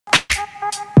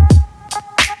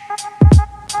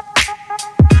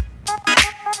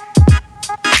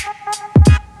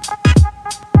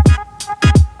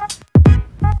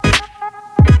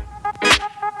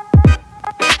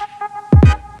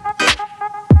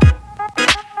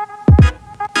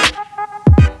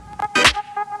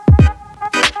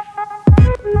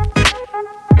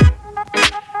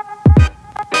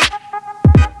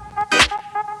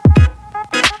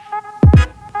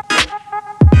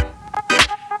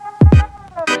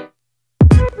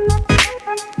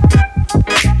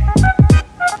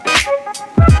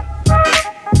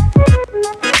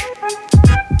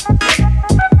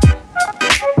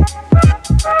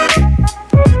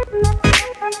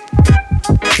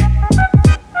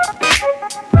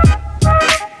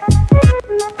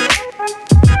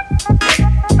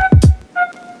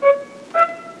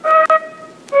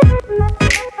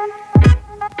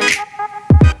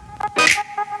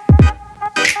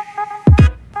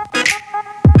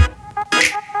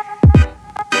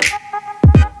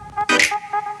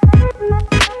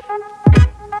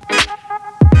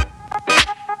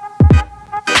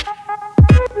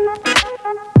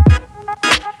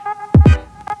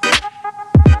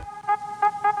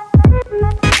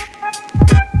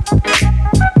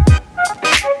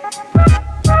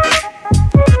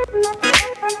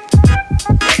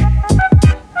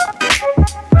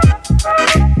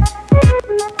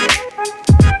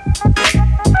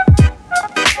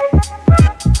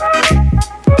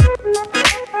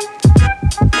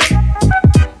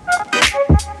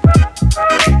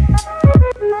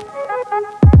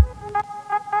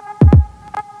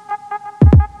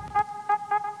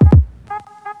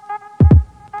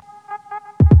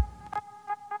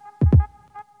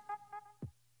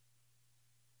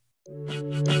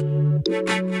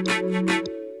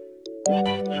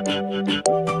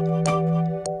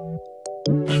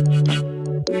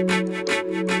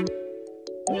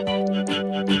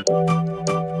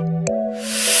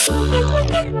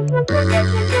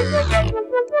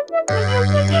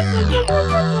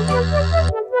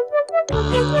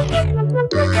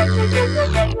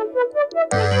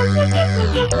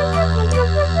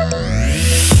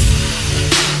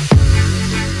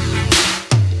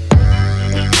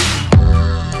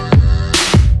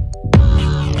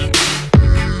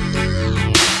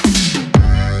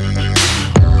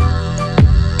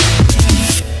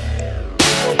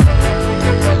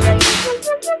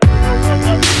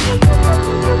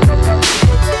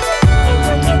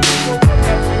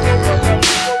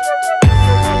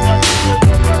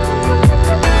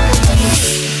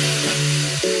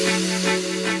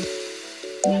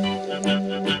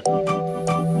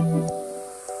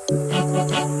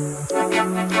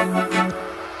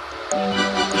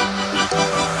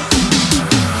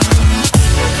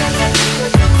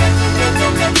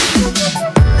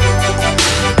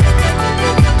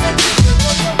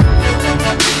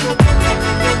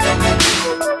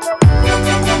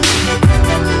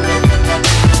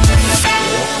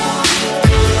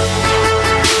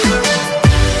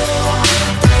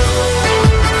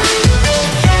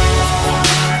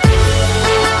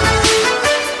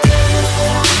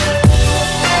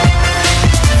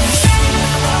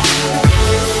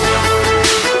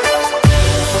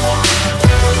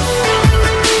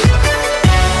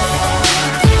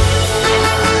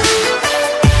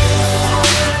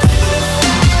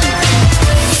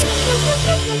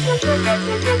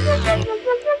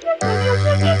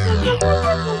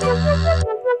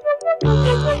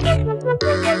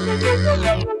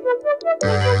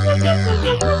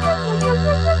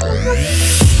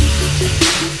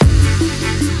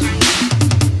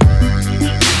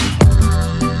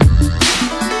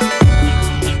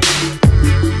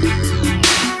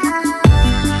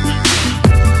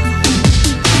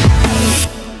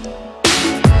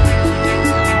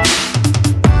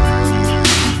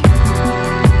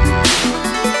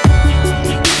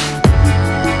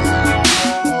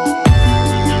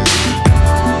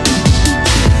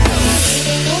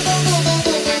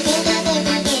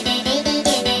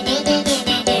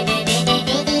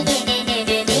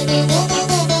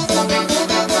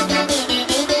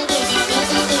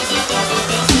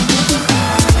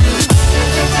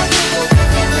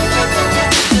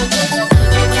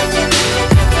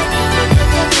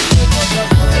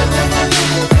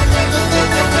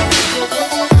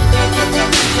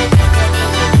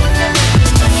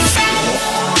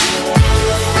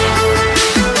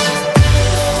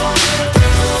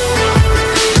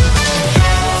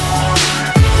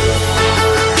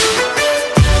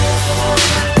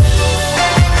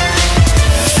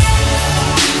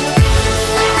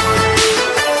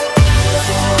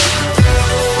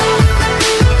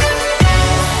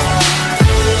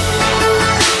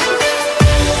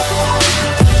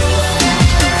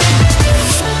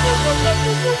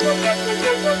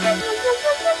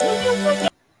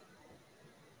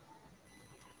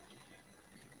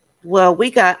Well,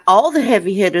 we got all the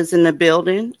heavy hitters in the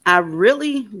building. I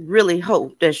really, really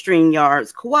hope that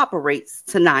StreamYards cooperates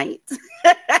tonight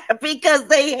because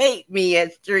they hate me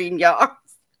at StreamYards.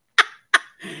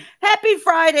 Happy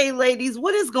Friday, ladies.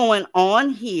 What is going on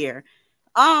here?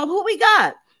 Who we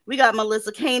got? We got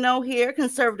Melissa Kano here.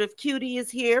 Conservative Cutie is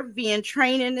here. VN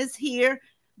Training is here.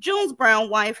 June's brown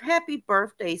wife. Happy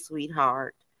birthday,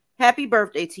 sweetheart. Happy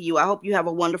birthday to you. I hope you have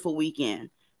a wonderful weekend.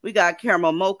 We got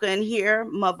Caramel Mocha in here.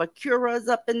 Mother Cura's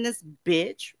up in this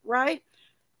bitch, right?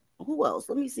 Who else?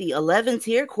 Let me see. 11's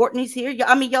here. Courtney's here.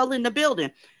 I mean, y'all in the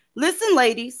building. Listen,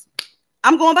 ladies,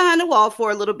 I'm going behind the wall for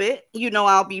a little bit. You know,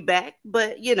 I'll be back.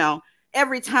 But, you know,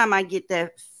 every time I get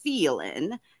that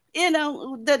feeling, you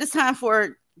know, that it's time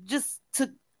for just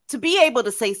to be able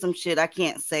to say some shit I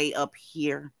can't say up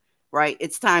here, right?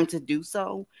 It's time to do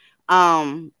so.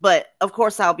 But, of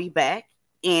course, I'll be back.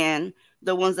 And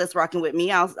the ones that's rocking with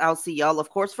me, I'll see y'all, of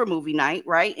course, for movie night,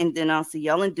 right? And then I'll see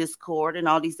y'all in Discord and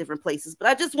all these different places. But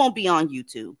I just won't be on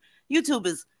YouTube. YouTube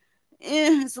is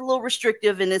it's a little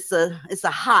restrictive and it's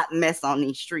a hot mess on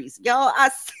these streets, y'all.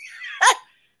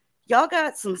 Y'all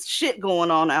got some shit going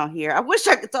on out here. I wish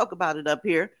I could talk about it up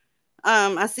here.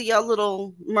 I see y'all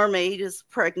little mermaid is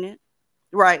pregnant,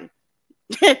 right?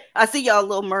 I see y'all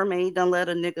little mermaid done let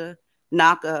a nigga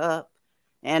knock her up,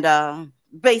 and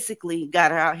basically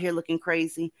got her out here looking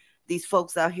crazy. These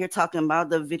folks out here talking about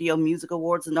the Video Music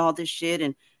Awards and all this shit,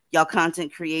 and y'all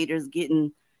content creators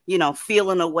getting, you know,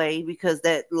 feeling away because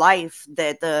that life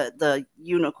that the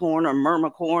unicorn or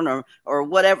mermacorn or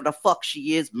whatever the fuck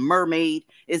she is, mermaid,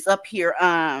 is up here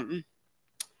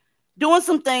doing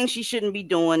some things she shouldn't be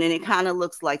doing, and it kind of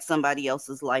looks like somebody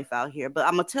else's life out here. But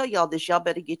I'm gonna tell y'all this: y'all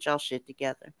better get y'all shit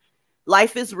together.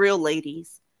 Life is real,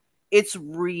 ladies. It's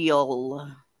real,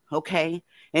 okay?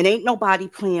 And ain't nobody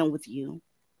playing with you.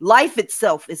 Life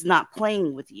itself is not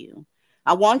playing with you.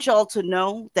 I want y'all to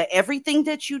know that everything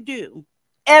that you do,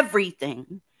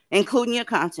 everything, including your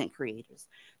content creators,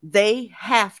 they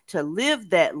have to live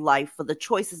that life for the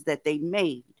choices that they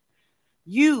made.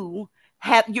 You're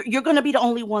going to be the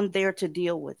only one there to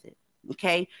deal with it,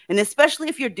 okay? And especially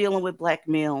if you're dealing with black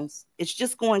males, it's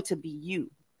just going to be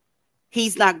you.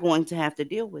 He's not going to have to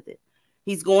deal with it.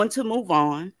 He's going to move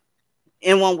on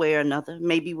in one way or another,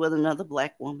 maybe with another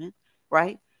black woman,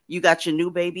 right? You got your new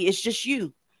baby. It's just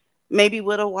you. Maybe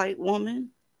with a white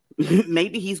woman.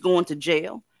 Maybe he's going to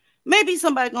jail. Maybe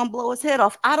somebody going to blow his head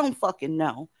off. I don't fucking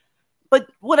know. But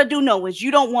what I do know is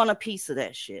you don't want a piece of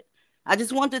that shit. I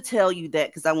just wanted to tell you that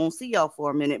because I won't see y'all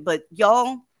for a minute. But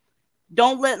y'all,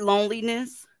 don't let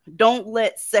loneliness, don't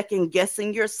let second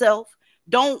guessing yourself,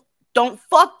 don't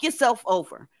fuck yourself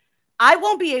over. I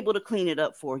won't be able to clean it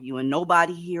up for you, and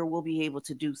nobody here will be able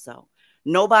to do so.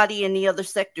 Nobody in the other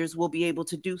sectors will be able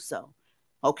to do so.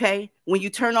 Okay? When you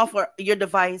turn off your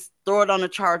device, throw it on a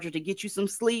charger to get you some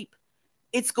sleep,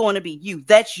 it's going to be you.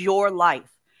 That's your life.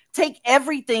 Take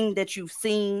everything that you've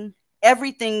seen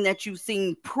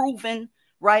proven,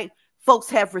 right? Folks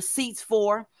have receipts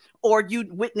for, or you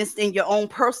witnessed in your own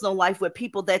personal life with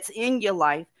people that's in your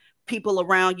life, people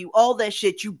around you, all that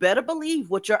shit. You better believe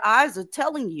what your eyes are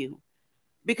telling you,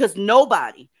 because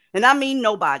nobody, and I mean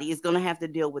nobody, is going to have to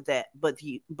deal with that but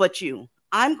you.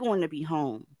 I'm going to be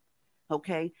home.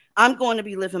 Okay? I'm going to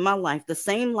be living my life, the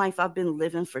same life I've been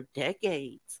living for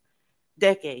decades.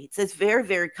 It's very,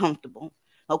 very comfortable.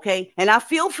 Okay? And I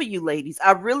feel for you ladies.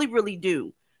 I really, really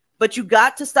do. But you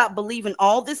got to stop believing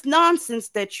all this nonsense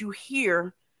that you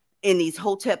hear in these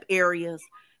hotep areas,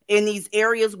 in these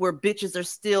areas where bitches are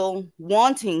still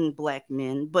wanting black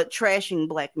men, but trashing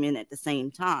black men at the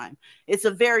same time. It's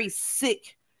a very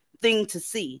sick thing to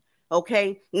see.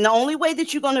 Okay. And the only way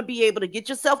that you're going to be able to get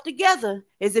yourself together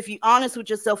is if you're honest with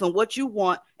yourself and what you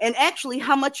want, and actually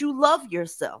how much you love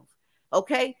yourself.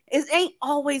 Okay. It ain't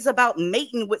always about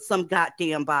mating with some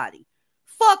goddamn body.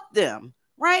 Fuck them.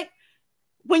 Right.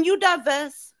 When you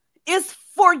divest, it's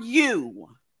for you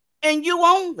and you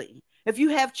only. If you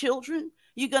have children,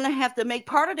 you're going to have to make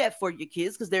part of that for your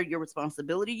kids because they're your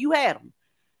responsibility. You had them.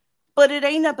 But it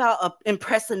ain't about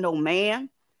impressing no man.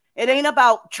 It ain't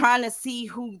about trying to see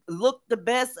who looked the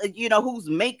best, whose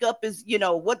makeup is,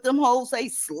 what them hoes say,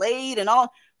 slayed and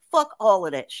all. Fuck all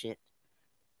of that shit.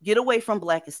 Get away from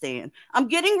Blackistan. I'm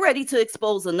getting ready to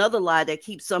expose another lie that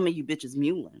keeps some of you bitches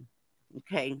mewling.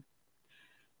 Okay.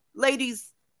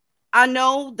 Ladies, I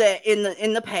know that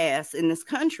in the past, in this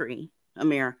country,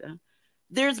 America,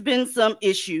 there's been some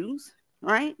issues,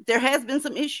 right? There has been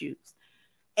some issues.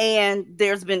 And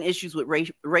there's been issues with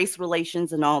race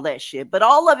relations and all that shit. But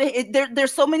all of it,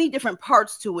 there's so many different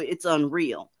parts to it, it's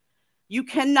unreal. You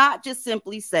cannot just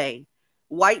simply say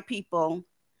white people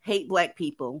hate black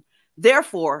people.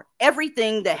 Therefore,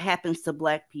 everything that happens to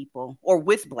black people or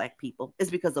with black people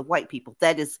is because of white people.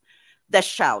 That's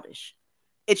childish.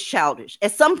 It's childish.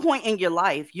 At some point in your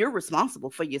life, you're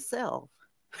responsible for yourself.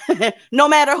 No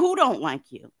matter who don't like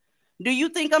you. Do you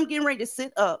think I'm getting ready to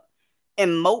sit up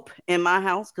and mope in my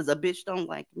house because a bitch don't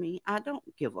like me? I don't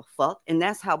give a fuck. And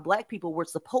that's how black people were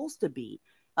supposed to be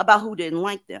about who didn't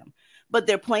like them. But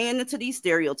they're playing into these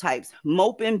stereotypes,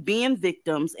 moping, being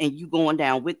victims, and you going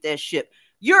down with that ship.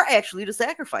 You're actually the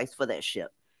sacrifice for that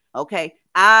ship. Okay,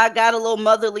 I got a little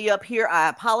motherly up here. I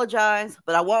apologize,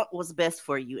 but I want what's best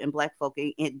for you. And black folk,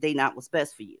 they not what's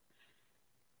best for you.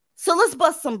 So let's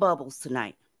bust some bubbles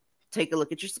tonight. Take a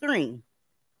look at your screen.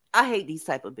 I hate these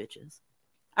type of bitches.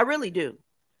 I really do.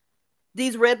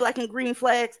 These red, black, and green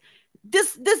flags.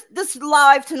 This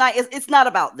live tonight it's not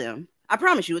about them. I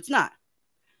promise you, it's not.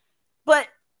 But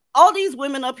all these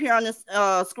women up here on this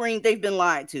screen, they've been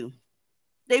lied to.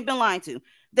 They've been lied to.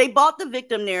 They bought the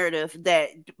victim narrative that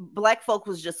black folk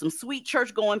was just some sweet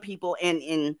church going people,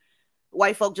 and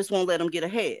white folk just won't let them get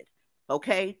ahead.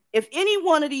 Okay? If any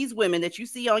one of these women that you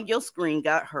see on your screen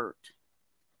got hurt,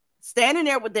 standing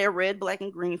there with their red, black,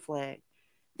 and green flag,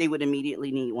 they would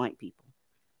immediately need white people.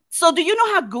 So do you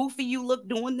know how goofy you look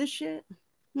doing this shit?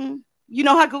 You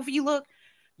know how goofy you look?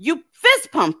 You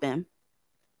fist pumping,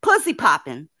 pussy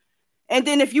popping. And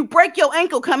then if you break your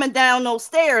ankle coming down those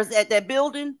stairs at that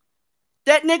building,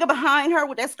 that nigga behind her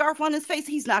with that scarf on his face,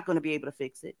 he's not going to be able to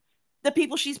fix it. The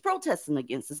people she's protesting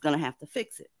against is going to have to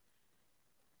fix it.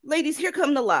 Ladies, here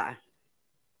come the lie.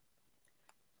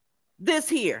 This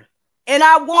here. And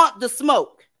I want the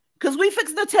smoke. because we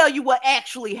fixing to tell you what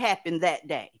actually happened that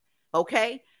day.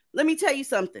 Okay? Let me tell you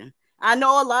something. I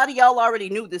know a lot of y'all already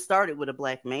knew this started with a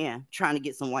black man trying to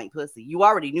get some white pussy. You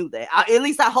already knew that. At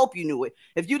least I hope you knew it.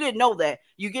 If you didn't know that,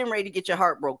 you're getting ready to get your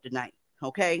heart broke tonight.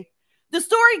 Okay? The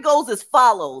story goes as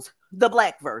follows, the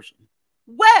black version.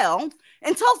 Well,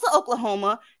 in Tulsa,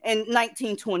 Oklahoma in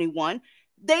 1921,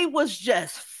 they was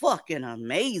just fucking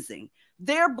amazing.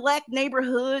 Their black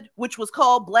neighborhood, which was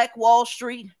called Black Wall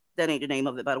Street, that ain't the name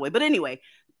of it, by the way. But anyway,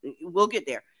 we'll get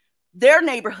there. Their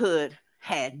neighborhood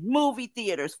had movie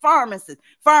theaters, pharmacies.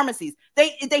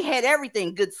 They had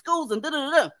everything, good schools and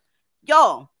da-da-da-da.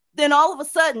 Y'all, then all of a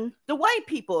sudden, the white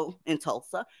people in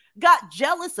Tulsa got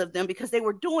jealous of them because they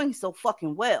were doing so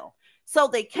fucking well. So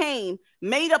they came,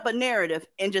 made up a narrative,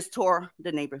 and just tore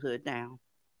the neighborhood down.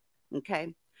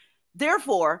 Okay?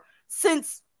 Therefore,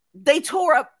 since they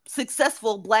tore up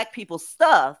successful black people's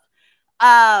stuff,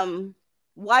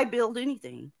 why build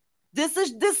anything? This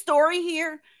story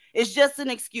here is just an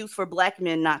excuse for black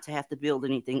men not to have to build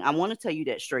anything. I want to tell you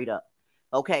that straight up.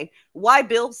 Okay? Why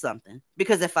build something?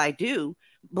 Because if I do,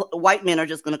 white men are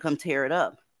just going to come tear it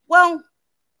up. Well,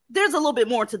 there's a little bit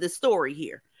more to this story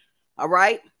here. All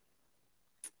right?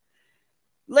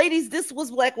 Ladies, this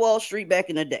was Black Wall Street back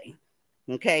in the day.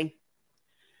 Okay?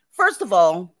 First of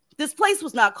all, this place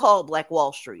was not called Black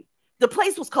Wall Street. The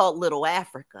place was called Little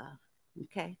Africa.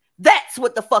 Okay? That's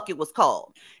what the fuck it was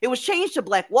called. It was changed to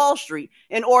Black Wall Street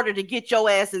in order to get your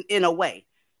ass in a way.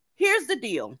 Here's the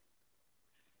deal.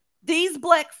 These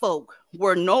black folk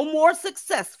were no more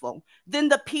successful than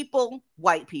the people,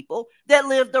 white people, that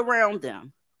lived around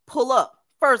them. Pull up.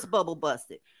 First bubble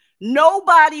busted.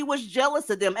 Nobody was jealous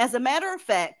of them. As a matter of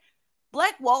fact,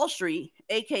 Black Wall Street,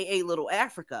 aka Little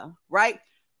Africa, right?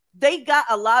 They got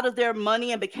a lot of their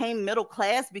money and became middle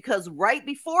class because right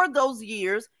before those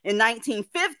years in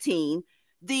 1915,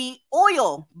 the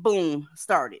oil boom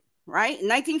started, right? In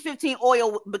 1915,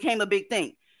 oil became a big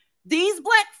thing. These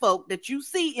black folk that you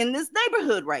see in this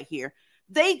neighborhood right here,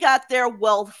 they got their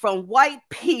wealth from white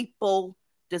people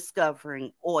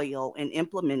discovering oil and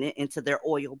implementing it into their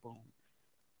oil boom.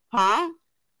 Huh?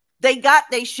 They got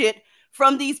their shit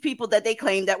from these people that they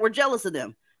claimed that were jealous of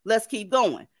them. Let's keep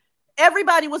going.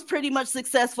 Everybody was pretty much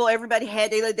successful. Everybody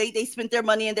had, they spent their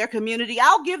money in their community.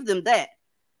 I'll give them that.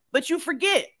 But you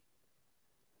forget.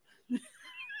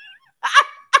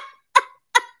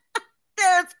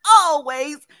 There's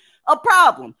always a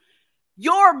problem.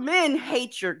 Your men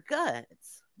hate your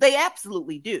guts. They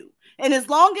absolutely do. And as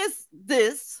long as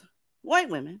this, white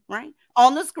women, right,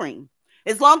 on the screen,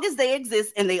 as long as they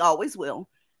exist, and they always will,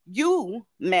 you,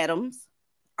 madams,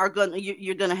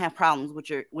 you're gonna have problems with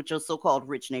your so-called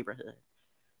rich neighborhood.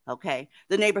 Okay,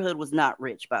 the neighborhood was not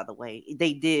rich, by the way.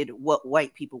 They did what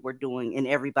white people were doing, and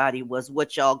everybody was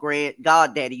what y'all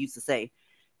goddaddy used to say,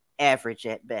 average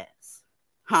at best.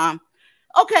 Huh?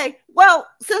 Okay, well,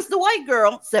 since the white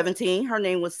girl, 17, her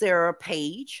name was Sarah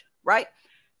Page, right?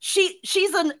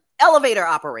 She's an elevator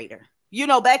operator. You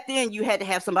know, back then you had to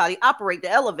have somebody operate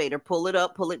the elevator, pull it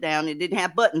up, pull it down. It didn't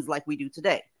have buttons like we do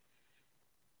today.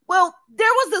 Well, there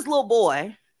was this little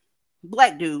boy,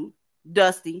 black dude,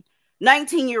 Dusty,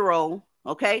 19-year-old,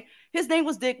 okay? His name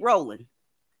was Dick Rowland,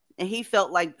 and he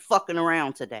felt like fucking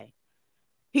around today.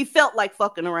 He felt like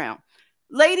fucking around.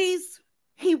 Ladies,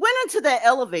 he went into that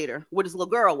elevator where this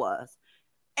little girl was,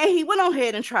 and he went on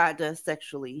ahead and tried to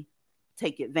sexually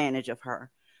take advantage of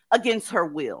her against her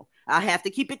will. I have to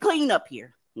keep it clean up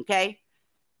here, okay?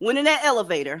 Went in that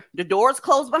elevator, the doors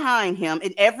closed behind him,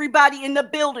 and everybody in the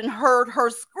building heard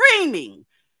her screaming.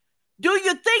 Do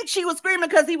you think she was screaming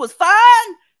because he was fine?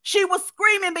 She was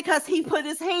screaming because he put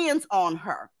his hands on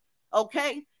her,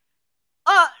 okay?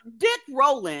 Dick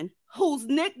Rowland, whose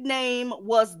nickname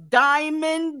was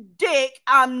Diamond Dick,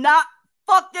 I'm not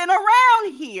fucking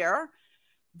around here.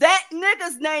 That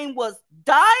nigga's name was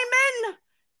Diamond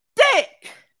Dick.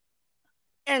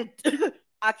 And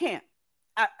I can't.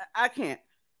 I can't.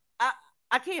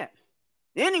 I can't.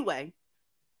 Anyway,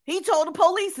 he told the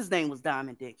police his name was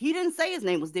Diamond Dick. He didn't say his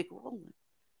name was Dick Rowland.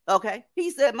 Okay?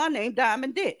 He said, my name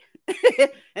Diamond Dick.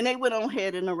 And they went on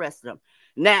ahead and arrested him.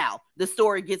 Now, the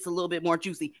story gets a little bit more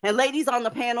juicy. And ladies on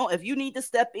the panel, if you need to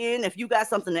step in, if you got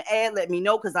something to add, let me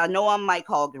know, because I know I'm Mike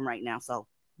Hogan right now. So,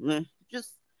 just,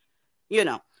 you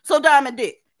know. So, Diamond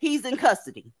Dick, he's in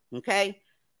custody. Okay?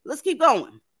 Let's keep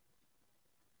going.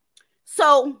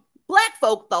 So, black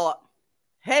folk thought,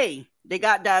 hey, they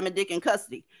got Diamond Dick in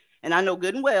custody. And I know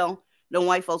good and well, no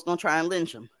white folks gonna try and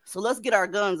lynch him. So let's get our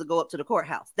guns and go up to the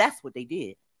courthouse. That's what they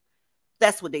did.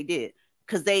 That's what they did.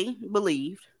 Because they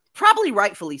believed, probably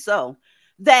rightfully so,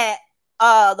 that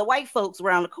the white folks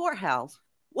around the courthouse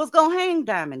was gonna hang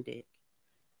Diamond Dick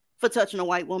for touching a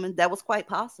white woman. That was quite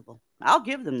possible. I'll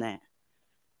give them that.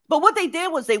 But what they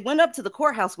did was they went up to the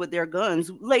courthouse with their guns.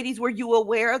 Ladies, were you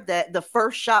aware that the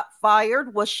first shot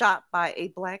fired was shot by a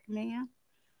black man?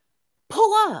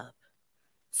 Pull up.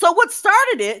 So what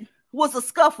started it was a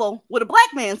scuffle with a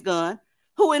black man's gun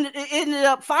who ended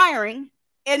up firing,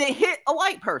 and it hit a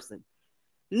white person.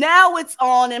 Now it's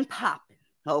on and popping,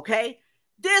 okay?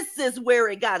 This is where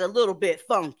it got a little bit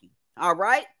funky, all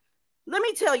right? Let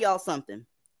me tell y'all something.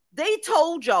 They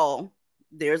told y'all,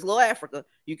 there's Little Africa.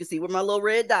 You can see where my little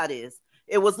red dot is.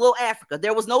 It was Little Africa.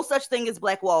 There was no such thing as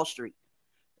Black Wall Street.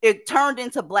 It turned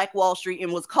into Black Wall Street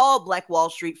and was called Black Wall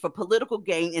Street for political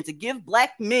gain and to give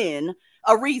black men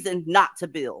a reason not to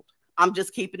build. I'm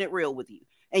just keeping it real with you.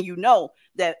 And you know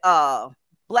that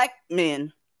black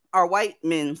men are white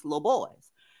men's little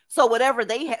boys. So whatever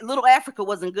they had, Little Africa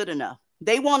wasn't good enough.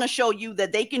 They want to show you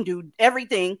that they can do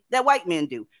everything that white men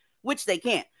do, which they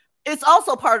can't. It's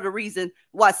also part of the reason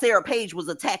why Sarah Page was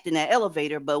attacked in that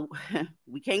elevator, but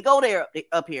we can't go there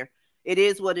up here. It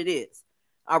is what it is.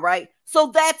 All right.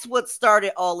 So that's what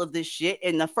started all of this shit.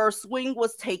 And the first swing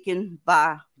was taken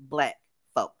by black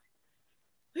folk.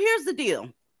 Here's the deal.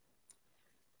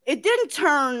 It didn't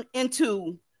turn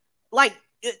into like,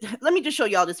 let me just show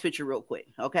y'all this picture real quick.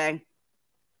 Okay.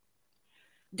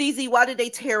 DZ, why did they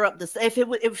tear up this? If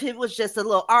it was just a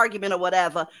little argument or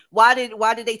whatever, why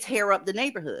did they tear up the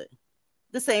neighborhood?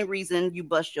 The same reason you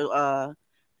bust your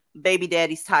baby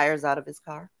daddy's tires out of his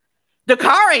car. The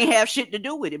car ain't have shit to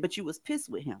do with it, but you was pissed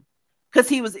with him because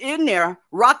he was in there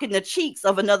rocking the cheeks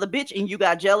of another bitch and you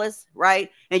got jealous, right?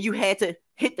 And you had to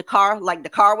hit the car like the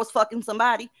car was fucking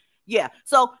somebody. Yeah.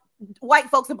 So white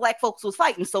folks and black folks was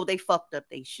fighting, so they fucked up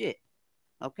their shit.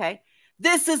 Okay.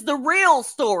 This is the real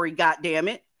story,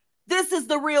 goddammit. This is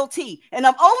the real tea. And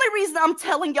the only reason I'm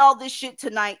telling y'all this shit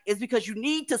tonight is because you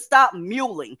need to stop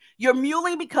muling. You're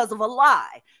muling because of a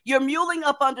lie. You're muling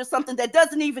up under something that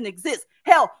doesn't even exist.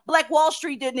 Hell, Black Wall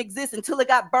Street didn't exist until it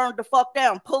got burned the fuck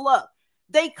down. Pull up.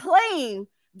 They claim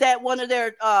that one of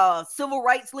their civil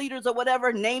rights leaders or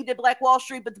whatever named it Black Wall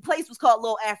Street, but the place was called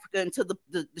Little Africa until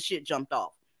the shit jumped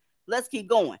off. Let's keep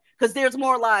going because there's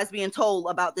more lies being told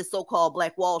about this so-called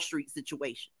Black Wall Street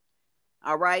situation.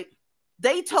 All right.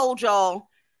 They told y'all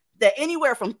that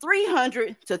anywhere from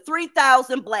 300 to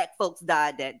 3,000 black folks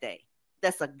died that day.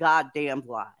 That's a goddamn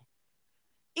lie.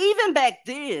 Even back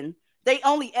then, they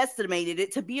only estimated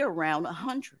it to be around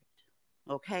 100.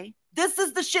 Okay. This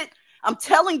is the shit I'm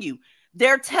telling you.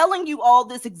 They're telling you all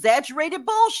this exaggerated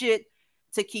bullshit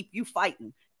to keep you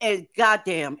fighting. And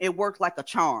goddamn, it worked like a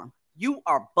charm. You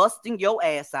are busting your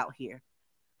ass out here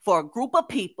for a group of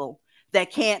people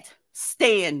that can't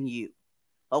stand you.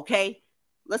 Okay?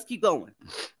 Let's keep going.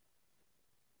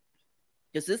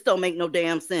 Because this don't make no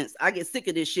damn sense. I get sick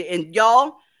of this shit. And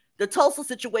y'all, the Tulsa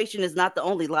situation is not the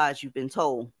only lies you've been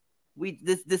told.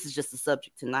 This is just the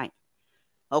subject tonight.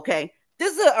 Okay?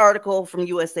 This is an article from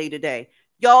USA Today.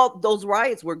 Y'all, those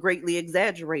riots were greatly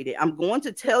exaggerated. I'm going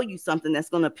to tell you something that's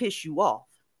going to piss you off.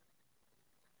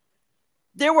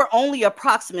 There were only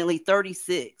approximately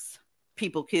 36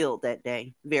 people killed that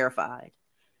day, verified.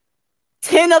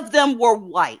 10 of them were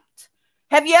white.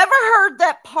 Have you ever heard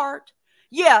that part?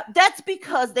 Yeah, that's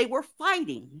because they were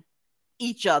fighting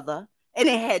each other, and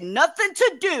it had nothing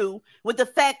to do with the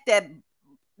fact that,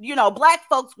 you know, black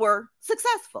folks were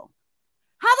successful.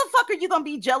 How the fuck are you going to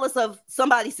be jealous of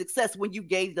somebody's success when you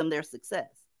gave them their success?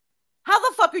 How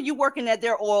the fuck are you working at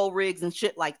their oil rigs and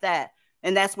shit like that?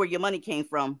 And that's where your money came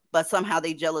from. But somehow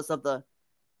they jealous of the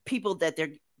people that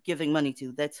they're giving money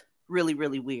to. That's really,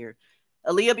 really weird.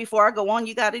 Aaliyah, before I go on,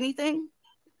 you got anything?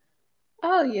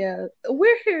 Oh yeah,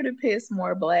 we're here to piss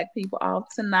more black people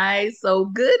off tonight. So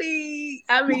goody.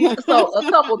 I mean, so a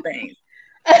couple things.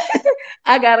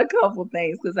 I got a couple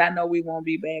things because I know we won't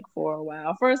be back for a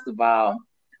while. First of all,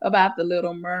 about the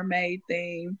Little Mermaid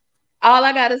thing. All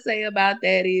I gotta say about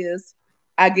that is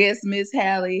I guess Miss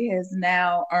Hallie has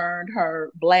now earned her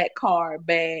black card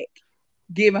back,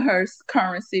 given her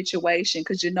current situation,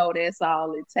 because you know that's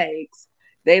all it takes.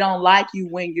 They don't like you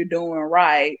when you're doing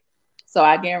right. So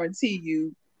I guarantee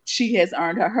you she has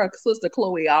earned her sister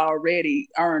Chloe already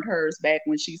earned hers back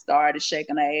when she started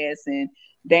shaking her ass and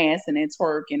dancing and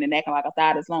twerking and acting like a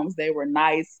thought. As long as they were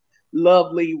nice,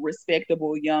 lovely,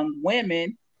 respectable young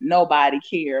women, nobody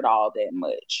cared all that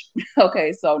much.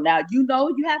 Okay, so now you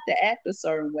know you have to act a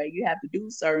certain way, you have to do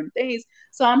certain things.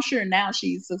 So I'm sure now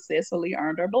she's successfully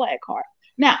earned her black card.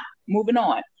 Now, moving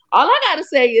on. All I gotta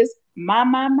say is my,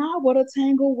 what a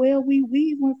tangle where we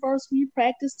weave when first we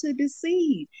practice to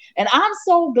deceive. And I'm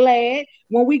so glad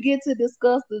when we get to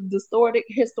discuss the distorted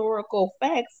historical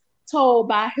facts told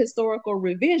by historical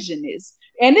revisionists.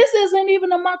 And this isn't even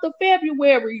the month of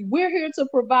February. We're here to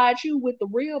provide you with the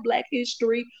real Black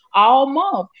history all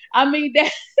month. I mean,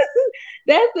 that's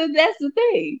the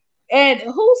thing. And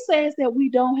who says that we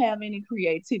don't have any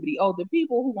creativity? Oh, the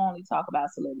people who only talk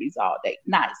about celebrities all day.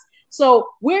 Nice. So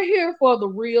we're here for the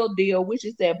real deal, which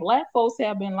is that Black folks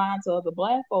have been lying to other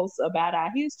Black folks about our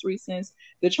history since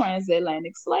the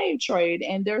transatlantic slave trade,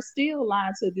 and they're still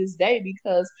lying to this day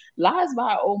because lies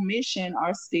by omission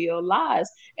are still lies.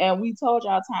 And we told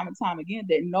y'all time and time again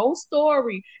that no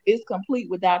story is complete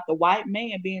without the white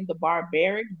man being the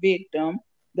barbaric victim,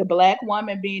 the Black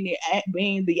woman being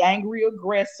the angry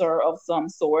aggressor of some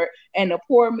sort, and the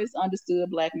poor misunderstood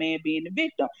Black man being the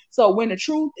victim. So when the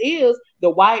truth is the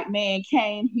white man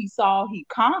came, he saw, he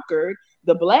conquered,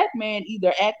 the Black man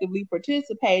either actively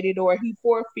participated or he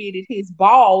forfeited his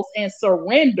balls and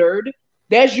surrendered.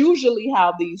 That's usually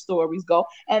how these stories go.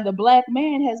 And the Black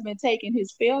man has been taking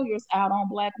his failures out on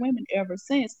Black women ever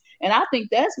since. And I think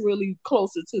that's really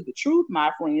closer to the truth,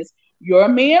 my friends. Your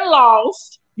men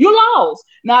lost. You lost.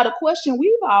 Now, the question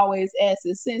we've always asked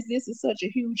is, since this is such a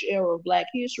huge era of Black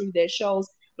history that shows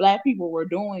Black people were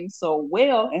doing so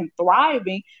well and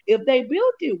thriving, if they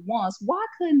built it once, why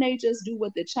couldn't they just do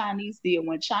what the Chinese did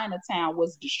when Chinatown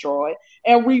was destroyed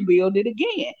and rebuild it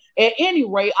again? At any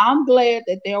rate, I'm glad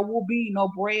that there will be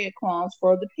no breadcrumbs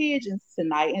for the pigeons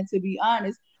tonight. And to be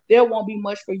honest, there won't be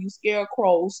much for you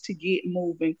scarecrows to get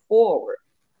moving forward.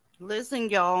 Listen,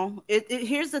 y'all.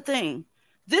 Here's the thing.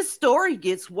 This story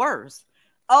gets worse.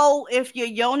 Oh, if your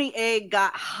yoni egg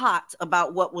got hot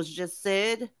about what was just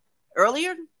said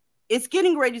earlier, it's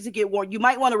getting ready to get warm. You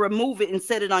might want to remove it and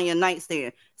set it on your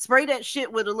nightstand. Spray that shit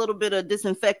with a little bit of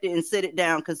disinfectant and set it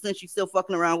down. Because since you're still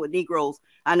fucking around with Negroes,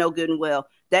 I know good and well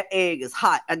that egg is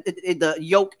hot. The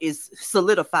yolk is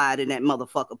solidified in that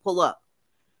motherfucker. Pull up.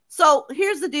 So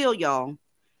here's the deal, y'all.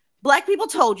 Black people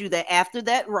told you that after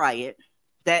that riot,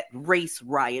 that race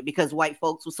riot, because white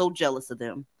folks were so jealous of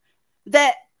them,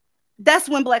 that's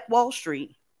when Black Wall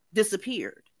Street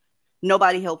disappeared.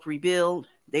 Nobody helped rebuild.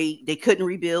 They couldn't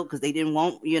rebuild because they didn't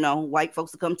want, white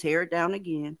folks to come tear it down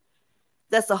again.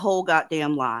 That's a whole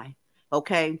goddamn lie.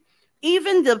 Okay.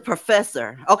 Even the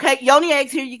professor, okay, Yoni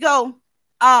eggs, here you go.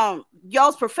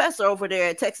 Y'all's professor over there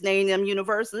at Texas A&M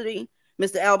University,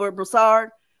 Mr. Albert Broussard,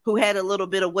 who had a little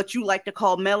bit of what you like to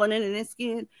call melanin in his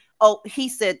skin. Oh, he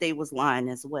said they was lying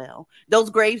as well. Those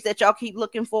graves that y'all keep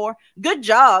looking for, good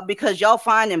job, because y'all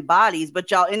finding bodies, but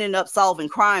y'all ended up solving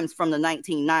crimes from the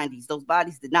 1990s. Those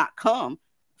bodies did not come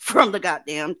from the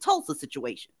goddamn Tulsa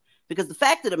situation. Because the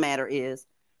fact of the matter is,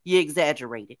 you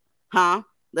exaggerated. Huh?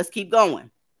 Let's keep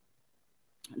going.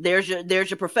 There's your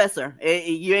professor.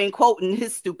 You ain't quoting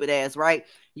his stupid ass, right?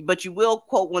 But you will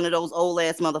quote one of those old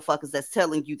ass motherfuckers that's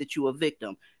telling you that you a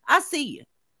victim. I see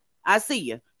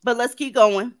you. But let's keep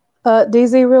going.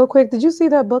 DZ, real quick, did you see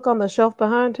that book on the shelf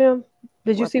behind him?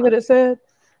 Did you What see what it said?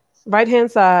 Right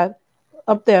hand side,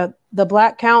 up there, the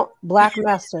Black Count, Black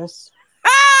Masters.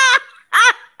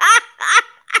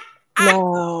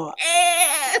 Now,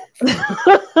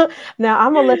 now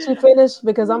I'm gonna let you finish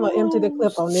because I'm gonna empty the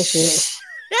clip on this shit.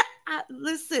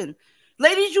 Listen,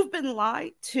 ladies, you've been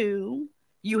lied to.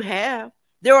 You have.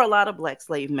 There are a lot of Black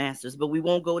slave masters, but we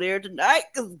won't go there tonight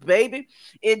because, baby,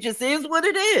 it just is what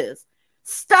it is.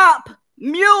 Stop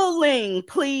muling,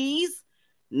 please.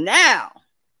 Now,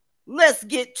 let's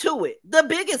get to it. The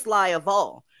biggest lie of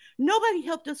all. Nobody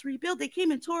helped us rebuild. They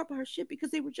came and tore up our shit because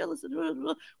they were jealous of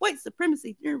white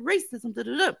supremacy and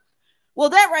racism. Well,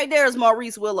 that right there is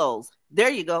Maurice Willows. There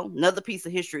you go. Another piece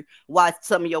of history. Why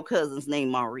some of your cousins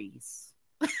named Maurice.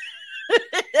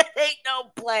 Ain't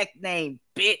no Black name,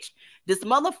 bitch. This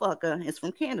motherfucker is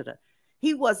from Canada.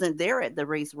 He wasn't there at the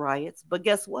race riots, but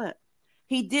guess what?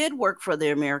 He did work for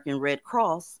the American Red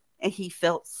Cross, and he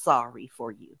felt sorry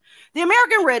for you. The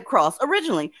American Red Cross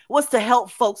originally was to help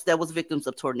folks that was victims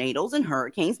of tornadoes and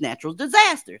hurricanes, natural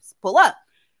disasters. Pull up.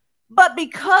 But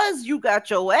because you got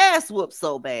your ass whooped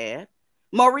so bad,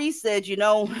 Maurice said,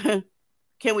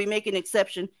 can we make an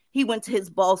exception? He went to his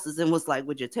bosses and was like,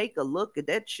 would you take a look at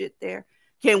that shit there?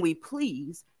 Can we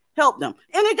please help them?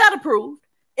 And it got approved.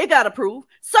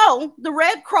 So the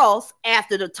Red Cross,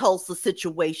 after the Tulsa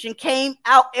situation, came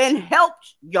out and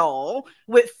helped y'all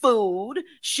with food,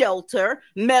 shelter,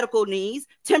 medical needs,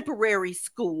 temporary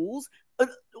schools.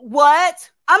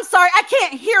 What? I'm sorry, I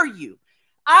can't hear you.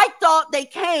 I thought they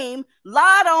came,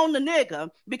 lied on the nigga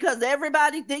because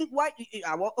everybody think white.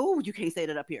 Oh, you can't say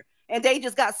that up here. And they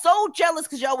just got so jealous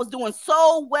because y'all was doing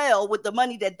so well with the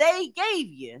money that they gave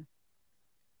you.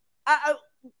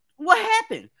 What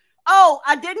happened? Oh,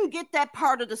 I didn't get that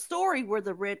part of the story where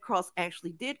the Red Cross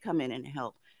actually did come in and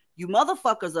help. You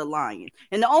motherfuckers are lying.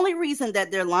 And the only reason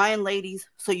that they're lying, ladies,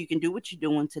 so you can do what you're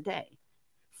doing today.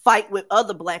 Fight with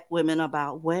other black women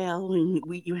about, well,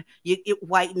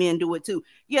 white men do it too.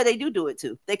 Yeah, they do it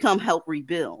too. They come help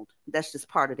rebuild. That's just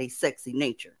part of their sexy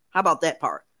nature. How about that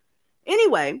part?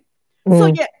 Anyway,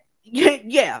 so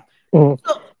yeah. So,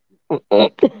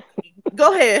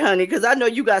 go ahead, honey, because I know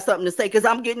you got something to say because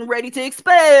I'm getting ready to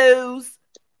expose.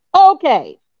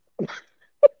 Okay.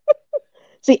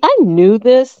 See, I knew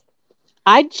this.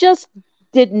 I just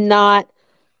did not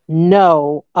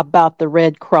know about the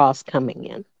Red Cross coming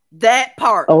in. That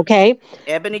part. Okay.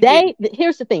 Ebony.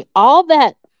 Here's the thing. All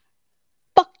that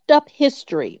fucked up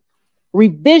history,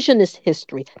 revisionist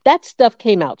history, that stuff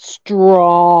came out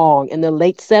strong in the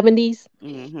late 70s.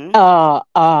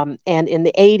 And in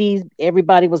the 80s,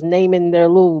 everybody was naming their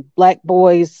little black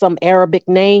boys some Arabic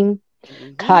name.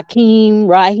 Hakeem,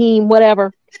 Rahim,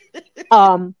 whatever.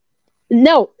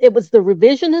 No, it was the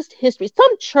revisionist history.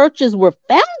 Some churches were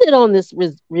founded on this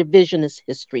revisionist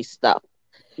history stuff.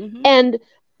 And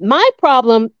my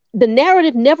problem, the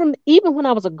narrative never, even when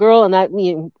I was a girl and I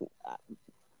mean,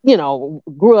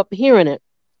 grew up hearing it,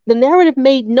 the narrative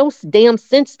made no damn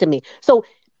sense to me. So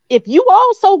if you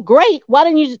all so great,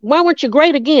 why weren't you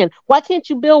great again? Why can't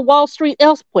you build Wall Street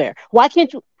elsewhere? Why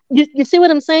can't you see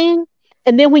what I'm saying?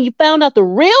 And then when you found out the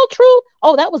real truth,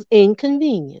 oh, that was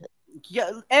inconvenient.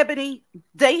 Yeah, Ebony,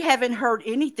 they haven't heard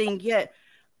anything yet.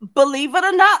 Believe it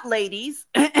or not, ladies,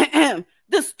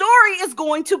 the story is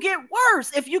going to get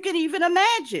worse if you can even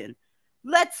imagine.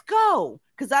 Let's go.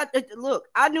 Because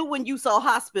I knew when you saw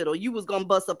hospital, you was going to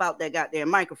bust up out that goddamn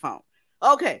microphone.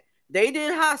 Okay, they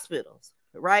did hospitals,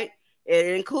 right? It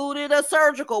included a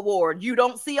surgical ward. You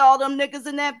don't see all them niggas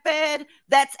in that bed?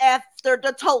 That's after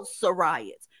the Tulsa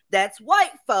riots. That's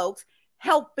white folks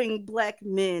helping black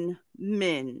men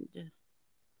mend.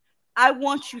 I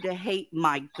want you to hate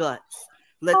my guts.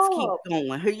 Let's keep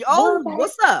going.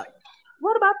 What's up?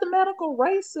 What about the medical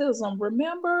racism?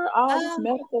 Remember all this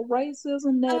medical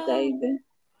racism that they've been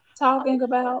talking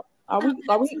about? Are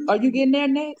you getting there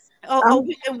next?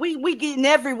 We getting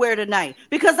everywhere tonight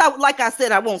because like I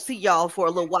said, I won't see y'all for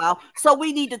a little while. So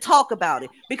we need to talk about it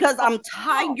because I'm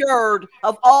tired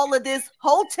of all of this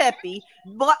whole teppy.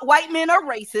 White men are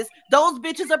racist. Those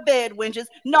bitches are bed wenches.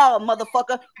 No,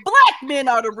 motherfucker. Black men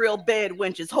are the real bed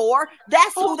wenches, whore.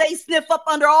 That's who they sniff up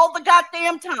under all the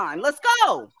goddamn time. Let's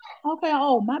go. Okay.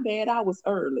 Oh, my bad. I was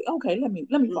early. Okay, let me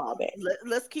fall back.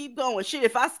 Let's keep going. Shit,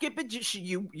 if I skip it,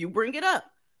 you bring it up.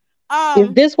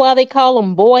 Is this why they call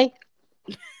them boy?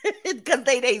 Because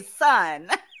they son.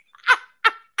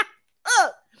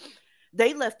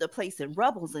 They left the place in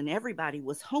rubbles and everybody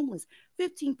was homeless.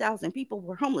 15,000 people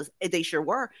were homeless. They sure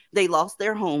were. They lost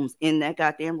their homes in that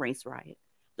goddamn race riot.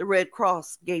 The Red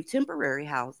Cross gave temporary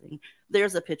housing.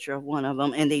 There's a picture of one of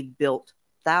them, and they built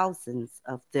thousands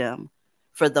of them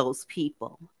for those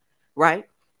people, right?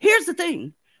 Here's the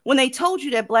thing. When they told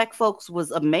you that black folks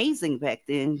was amazing back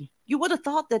then, you would have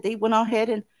thought that they went ahead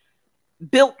and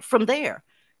built from there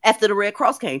after the Red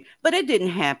Cross came. But it didn't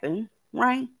happen,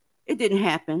 right? It didn't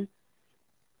happen.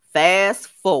 Fast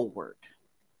forward.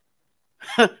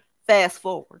 Fast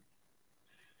forward.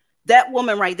 That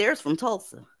woman right there is from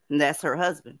Tulsa, and that's her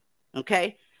husband,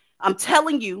 okay? I'm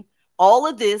telling you all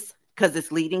of this because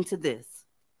it's leading to this.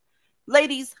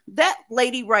 Ladies, that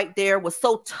lady right there was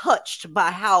so touched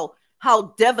by how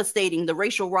devastating the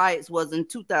racial riots was in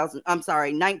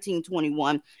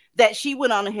 1921, that she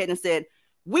went on ahead and said,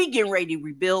 we getting ready to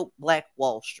rebuild Black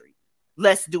Wall Street.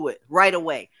 Let's do it right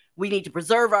away. We need to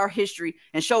preserve our history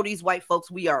and show these white folks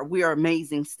we are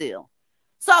amazing still.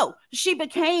 So she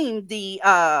became the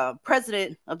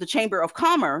president of the Chamber of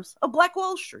Commerce of Black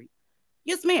Wall Street.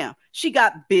 Yes, ma'am. She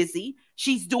got busy.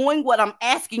 She's doing what I'm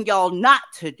asking y'all not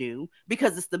to do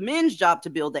because it's the men's job to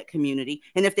build that community.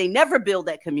 And if they never build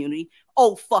that community,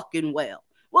 oh, fucking well.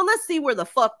 Well, let's see where the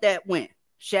fuck that went,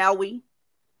 shall we?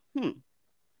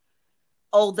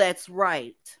 Oh, that's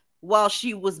right. While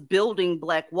she was building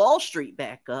Black Wall Street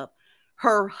back up,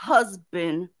 her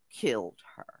husband killed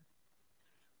her.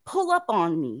 Pull up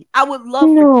on me. I would love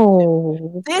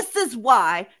No. This is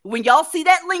why when y'all see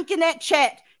that link in that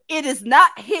chat, it is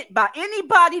not hit by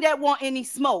anybody that want any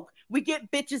smoke. We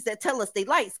get bitches that tell us they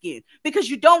light skinned because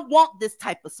you don't want this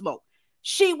type of smoke.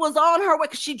 She was on her way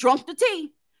because she drunk the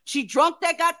tea. She drunk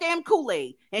that goddamn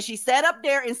Kool-Aid and she sat up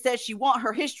there and said she want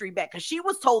her history back because she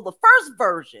was told the first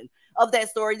version of that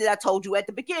story that I told you at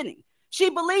the beginning. She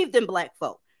believed in black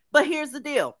folk. But here's the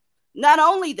deal. Not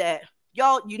only that,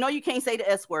 y'all, you know you can't say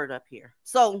the S word up here.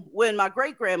 So when my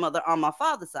great-grandmother on my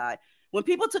father's side, when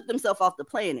people took themselves off the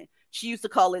planet, she used to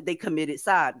call it they committed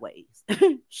sideways.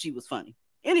 She was funny.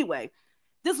 Anyway,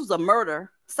 This was a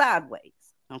murder sideways.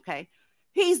 Okay.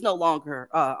 He's no longer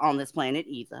on this planet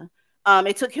either.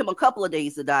 It took him a couple of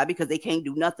days to die because they can't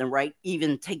do nothing, right?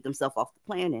 Even take themselves off the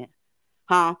planet.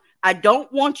 Huh? I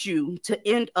don't want you to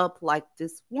end up like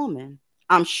this woman.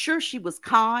 I'm sure she was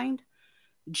kind,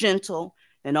 gentle,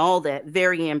 and all that,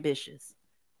 very ambitious.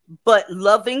 But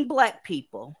loving black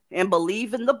people and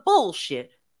believing the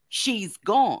bullshit, she's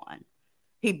gone.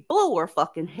 He blew her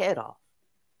fucking head off.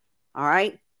 All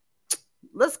right.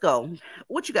 Let's go.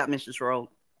 What you got, Mrs. Rowe?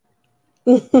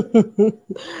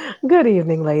 Good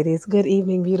evening, ladies. Good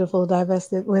evening, beautiful,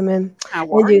 divested women. How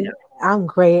And are you? I'm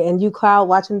great. And you cloud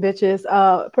watching bitches,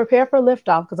 prepare for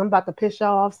liftoff because I'm about to piss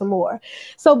y'all off some more.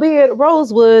 So be it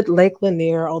Rosewood, Lake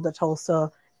Lanier, or the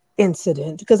Tulsa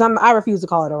incident, because I refuse to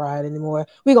call it a riot anymore.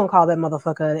 We're gonna call that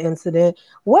motherfucker an incident.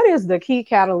 What is the key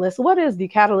catalyst? What is the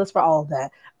catalyst for all of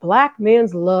that? Black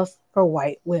men's lust for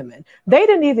white women. They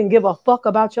didn't even give a fuck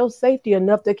about your safety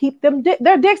enough to keep them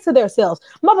their dicks to themselves.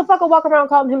 Motherfucker walk around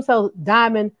calling himself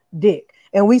Diamond Dick.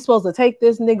 And we supposed to take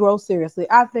this Negro seriously.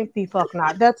 I think the fuck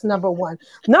not. That's number one.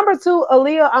 Number two,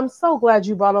 Aaliyah, I'm so glad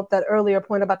you brought up that earlier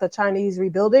point about the Chinese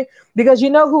rebuilding, because you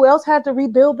know who else had to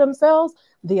rebuild themselves?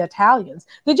 The Italians.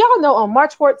 Did y'all know on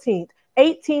March 14th,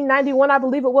 1891, I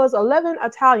believe it was, 11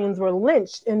 Italians were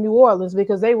lynched in New Orleans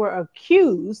because they were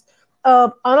accused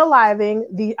of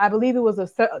unaliving I believe it was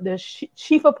the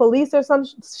chief of police or some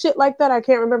shit like that. I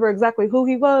can't remember exactly who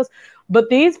he was, but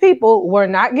these people were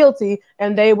not guilty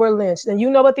and they were lynched. And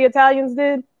you know what the Italians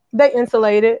did? They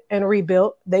insulated and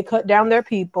rebuilt. They cut down their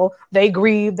people. They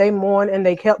grieved, they mourned, and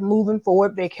they kept moving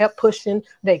forward. They kept pushing.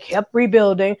 They kept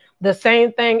rebuilding. The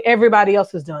same thing everybody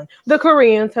else has done. The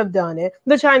Koreans have done it.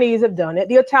 The Chinese have done it.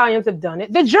 The Italians have done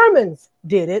it. The Germans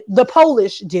did it. The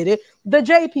Polish did it. The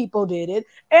J people did it.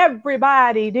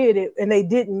 Everybody did it, and they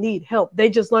didn't need help. They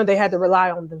just learned they had to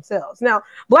rely on themselves. Now,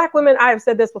 Black women, I have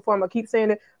said this before, I'm going to keep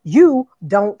saying it. You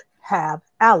don't have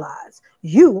allies.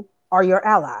 You are your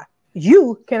ally.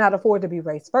 You cannot afford to be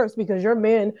raised first because your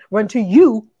men run to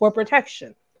you for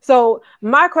protection. So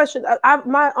my question,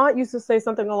 my aunt used to say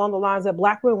something along the lines that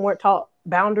Black women weren't taught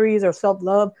boundaries or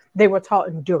self-love. They were taught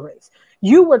endurance.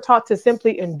 You were taught to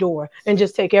simply endure and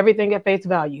just take everything at face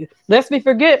value. Lest we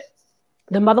forget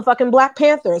the motherfucking Black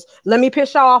Panthers. Let me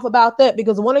piss y'all off about that,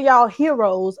 because one of y'all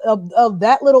heroes of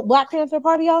that little Black Panther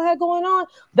party y'all had going on,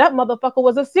 that motherfucker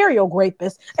was a serial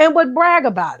rapist and would brag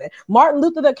about it. Martin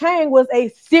Luther King was a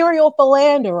serial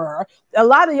philanderer. A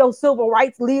lot of your civil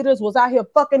rights leaders was out here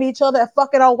fucking each other,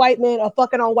 fucking on white men or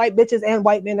fucking on white bitches and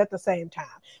white men at the same time.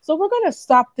 So we're going to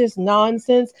stop this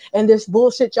nonsense and this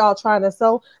bullshit y'all trying to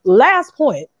sell. Last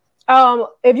point.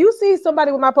 If you see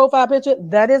somebody with my profile picture,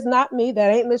 that is not me.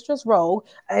 That ain't Mistress Rogue.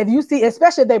 If you see,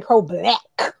 especially if they pro-black,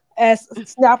 as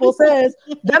Snapple says,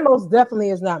 that most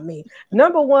definitely is not me.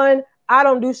 Number one, I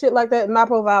don't do shit like that in my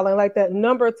profiling like that.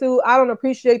 Number two, I don't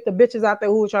appreciate the bitches out there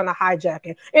who are trying to hijack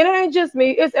it. And it ain't just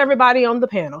me. It's everybody on the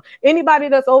panel. Anybody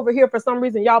that's over here, for some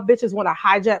reason, y'all bitches want to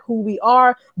hijack who we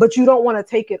are, but you don't want to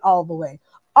take it all the way.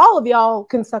 All of y'all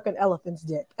can suck an elephant's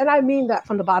dick. And I mean that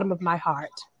from the bottom of my heart.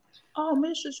 Oh,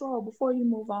 Mr. Shaw, before you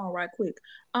move on right quick,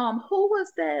 who was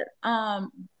that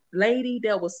lady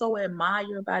that was so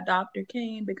admired by Dr.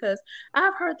 King? Because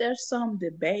I've heard there's some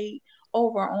debate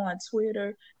over on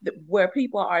Twitter where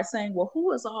people are saying, well,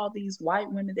 who is all these white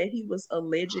women that he was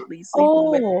allegedly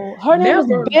sleeping with? Her name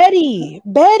was Betty.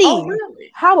 Betty. Oh,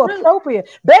 really? How appropriate.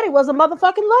 Betty was a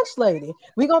motherfucking lunch lady.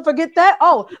 We gonna forget that?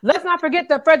 Oh, let's not forget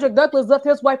that Frederick Douglass left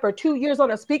his wife for 2 years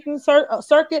on a speaking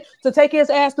circuit to take his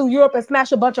ass through Europe and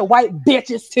smash a bunch of white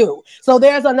bitches too. So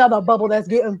there's another bubble that's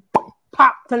getting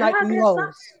popped tonight.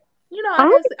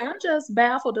 I'm just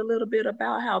baffled a little bit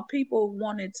about how people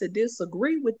wanted to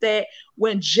disagree with that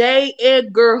when J.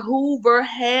 Edgar Hoover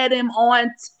had him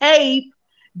on tape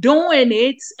doing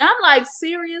it. I'm like,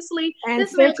 seriously? And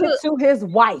sent it to his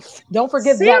wife. Don't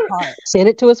forget that part. Sent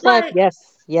it to his wife.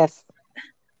 Yes.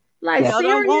 Like, y'all seriously?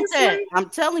 don't want that. I'm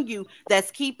telling you,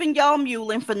 that's keeping y'all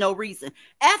muling for no reason.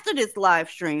 After this live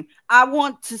stream, I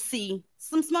want to see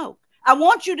some smoke. I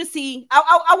want you to see,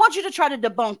 I want you to try to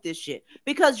debunk this shit,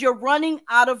 because you're running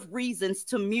out of reasons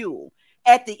to mule.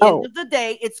 At the end of the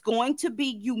day, it's going to be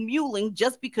you muling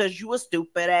just because you a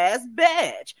stupid ass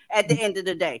bitch at the end of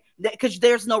the day, because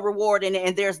there's no reward in it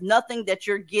and there's nothing that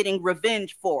you're getting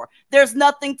revenge for. There's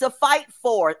nothing to fight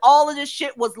for. All of this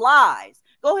shit was lies.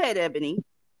 Go ahead, Ebony.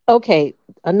 Okay,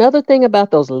 another thing about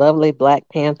those lovely Black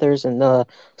Panthers and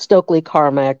Stokely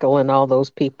Carmichael and all those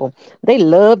people, they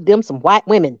loved them some white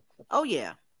women. Oh,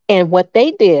 yeah. And what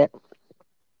they did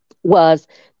was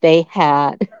they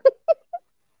had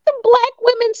the Black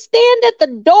women stand at the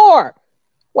door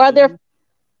while they're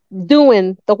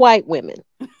doing the white women.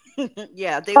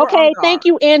 Yeah, they were on Okay, thank guard.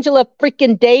 you, Angela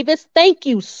freaking Davis. Thank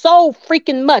you so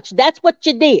freaking much. That's what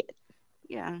you did.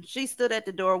 Yeah, she stood at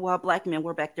the door while black men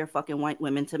were back there fucking white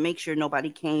women to make sure nobody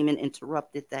came and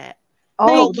interrupted that. Oh,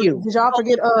 Thank Totally, you. did y'all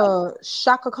forget totally felt.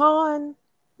 Shaka Khan?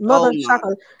 Oh Mother my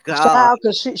Shaka God. Child,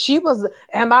 because she was,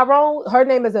 am I wrong? Her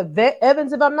name is Yvette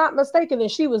Evans, if I'm not mistaken, and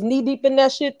she was knee deep in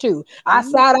that shit too. I Mhm.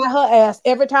 side eye her ass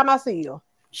every time I see her.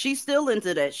 She's still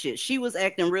into that shit. She was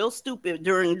acting real stupid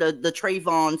during the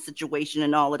Trayvon situation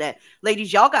and all of that.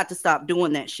 Ladies, y'all got to stop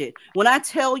doing that shit. When I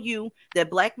tell you that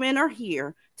black men are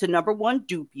here to number one,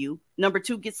 dupe you, number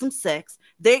two, get some sex,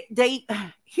 they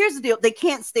here's the deal. They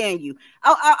can't stand you.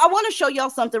 I want to show y'all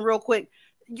something real quick.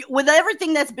 With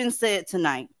everything that's been said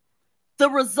tonight, the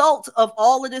result of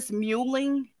all of this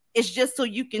muling is just so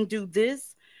you can do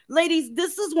this. Ladies,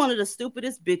 this is one of the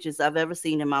stupidest bitches I've ever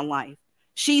seen in my life.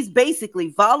 She's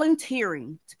basically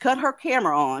volunteering to cut her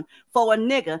camera on for a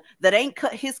nigga that ain't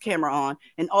cut his camera on,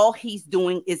 and all he's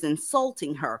doing is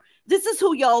insulting her. This is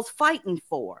who y'all's fighting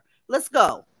for. Let's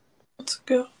go. Let's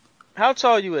go. How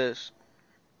tall you is?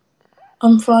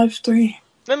 I'm 5'3".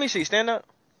 Let me see. Stand up.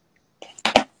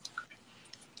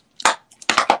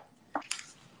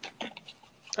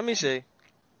 Let me see.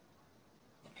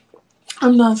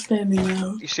 I'm not standing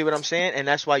out. You see what I'm saying? And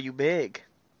that's why you big.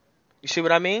 You see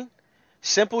what I mean?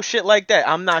 Simple shit like that.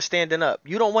 I'm not standing up.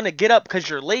 You don't want to get up because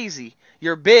you're lazy.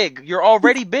 You're big. You're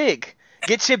already big.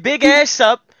 Get your big ass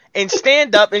up and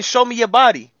stand up and show me your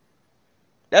body.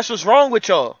 That's what's wrong with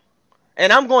y'all.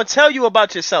 And I'm going to tell you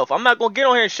about yourself. I'm not going to get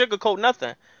on here and sugarcoat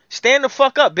nothing. Stand the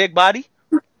fuck up, big body.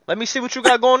 Let me see what you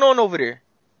got going on over there.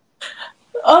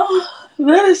 Oh,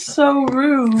 that is so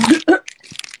rude.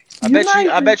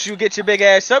 I bet you get your big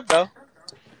ass up though.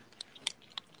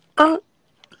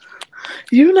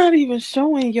 You're not even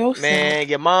showing yourself. Man,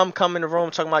 your mom come in the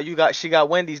room talking about she got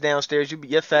Wendy's downstairs.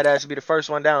 Your fat ass be the first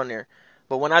one down there.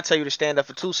 But when I tell you to stand up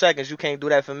for 2 seconds, you can't do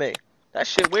that for me. That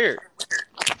shit weird.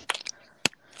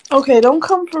 Okay, don't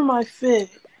come for my fit.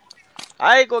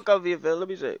 I ain't gonna cover your fit. Let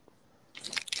me see.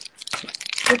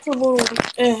 It's a little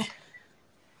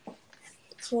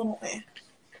It's a little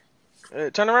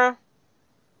Turn around.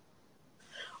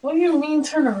 What do you mean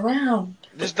turn around?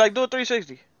 Just like do a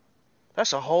 360.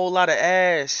 That's a whole lot of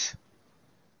ass.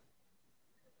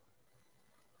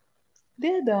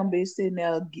 That dumb bitch sitting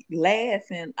there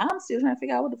laughing. I'm still trying to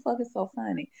figure out what the fuck is so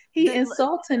funny. He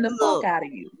insulting the fuck Look, out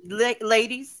of you.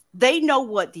 ladies, they know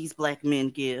what these black men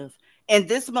give. And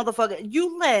this motherfucker,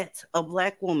 you let a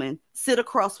black woman sit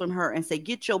across from her and say,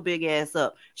 get your big ass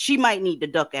up. She might need to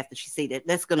duck after she say that.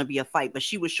 That's going to be a fight. But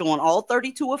she was showing all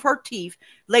 32 of her teeth.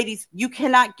 Ladies, you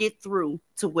cannot get through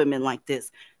to women like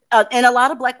this. And a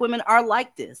lot of black women are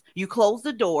like this. You close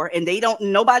the door and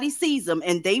nobody sees them.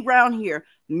 And they round here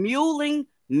muling,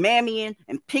 mammying,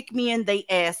 and pick me and they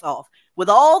ass off. With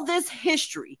all this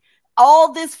history,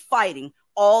 all this fighting,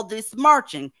 all this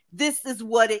marching, this is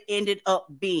what it ended up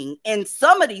being. And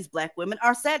some of these black women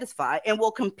are satisfied and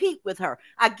will compete with her.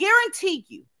 I guarantee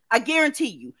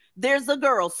you, there's a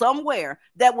girl somewhere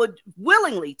that would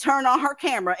willingly turn on her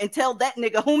camera and tell that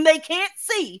nigga whom they can't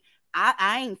see,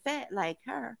 I ain't fat like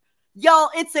her. Y'all,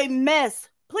 it's a mess.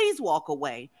 Please walk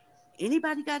away.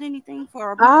 Anybody got anything for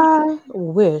our I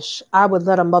wish I would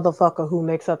let a motherfucker who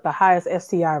makes up the highest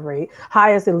STI rate,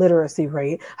 highest illiteracy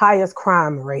rate, highest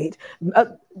crime rate,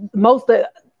 most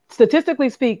statistically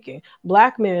speaking,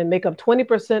 black men make up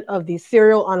 20% of the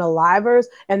serial unalivers,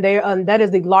 and that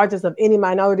is the largest of any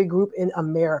minority group in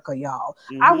America, y'all.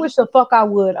 Mm-hmm. I wish the fuck I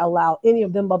would allow any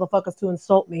of them motherfuckers to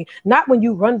insult me. Not when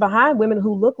you run behind women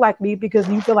who look like me because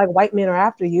you feel like white men are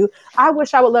after you. I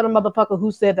wish I would let a motherfucker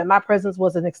who said that my presence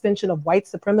was an extension of white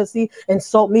supremacy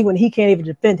insult me when he can't even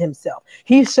defend himself.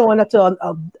 He's showing up to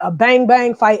a bang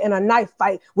bang fight and a knife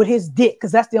fight with his dick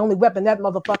because that's the only weapon that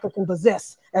motherfucker can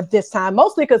possess at this time,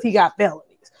 mostly because he got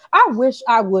felonies. I wish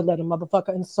I would let a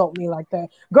motherfucker insult me like that.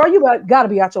 Girl, you gotta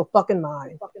be out your fucking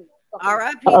mind. All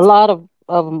right. A lot of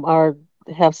them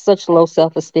have such low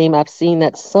self-esteem. I've seen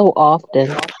that so often.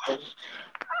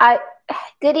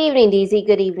 Good evening, DZ.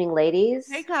 Good evening, ladies.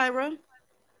 Hey, Kyra.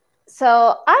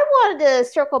 So I wanted to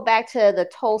circle back to the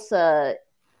Tulsa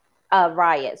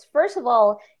riots. First of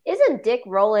all, isn't Dick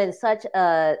Rowland such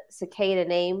a cicada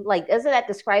name? Like, doesn't that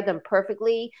describe them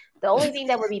perfectly? The only thing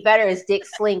that would be better is Dick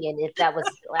Slingin if that was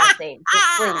his last name. Dick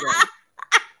Slingin.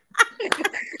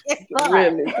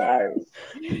 Really sorry.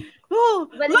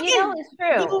 But you know it's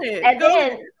true.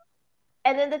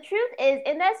 And then the truth is,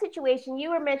 in that situation,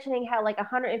 you were mentioning how like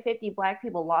 150 black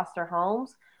people lost their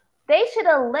homes. They should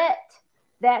have let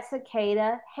that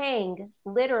cicada hang,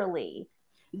 literally.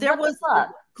 There What the was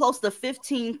fuck? close to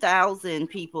 15,000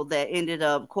 people that ended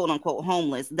up quote unquote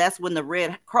homeless. That's when the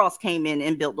Red Cross came in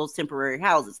and built those temporary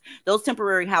houses. Those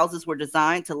temporary houses were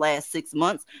designed to last 6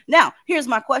 months. Now, here's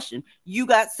my question. You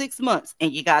got 6 months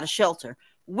and you got a shelter.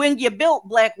 When you built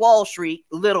Black Wall Street,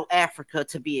 Little Africa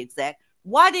to be exact,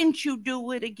 why didn't you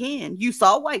do it again? You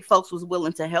saw white folks was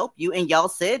willing to help you and y'all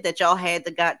said that y'all had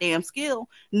the goddamn skill.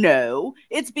 No,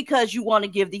 it's because you want to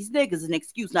give these niggas an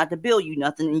excuse not to build you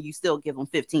nothing and you still give them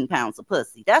 15 pounds of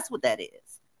pussy. That's what that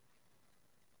is.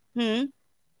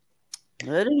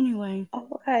 But anyway.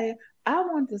 Okay. I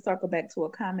wanted to circle back to a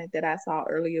comment that I saw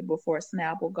earlier before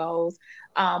Snapple goes,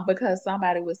 because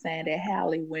somebody was saying that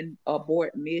Hallie went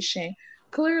abort mission.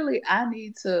 Clearly, I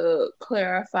need to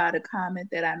clarify the comment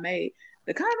that I made.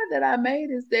 The comment that I made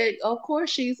is that, of course,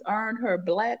 she's earned her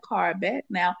black card back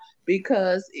now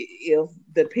because if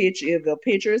the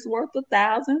picture is worth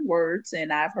 1,000 words,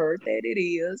 and I've heard that it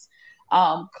is,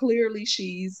 clearly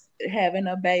she's having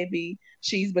a baby.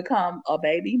 She's become a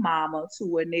baby mama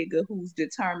to a nigga who's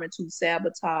determined to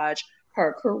sabotage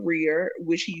her career,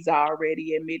 which he's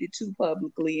already admitted to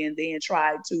publicly, and then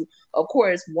tried to, of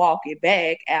course, walk it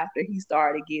back after he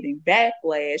started getting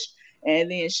backlash.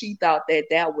 And then she thought that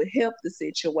that would help the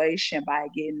situation by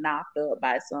getting knocked up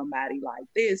by somebody like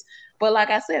this. But like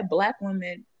I said, Black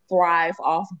women thrive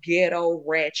off ghetto,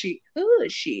 ratchet,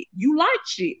 hood shit. You like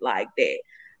shit like that.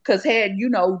 Because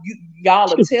y'all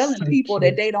are telling people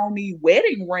that they don't need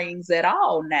wedding rings at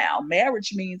all now.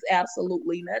 Marriage means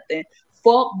absolutely nothing.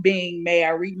 Fuck being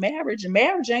married. Marriage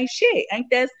ain't shit.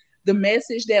 Ain't that the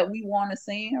message that we want to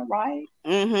send, right?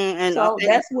 And so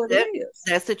that's what it is.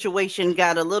 That situation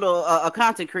got a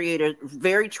content creator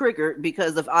very triggered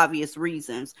because of obvious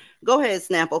reasons. Go ahead,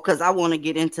 Snapple, because I want to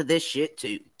get into this shit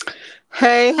too.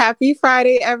 Hey, happy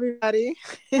Friday, everybody.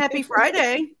 Happy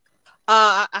Friday.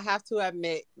 I have to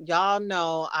admit, y'all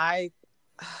know I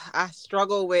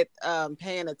struggle with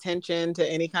paying attention to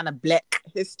any kind of Black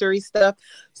history stuff.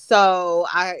 So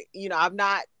I'm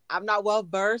not well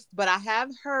versed, but I have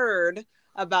heard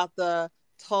about the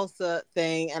Tulsa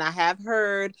thing, and I have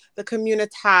heard the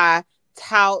community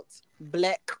tout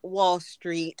Black Wall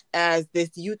Street as this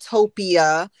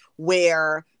utopia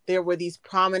where there were these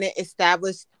prominent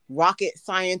established rocket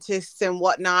scientists and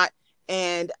whatnot.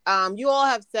 And you all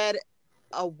have said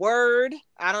a word.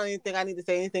 I don't even think I need to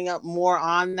say anything more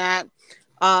on that.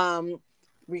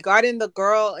 Regarding the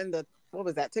girl in the, what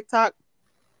was that, TikTok?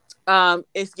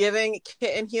 It's giving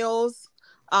kitten heels.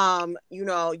 You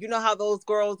know how those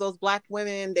girls, those Black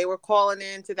women, they were calling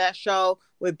into that show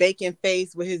with Bacon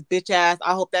Face with his bitch ass.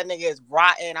 I hope that nigga is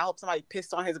rotten. I hope somebody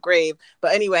pissed on his grave.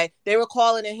 But anyway, they were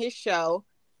calling in his show,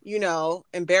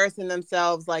 embarrassing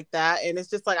themselves like that. And it's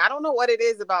just like, I don't know what it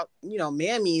is about,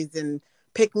 mammies and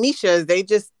pick Mishas.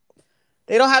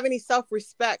 They don't have any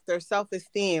self-respect or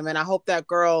self-esteem, and I hope that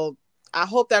girl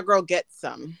gets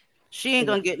some. She ain't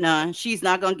gonna get none. She's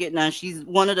not gonna get none. She's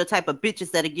one of the type of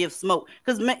bitches that'll give smoke.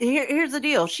 Because here's the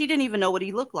deal. She didn't even know what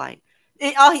he looked like.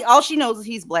 All she knows is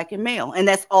he's Black and male, and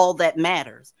that's all that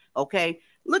matters. Okay,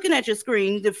 looking at your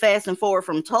screen, to fast and forward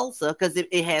from Tulsa, because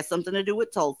it has something to do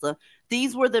with Tulsa.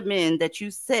 These were the men that you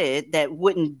said that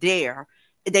wouldn't dare.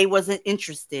 They wasn't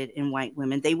interested in white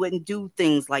women. They wouldn't do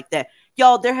things like that.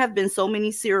 Y'all, there have been so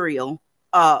many serial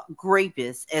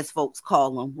rapists, as folks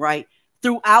call them, right?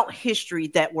 Throughout history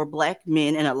that were Black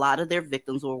men, and a lot of their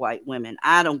victims were white women.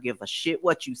 I don't give a shit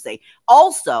what you say.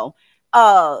 Also,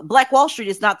 Black Wall Street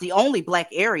is not the only Black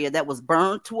area that was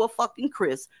burned to a fucking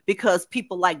crisp because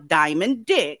people like Diamond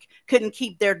Dick couldn't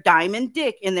keep their diamond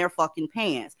dick in their fucking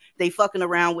pants. They fucking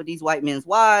around with these white men's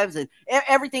wives, and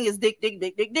everything is dick,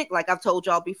 like I've told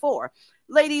y'all before.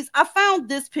 Ladies, I found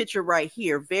this picture right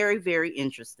here very, very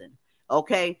interesting.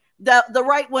 Okay, the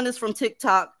right one is from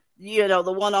TikTok.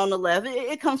 The one on the left,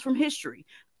 it comes from history.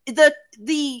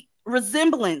 The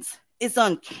resemblance is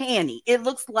uncanny. It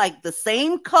looks like the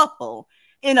same couple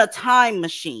in a time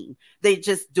machine. They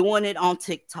just doing it on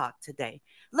TikTok today.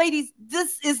 Ladies,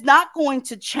 this is not going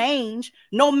to change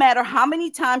no matter how many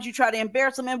times you try to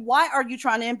embarrass them. And why are you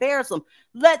trying to embarrass them?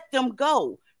 Let them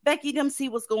go. Becky them see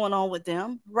what's going on with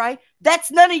them, right?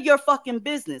 That's none of your fucking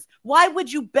business. Why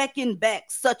would you beckon back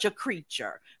such a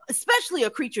creature, especially a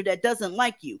creature that doesn't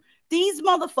like you? These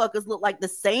motherfuckers look like the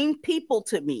same people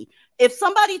to me. If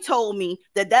somebody told me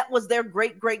that was their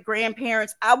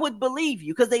great-great-grandparents, I would believe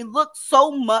you because they look so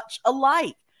much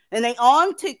alike. And they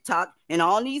on TikTok and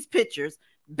on these pictures,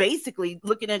 basically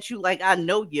looking at you like, I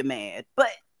know you're mad.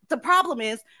 But the problem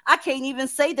is I can't even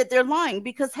say that they're lying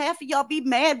because half of y'all be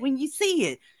mad when you see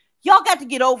it. Y'all got to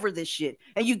get over this shit.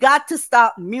 And you got to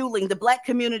stop muling. The Black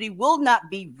community will not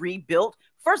be rebuilt.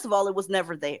 First of all, it was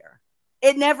never there.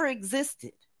 It never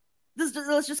existed.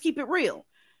 Let's just keep it real.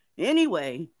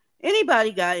 Anyway,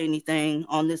 anybody got anything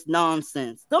on this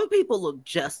nonsense? Some people look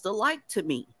just alike to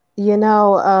me.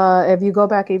 If you go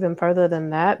back even further than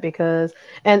that, because,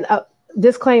 and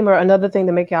disclaimer, another thing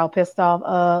to make y'all pissed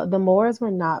off, the Moors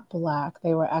were not black.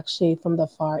 They were actually from the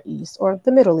Far East, or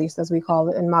the Middle East, as we call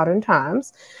it in modern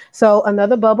times. So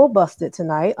another bubble busted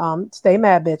tonight. Stay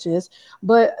mad, bitches.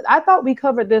 But I thought we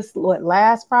covered this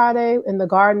last Friday in the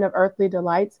Garden of Earthly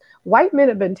Delights. White men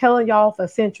have been telling y'all for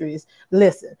centuries,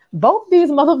 listen, both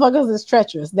these motherfuckers is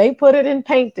treacherous. They put it in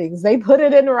paintings. They put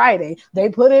it in writing. They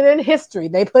put it in history.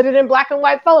 They put it in black and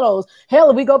white photos. Hell,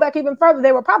 if we go back even further,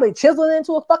 they were probably chiseling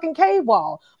into a fucking cave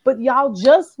wall. But y'all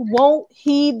just won't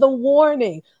heed the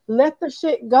warning. Let the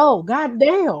shit go. God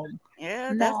damn.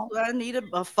 Yeah, that's why I need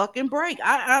a fucking break.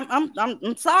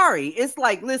 I'm sorry. It's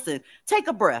like, listen, take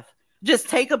a breath. Just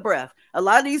take a breath. A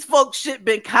lot of these folks shit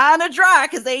been kind of dry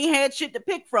because they ain't had shit to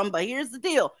pick from. But here's the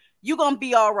deal. You're going to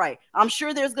be all right. I'm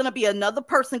sure there's going to be another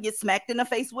person get smacked in the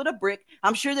face with a brick.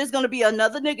 I'm sure there's going to be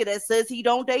another nigga that says he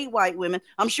don't date white women.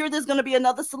 I'm sure there's going to be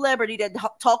another celebrity that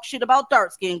talks shit about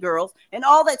dark-skinned girls and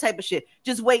all that type of shit.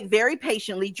 Just wait very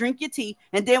patiently, drink your tea,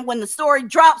 and then when the story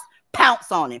drops,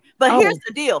 pounce on it. But here's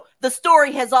the deal. The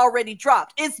story has already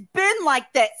dropped. It's been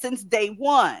like that since day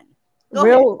one.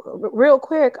 Real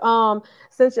quick, and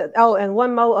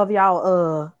one more of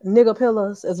y'all nigga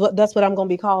pillars that's what I'm gonna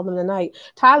be calling them tonight.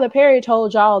 Tyler Perry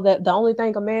told y'all that the only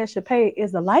thing a man should pay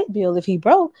is the light bill if he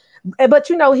broke. But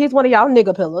he's one of y'all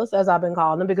nigga pillars, as I've been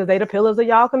calling them, because they the pillars of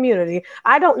y'all community.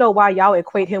 I don't know why y'all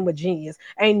equate him with genius.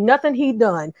 Ain't nothing he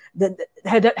done that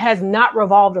has not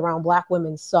revolved around black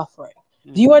women suffering.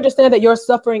 Do you understand that your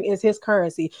suffering is his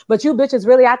currency? But you bitches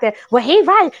really out there, well, he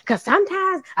right, because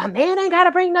sometimes a man ain't got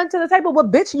to bring nothing to the table. Well,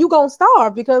 bitch, you gonna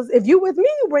starve, because if you with me,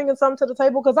 you bringing something to the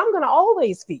table, because I'm going to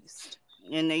always feast.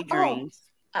 In their dreams.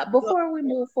 Before we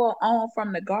move on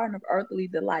from the Garden of Earthly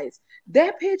Delights,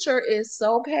 that picture is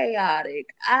so chaotic.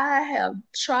 I have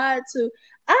tried to,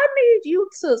 I need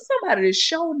somebody to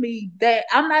show me that.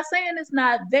 I'm not saying it's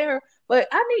not there, but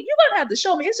you're going to have to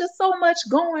show me. It's just so much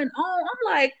going on.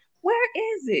 I'm like,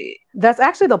 where is it? That's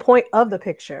actually the point of the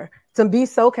picture, to be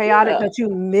so chaotic that you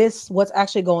miss what's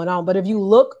actually going on. But if you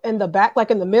look in the back,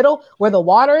 like in the middle where the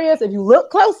water is, if you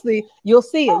look closely, you'll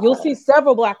see it. You'll see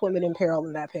several black women in peril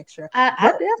in that picture.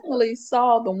 I definitely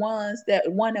saw the one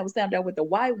that was down there with the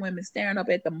white women staring up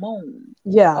at the moon.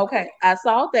 Yeah. Okay. I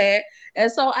saw that.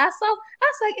 And so I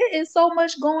was like, it is so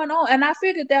much going on. And I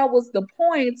figured that was the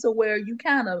point to where you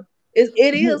kind of,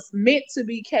 it is meant to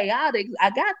be chaotic. I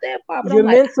got that part. But you're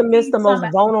meant to miss the most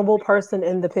vulnerable person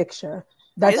in the picture.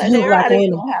 That's you, black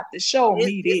women. Don't have to show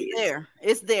me this.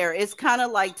 It's there. It's kind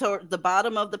of like toward the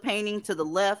bottom of the painting to the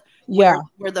left, where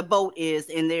the boat is,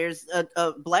 and there's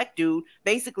a black dude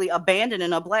basically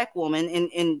abandoning a black woman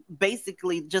and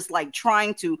basically just like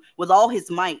trying to, with all his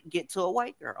might, get to a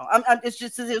white girl. It's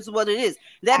just what it is.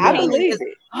 That painting is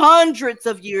hundreds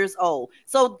of years old.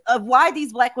 So why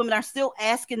these black women are still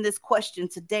asking this question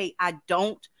today, I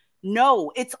don't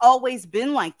know. It's always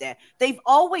been like that. They've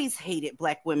always hated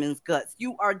black women's guts.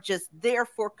 You are just there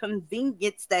for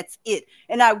convenience. That's it.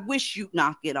 And I wish you'd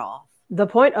knock it off. The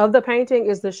point of the painting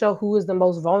is to show who is the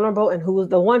most vulnerable, and who is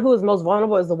the one who is most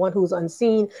vulnerable is the one who's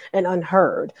unseen and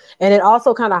unheard. And it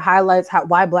also kind of highlights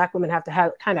why black women have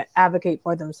to kind of advocate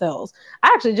for themselves.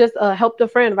 I actually just helped a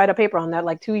friend write a paper on that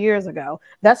like 2 years ago.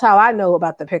 That's how I know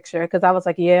about the picture, because I was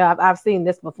like, yeah, I've seen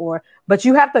this before. But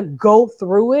you have to go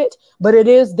through it, but it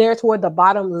is there toward the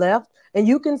bottom left. And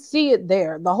you can see it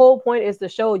there. The whole point is to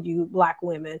show you, black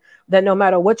women, that no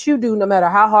matter what you do, no matter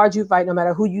how hard you fight, no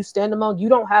matter who you stand among, you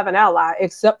don't have an ally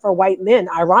except for white men,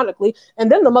 ironically. And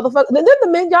then the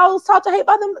men y'all taught to hate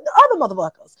by them other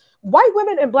motherfuckers. White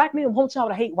women and black men want y'all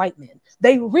to hate white men.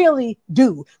 They really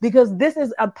do, because this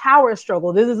is a power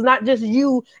struggle. This is not just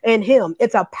you and him.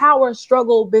 It's a power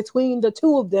struggle between the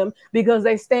two of them, because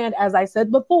they stand, as I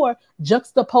said before,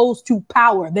 juxtaposed to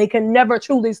power. They can never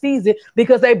truly seize it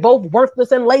because they both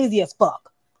worthless and lazy as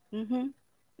fuck. Mm-hmm.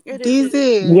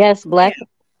 DZ. Yes, black.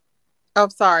 Oh,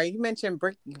 sorry. You mentioned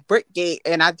Brickgate,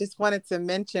 and I just wanted to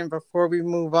mention before we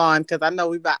move on, because I know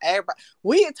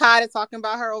we are tired of talking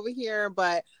about her over here,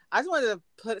 but I just wanted to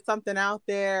put something out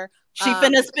there. She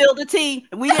finna spill the tea.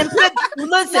 We didn't put we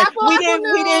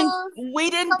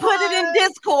didn't put it in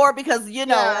Discord because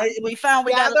we found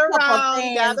we gather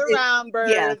around,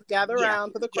 birds, gather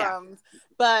around for the crumbs.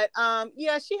 But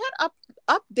she had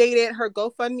updated her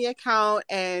GoFundMe account,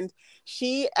 and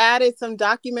she added some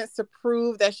documents to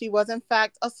prove that she was in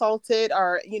fact assaulted,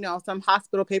 or some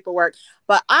hospital paperwork.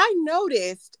 But I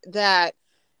noticed that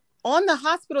on the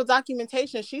hospital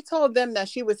documentation, she told them that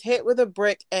she was hit with a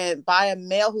brick and by a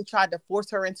male who tried to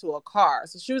force her into a car.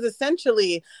 So she was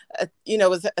essentially,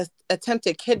 was a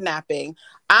attempted kidnapping.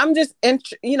 I'm just, I'm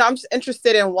just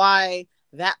interested in why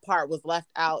that part was left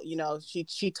out.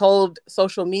 She told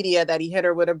social media that he hit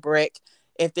her with a brick.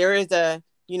 If there is a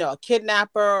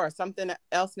kidnapper or something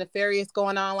else nefarious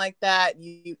going on like that,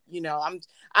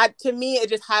 to me, it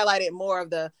just highlighted more of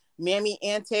the mammy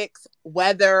antics,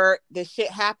 whether the shit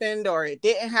happened or it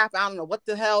didn't happen. I don't know what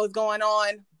the hell is going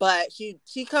on, but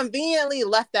she conveniently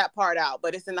left that part out,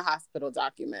 but it's in the hospital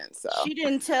document. So she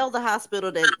didn't tell the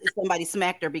hospital that somebody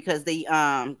smacked her because they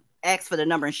asked for the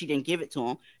number and she didn't give it to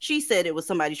them. She said it was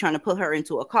somebody trying to put her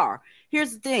into a car.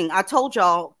 Here's the thing. I told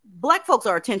y'all, black folks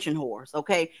are attention whores,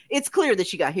 okay? It's clear that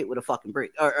she got hit with a fucking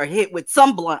brick or hit with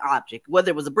some blunt object,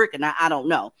 whether it was a brick or not, I don't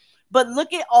know. But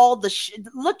look at all the shit.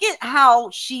 Look at how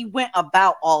she went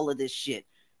about all of this shit.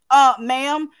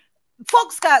 Ma'am,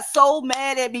 folks got so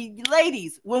mad at me.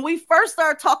 Ladies, when we first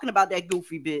started talking about that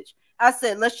goofy bitch, I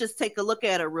said, let's just take a look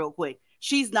at her real quick.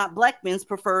 She's not black men's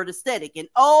preferred aesthetic. And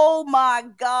oh my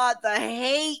God, the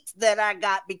hate that I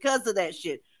got because of that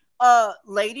shit.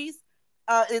 Ladies,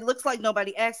 it looks like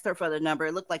nobody asked her for the number.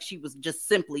 It looked like she was just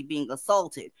simply being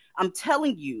assaulted. I'm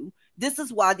telling you, this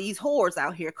is why these whores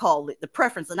out here call it the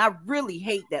preference. And I really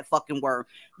hate that fucking word.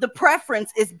 The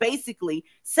preference is basically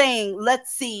saying,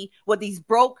 let's see what these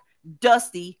broke,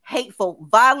 dusty, hateful,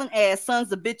 violent ass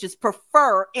sons of bitches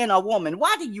prefer in a woman.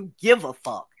 Why do you give a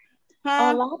fuck?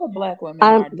 Huh? A lot of black women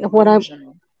are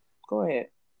delusional. Go ahead.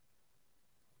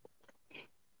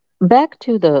 Back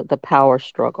to the power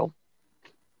struggle.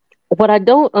 What I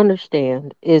don't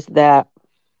understand is that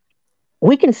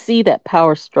we can see that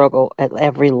power struggle at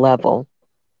every level,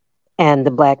 and the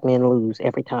black men lose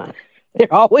every time.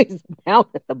 They're always down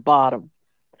at the bottom.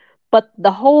 But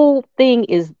the whole thing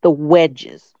is the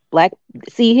wedges.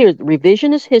 See here,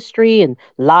 revisionist history and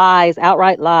lies,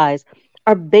 outright lies,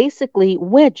 are basically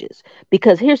wedges.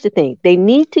 Because here's the thing, they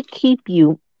need to keep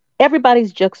you,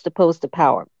 everybody's juxtaposed to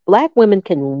power. Black women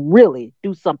can really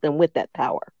do something with that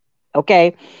power,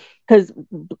 okay? Because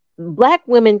black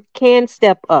women can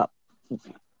step up.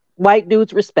 White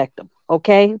dudes respect them,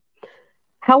 okay?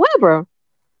 However,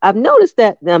 I've noticed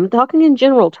that, I'm talking in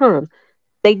general terms,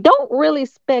 they don't really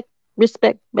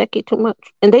respect Becky too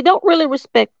much. And they don't really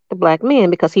respect the black man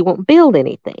because he won't build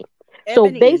anything. Ebony.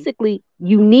 So basically,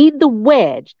 you need the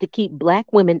wedge to keep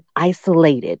black women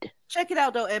isolated. Check it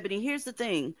out, though, Ebony. Here's the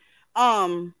thing.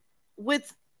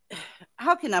 With,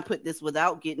 how can I put this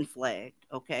without getting flagged,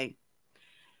 okay?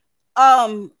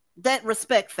 That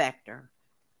respect factor.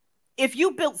 If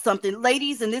you built something,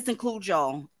 ladies, and this includes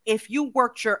y'all, if you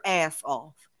worked your ass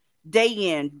off day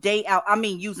in, day out, I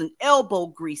mean, using elbow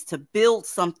grease to build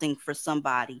something for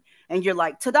somebody, and you're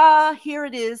like, ta-da, here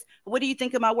it is. What do you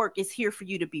think of my work? It's here for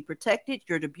you to be protected.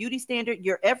 You're the beauty standard.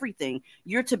 You're everything.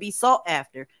 You're to be sought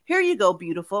after. Here you go,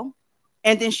 beautiful.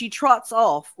 And then she trots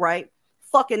off, right?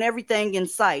 Fucking everything in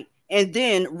sight, and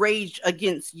then rage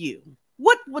against you.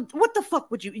 What the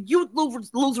fuck would you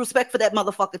lose respect for that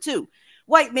motherfucker too?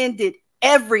 White men did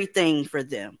everything for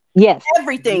them. Yes.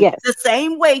 Everything. Yes. The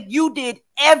same way you did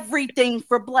everything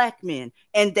for black men.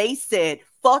 And they said,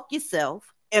 fuck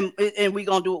yourself. And we're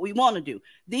going to do what we want to do.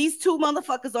 These two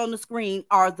motherfuckers on the screen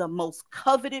are the most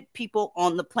coveted people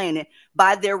on the planet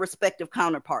by their respective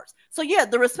counterparts. So yeah,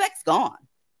 the respect's gone.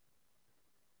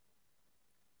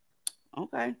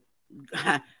 Okay.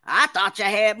 I thought you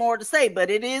had more to say, but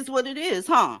it is what it is,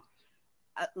 huh?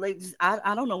 Ladies,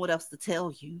 I don't know what else to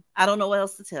tell you. I don't know what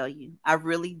else to tell you. I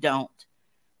really don't.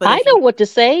 But I know what to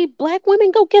say. Black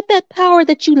women, go get that power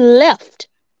that you left,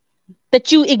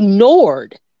 that you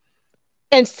ignored,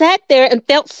 and sat there and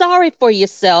felt sorry for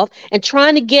yourself and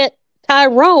trying to get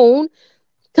Tyrone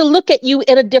to look at you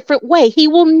in a different way. He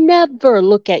will never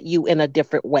look at you in a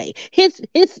different way. His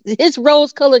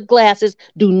rose-colored glasses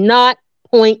do not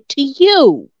point to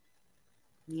you.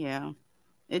 Yeah,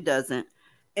 it doesn't.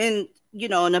 And you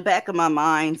know, in the back of my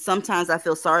mind, sometimes I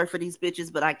feel sorry for these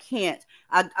bitches, but I can't.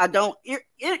 I don't.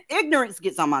 Ignorance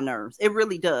gets on my nerves. It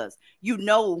really does. You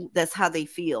know, that's how they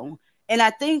feel. And I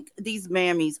think these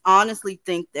mammies honestly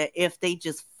think that if they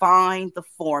just find the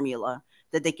formula,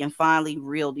 that they can finally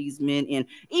reel these men in.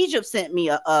 Egypt sent me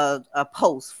a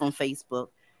post from Facebook,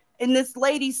 and this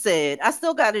lady said, I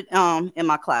still got it in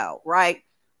my cloud, right?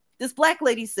 This black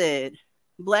lady said,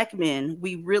 black men,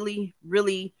 we really,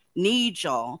 really need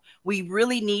y'all. We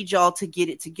really need y'all to get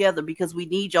it together because we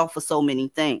need y'all for so many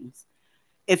things.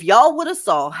 If y'all would have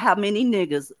saw how many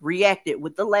niggas reacted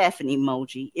with the laughing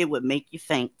emoji, it would make you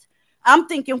faint. I'm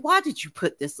thinking, why did you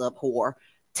put this up, whore?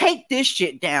 Take this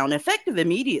shit down, effective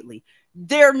immediately.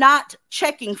 they're not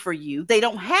checking for you. They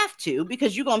don't have to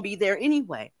because you're gonna be there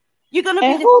anyway. You're gonna be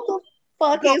And who the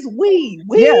fuck is we?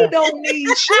 We Yeah. don't need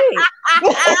shit.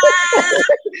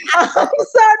 I'm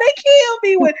sorry, they kill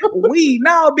me with we.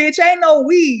 No, bitch, ain't no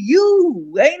we.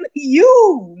 You ain't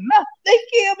you. No, they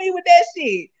kill me with that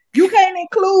shit. You can't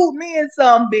include me in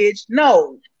some bitch.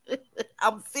 No.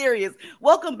 I'm serious.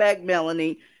 Welcome back,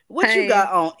 Melanie. What you Hey,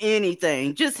 got on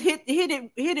anything? Just hit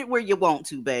it where you want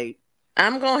to, babe.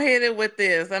 I'm gonna hit it with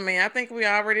this. I mean, I think we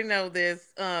already know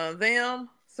this. Them,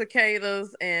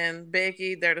 cicadas, and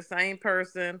Becky, they're the same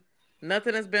person.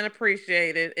 Nothing has been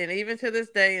appreciated. And even to this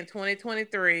day in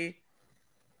 2023,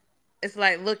 it's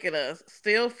like, look at us.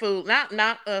 Still food.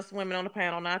 Not us women on the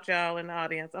panel, not y'all in the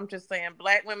audience. I'm just saying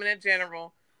black women in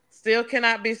general still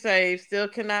cannot be saved, still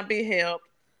cannot be helped.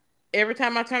 Every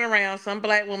time I turn around, some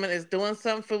black woman is doing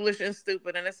something foolish and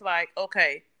stupid, and it's like,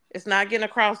 okay, it's not getting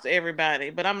across to everybody.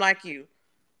 But I'm like you.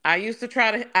 I used to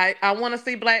try to. I want to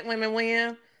see black women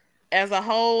win. As a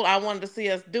whole, I wanted to see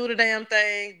us do the damn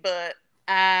thing, but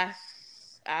I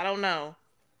don't know.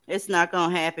 It's not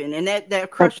gonna happen, and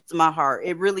that crushes my heart.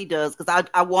 It really does because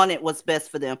I wanted what's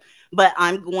best for them, but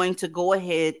I'm going to go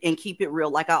ahead and keep it real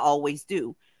like I always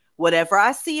do. Whatever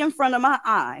I see in front of my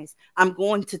eyes, I'm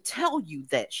going to tell you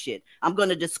that shit. I'm going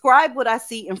to describe what I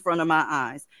see in front of my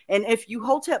eyes. And if you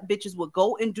hotep bitches will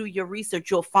go and do your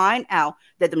research, you'll find out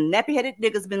that them nappy-headed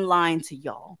niggas been lying to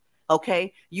y'all.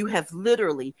 Okay? You have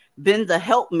literally been the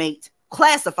helpmate,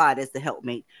 classified as the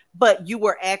helpmate, but you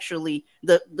were actually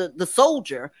the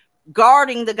soldier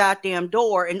guarding the goddamn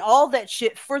door and all that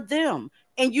shit for them.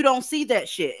 And you don't see that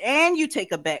shit. And you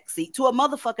take a back seat to a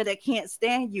motherfucker that can't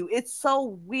stand you. It's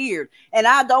so weird. And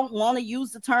I don't want to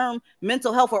use the term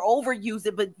mental health or overuse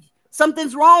it, but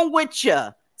something's wrong with you.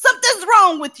 Something's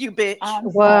wrong with you, bitch. I'm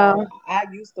Wow. sorry. I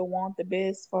used to want the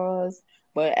best for us,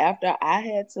 but after I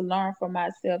had to learn for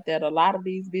myself that a lot of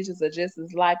these bitches are just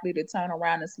as likely to turn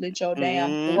around and slit your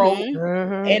damn throat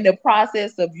Mm-hmm. in the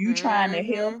process of you trying to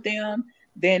help Mm-hmm. them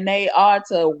than they are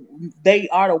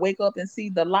to wake up and see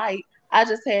the light. I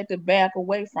just had to back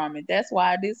away from it. That's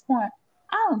why at this point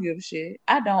I don't give a shit.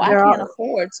 I There can't are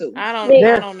afford to. I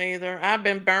there don't either. I've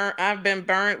been burnt. I've been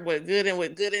burnt with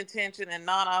good intention and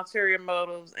non ulterior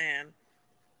motives, and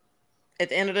at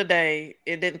the end of the day,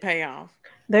 it didn't pay off.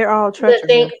 they're all The thing,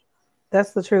 treacherous.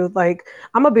 That's the truth. Like,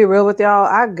 I'm gonna be real with y'all.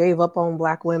 I gave up on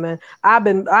black women. I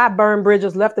burn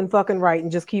bridges left and fucking right and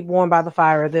just keep warm by the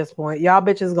fire at this point. Y'all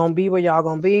bitches gonna be where y'all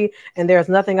gonna be, and there's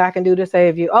nothing I can do to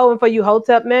save you. Oh, and for you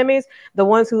hotep mammies, the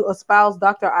ones who espouse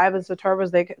Dr. Ivan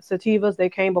Sativas, they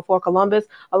came before Columbus.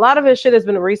 A lot of his shit has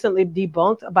been recently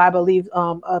debunked by, I believe,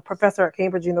 a professor at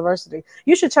Cambridge University.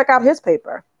 You should check out his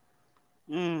paper.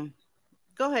 Mm.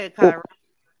 Go ahead, Kyra.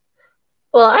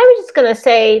 well, I was just gonna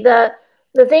say the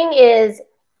thing is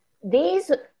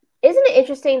these isn't it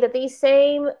interesting that these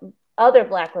same other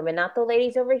black women, not the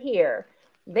ladies over here,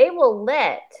 they will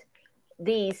let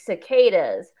these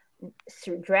cicadas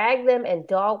drag them and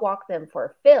dog walk them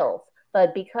for filth.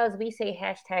 But because we say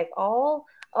hashtag all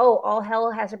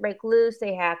hell has to break loose,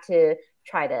 they have to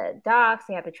try to dox,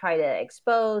 they have to try to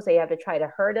expose, they have to try to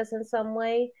hurt us in some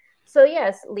way. So,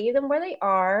 yes, leave them where they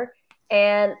are.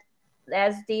 And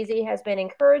as DZ has been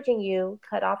encouraging you,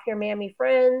 cut off your mammy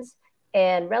friends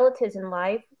and relatives in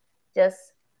life. Just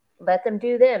let them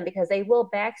do them because they will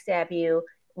backstab you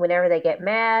whenever they get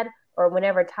mad or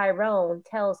whenever Tyrone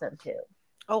tells them to.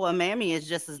 Oh, a mammy is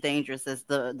just as dangerous as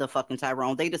the fucking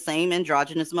Tyrone. They the same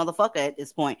androgynous motherfucker at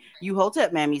this point. You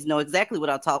hotep mammies know exactly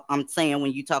what I'm saying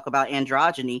when you talk about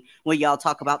androgyny, when y'all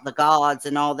talk about the gods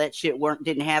and all that shit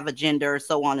didn't have a gender,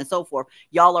 so on and so forth.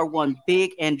 Y'all are one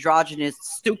big androgynous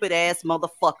stupid ass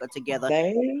motherfucker together.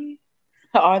 They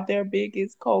are their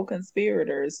biggest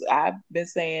co-conspirators. I've been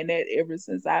saying that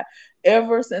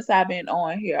ever since I've been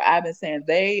on here. I've been saying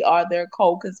they are their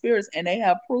co-conspirators, and they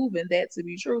have proven that to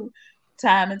be true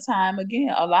time and time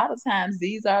again. A lot of times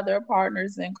these are their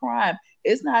partners in crime.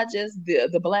 It's not just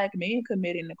the black men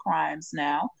committing the crimes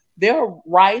now. They're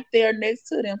right there next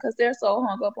to them because they're so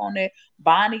hung up on that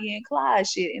Bonnie and Clyde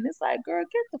shit. And it's like, girl,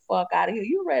 get the fuck out of here.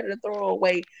 You ready to throw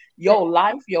away your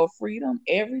life, your freedom,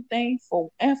 everything for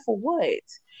what?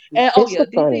 And oh It's yeah, the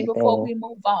DZ, funny before thing. we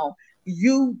move on,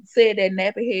 you said that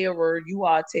nappy hair word, you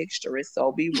are texturous,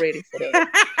 so be ready for that.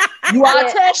 You are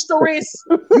Yeah, texturous.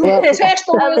 You Well,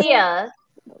 texturism. Aaliyah,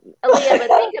 Aaliyah,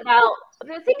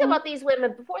 but think about these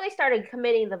women before they started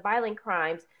committing the violent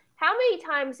crimes. How many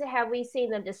times have we seen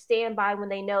them just stand by when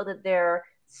they know that their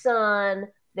son,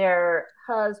 their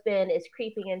husband is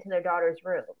creeping into their daughter's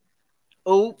room?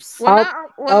 Oops. Well, Oh,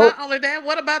 not oh, only that.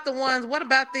 What about the ones? What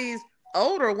about these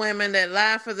older women that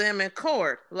lie for them in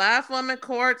court. Lie for them in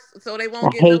court so they I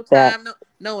won't get no hate that. time,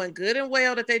 knowing good and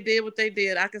well that they did what they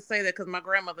did. I can say that because my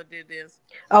grandmother did this.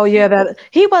 Oh yeah, She that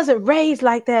he wasn't raised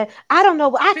like that. I don't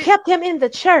know. I she kept him in the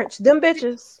church. Them she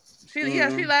bitches.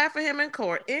 she lied for him in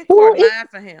court. In Well, court, lied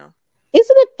for him.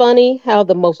 isn't it funny how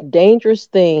the most dangerous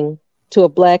thing to a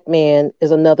black man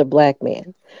is another black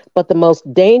man, but the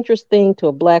most dangerous thing to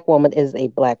a black woman is a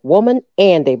black woman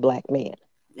and a black man?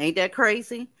 Ain't that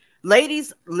crazy?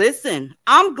 Ladies, listen,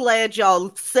 I'm glad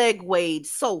y'all segued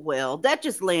so well. That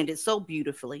just landed so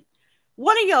beautifully.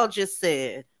 One of y'all just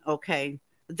said, okay,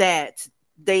 that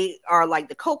they are like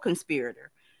the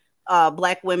co-conspirator.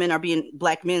 Black women are being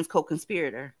black men's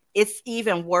co-conspirator. It's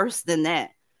even worse than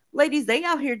that. Ladies, they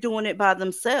out here doing it by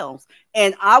themselves.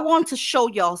 And I want to show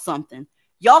y'all something.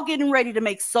 Y'all getting ready to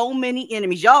make so many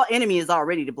enemies. Y'all enemy is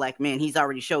already the black man. He's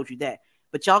already showed you that.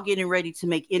 But y'all getting ready to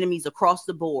make enemies across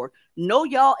the board. No,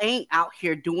 y'all ain't out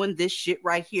here doing this shit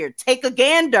right here. Take a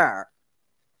gander.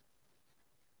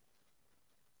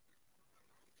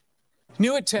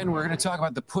 New at 10, we're going to talk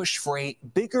about the push for a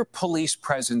bigger police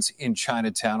presence in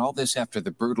Chinatown. All this after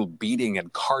the brutal beating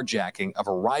and carjacking of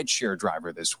a rideshare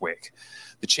driver this week.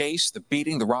 The chase, the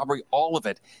beating, the robbery, all of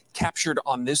it captured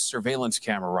on this surveillance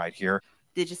camera right here.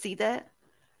 Did you see that?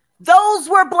 Those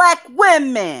were black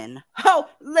women. Oh,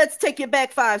 let's take it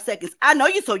back 5 seconds. I know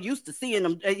you're so used to seeing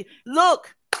them.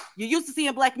 Look, you're used to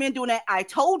seeing black men doing that. I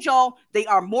told y'all they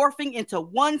are morphing into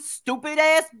one stupid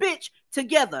ass bitch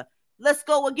together. Let's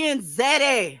go again,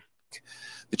 Zaddy.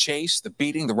 The chase, the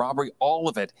beating, the robbery, all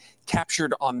of it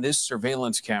captured on this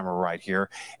surveillance camera right here.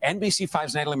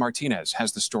 NBC5's Natalie Martinez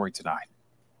has the story tonight.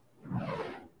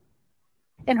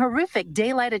 An horrific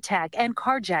daylight attack and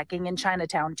carjacking in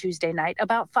Chinatown Tuesday night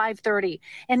about 5:30.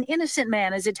 An innocent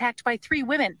man is attacked by 3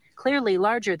 women, clearly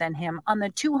larger than him, on the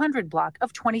 200 block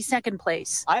of 22nd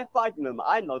Place. I fight them.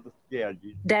 I know the scare.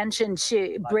 Dan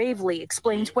Shin-shi bravely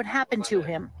explains what happened to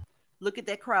him. Look at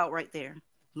that crowd right there.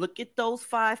 Look at those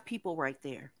 5 people right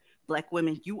there. Black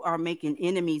women, you are making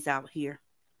enemies out here.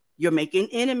 You're making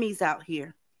enemies out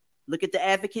here. Look at the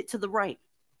advocate to the right.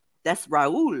 That's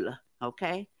Raul,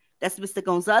 okay? That's Mr.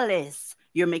 Gonzalez.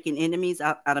 You're making enemies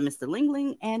out of Mr.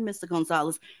 Lingling and Mr.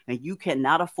 Gonzalez, and you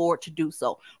cannot afford to do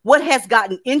so. What has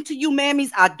gotten into you, mammies,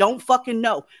 I don't fucking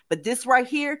know. But this right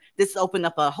here, this opened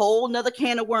up a whole nother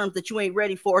can of worms that you ain't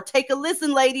ready for. Take a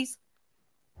listen, ladies.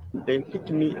 They hit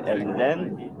me, and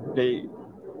then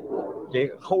they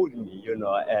hold me,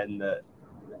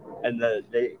 and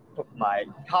they took my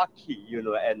car key,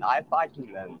 and I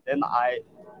fighting them. Then I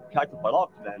try to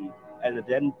block them, and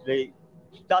then they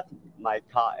started my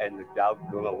car and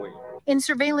going away. In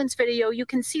surveillance video, you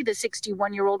can see the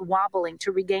 61-year-old wobbling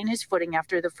to regain his footing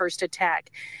after the first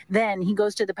attack. Then he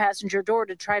goes to the passenger door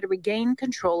to try to regain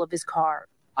control of his car.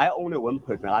 I only one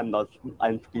person.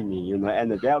 I'm screaming,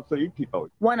 and there are 3 people.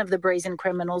 One of the brazen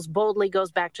criminals boldly goes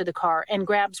back to the car and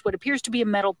grabs what appears to be a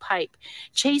metal pipe,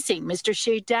 chasing Mr.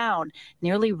 Shea down,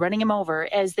 nearly running him over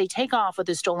as they take off with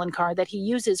a stolen car that he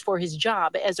uses for his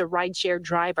job as a rideshare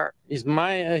driver. He's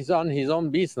on his own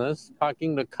business,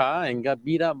 parking the car, and got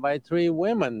beat up by 3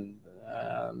 women.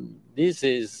 This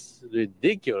is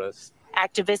ridiculous.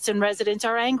 Activists and residents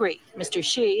are angry. Mr.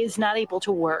 Shi is not able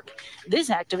to work. This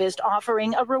activist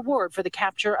offering a reward for the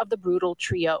capture of the brutal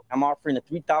trio. I'm offering a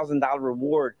 $3,000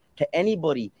 reward to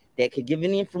anybody that could give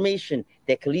any information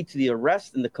that could lead to the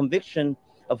arrest and the conviction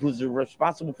of who's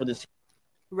responsible for this.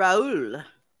 Raul,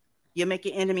 you're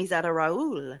making enemies out of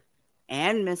Raul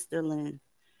and Mr. Lin.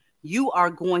 You are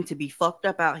going to be fucked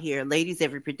up out here. Ladies,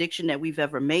 every prediction that we've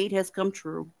ever made has come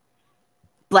true.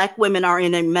 Black women are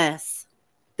in a mess.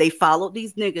 They followed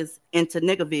these niggas into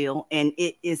Niggerville, and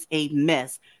it is a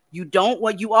mess. You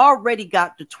already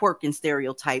got the twerking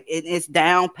stereotype. It's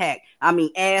down packed. I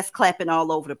mean, ass clapping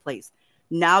all over the place.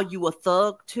 Now you a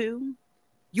thug too?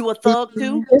 You a thug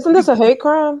too? Isn't this a hate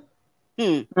crime?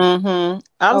 I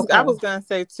was gonna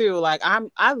say too, like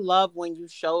I love when you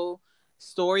show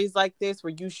stories like this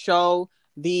where you show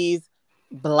these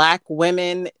Black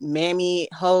women, mammy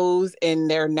hoes in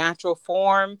their natural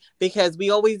form, because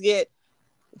we always get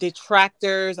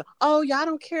detractors. Oh, y'all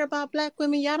don't care about Black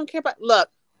women. Y'all don't care about. Look,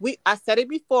 I said it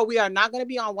before. We are not going to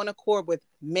be on one accord with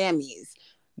mammies.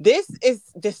 This is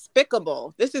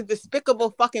despicable. This is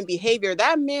despicable fucking behavior.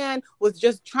 That man was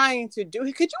just trying to do.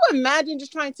 Could you imagine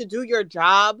just trying to do your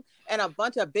job and a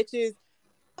bunch of bitches?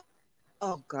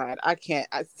 Oh God, I can't.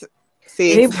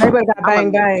 See, they got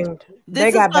banged.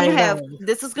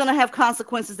 This is gonna have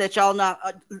consequences that y'all not,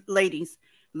 ladies.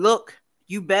 Look.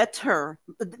 You better,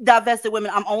 divested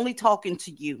women, I'm only talking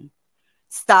to you.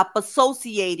 Stop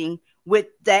associating with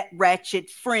that ratchet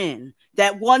friend,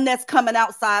 that one that's coming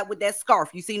outside with that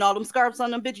scarf. You seen all them scarves on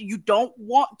them bitches? You don't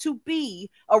want to be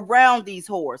around these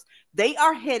whores. They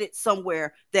are headed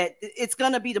somewhere that it's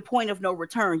going to be the point of no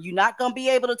return. You're not going to be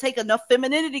able to take enough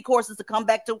femininity courses to come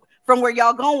back to from where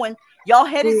y'all going. Y'all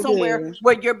headed somewhere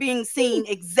where you're being seen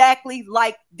exactly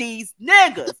like these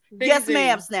niggas. Yes,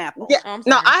 ma'am, Snapple. Yeah.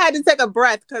 No, I had to take a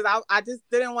breath because I just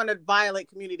didn't want to violate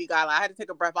community guidelines. I had to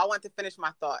take a breath. I wanted to finish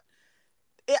my thought.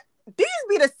 These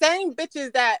be the same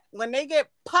bitches that when they get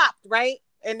popped, right?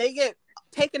 And they get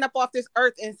taken up off this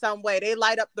earth in some way, they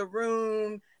light up the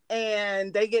room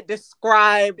and they get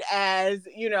described as,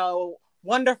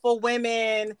 wonderful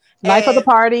women. Life of the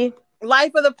party.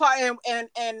 Life of the party.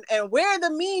 And we're the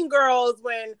mean girls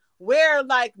when we're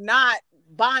like not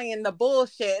buying the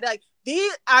bullshit. Like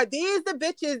these the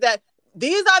bitches that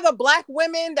these are the black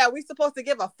women that we supposed to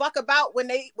give a fuck about when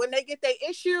they get their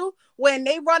issue, when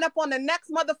they run up on the next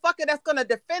motherfucker that's gonna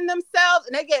defend themselves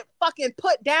and they get fucking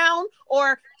put down,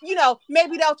 or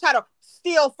maybe they'll try to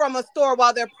steal from a store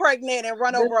while they're pregnant and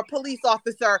run over a police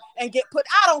officer and get put.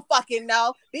 I don't fucking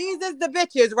know. These is the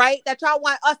bitches, right? That y'all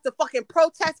want us to fucking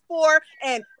protest for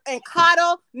and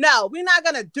coddle. No, we're not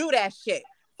gonna do that shit.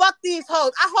 Fuck these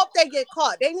hoes. I hope they get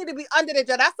caught. They need to be under the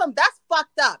jail. That's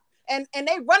fucked up. And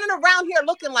they running around here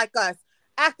looking like us,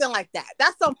 acting like that.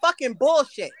 That's some fucking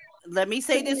bullshit. Let me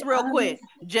say this real quick.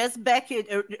 Just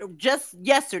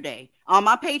yesterday on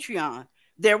my Patreon,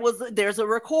 there's a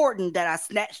recording that I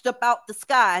snatched up out the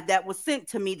sky that was sent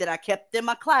to me that I kept in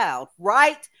my cloud,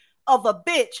 right? Of a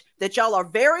bitch that y'all are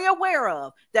very aware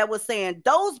of that was saying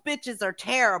those bitches are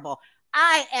terrible.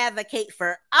 I advocate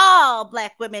for all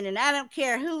black women and I don't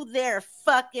care who they're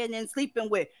fucking and sleeping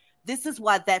with. This is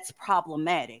why that's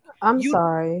problematic. I'm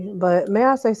sorry, but may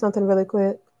I say something really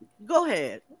quick? Go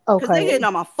ahead. Because they getting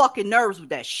on my fucking nerves with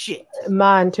that shit.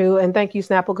 Mine too. And thank you,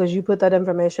 Snapple, because you put that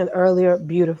information earlier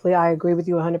beautifully. I agree with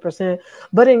you 100%.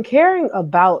 But in caring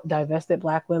about divested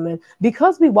black women,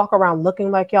 because we walk around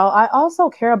looking like y'all, I also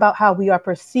care about how we are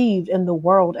perceived in the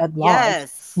world at large.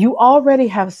 Yes. You already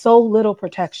have so little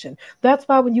protection. That's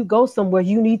why when you go somewhere,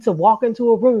 you need to walk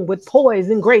into a room with poise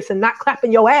and grace and not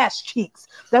clapping your ass cheeks.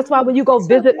 That's why when you go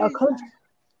visit a country...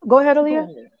 Go ahead,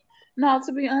 Aaliyah. No,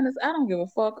 to be honest, I don't give a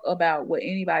fuck about what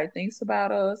anybody thinks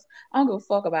about us. I don't give a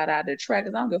fuck about our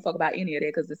detractors. I don't give a fuck about any of that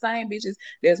because the same bitches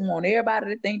that's want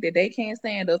everybody to think that they can't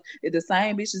stand us is the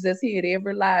same bitches that's here at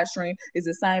every live stream. Is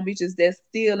the same bitches that's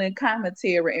stealing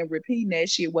commentary and repeating that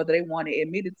shit whether they want to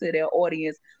admit it to their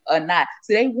audience or not.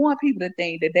 So they want people to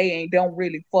think that they don't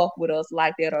really fuck with us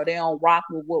like that, or they don't rock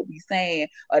with what we saying,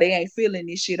 or they ain't feeling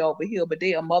this shit over here. But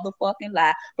they a motherfucking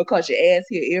lie because your ass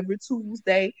here every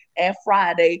Tuesday and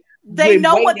Friday. They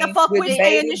know what the fuck we're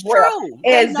saying is true.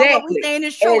 They know what we're saying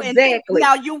is true. Exactly. And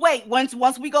now you wait.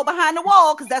 Once we go behind the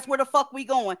wall, because that's where the fuck we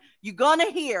going, you're gonna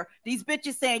hear these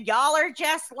bitches saying, y'all are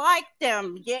just like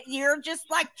them. You're just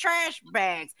like trash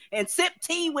bags. And sip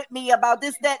tea with me about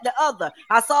this, that, the other.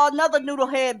 I saw another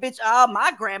noodlehead bitch. Oh,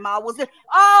 my grandma was there.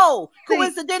 Oh,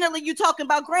 coincidentally, you talking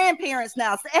about grandparents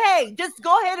now. So, hey, just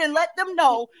go ahead and let them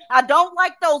know I don't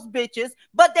like those bitches,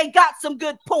 but they got some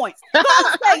good points. Go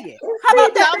say it. How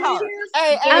about that part?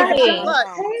 Hey, look,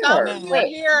 tell me you're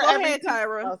here. Go ahead,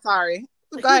 Tyra. Oh, sorry.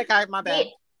 Go ahead, Kyra. My bad.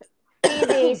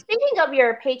 Speaking of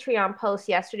your Patreon post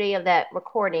yesterday of that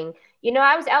recording,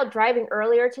 I was out driving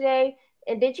earlier today,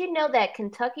 and did you know that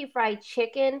Kentucky Fried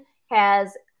Chicken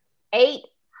has 8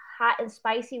 hot and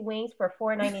spicy wings for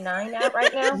 $4.99 out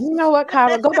right now? You know what,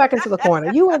 Kyra? Go back into the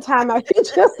corner. You in timeout. You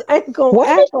just ain't gonna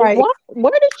act right.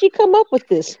 Where did she come up with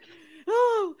this?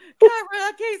 Oh, Kyra,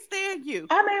 I can't stand you.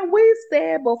 I mean, we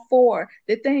said before,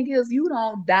 the thing is, you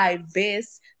don't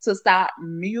divest to start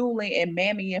muling and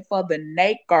mammying for the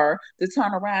naker to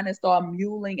turn around and start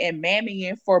muling and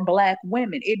mammying for black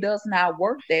women. It does not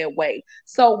work that way.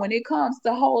 So when it comes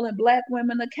to holding black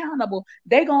women accountable,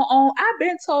 they gonna own. I've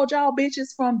been told y'all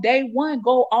bitches from day one,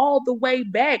 go all the way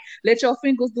back. Let your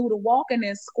fingers do the walking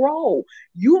and scroll.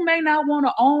 You may not want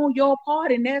to own your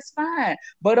part, and that's fine.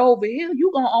 But over here,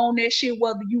 you gonna own that shit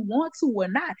whether you want to or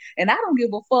not. And I don't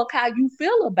give a fuck how you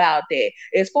feel about that.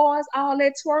 As far as all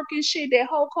that twerking shit, that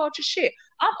whole culture shit,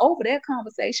 I'm over that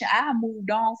conversation. I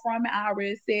moved on from it. I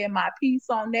already said my piece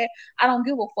on that. I don't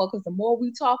give a fuck because the more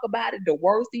we talk about it, the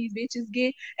worse these bitches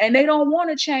get. And they don't want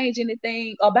to change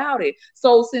anything about it.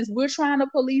 So since we're trying to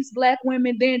police black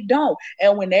women, then don't.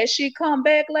 And when that shit come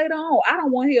back later on, I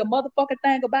don't want to hear a motherfucking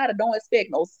thing about it. Don't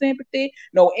expect no sympathy,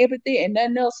 no empathy, and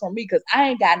nothing else from me because I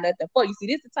ain't got nothing for you. See,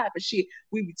 this is the type of shit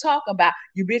we be talking about.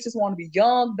 You bitches want to be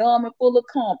young, dumb, and full of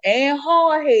cum and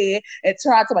hard head and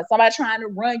try to somebody trying to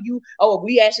run you. Oh,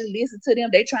 we actually listen to them.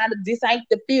 They trying to this ain't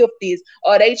the 50s,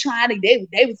 or they was trying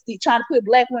to put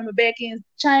black women back in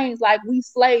chains like we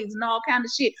slaves and all kind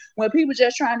of shit. When people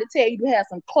just trying to tell you to have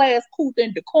some class, couth,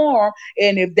 and decorum,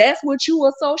 and if that's what you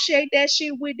associate that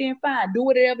shit with, then fine, do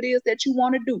whatever it is that you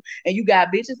want to do. And you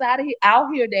got bitches out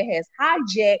here that has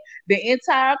hijacked the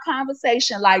entire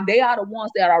conversation, like they are the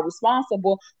ones that are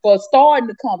responsible for starting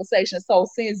the conversation. So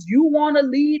since you want to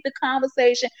lead the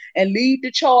conversation and lead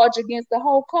the charge against the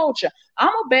whole culture, I'm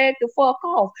gonna back the fuck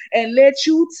off and let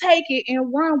you take it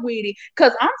and run with it.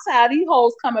 Cause I'm tired of these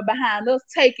hoes coming behind us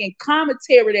taking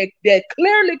commentary that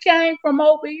clearly came from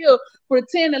over here,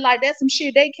 pretending like that's some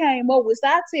shit they came up with. So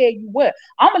I tell you what,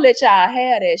 I'm gonna let y'all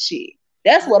have that shit.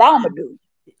 That's what I'm gonna do.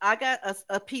 I got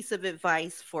a piece of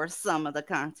advice for some of the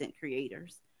content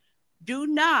creators. Do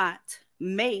not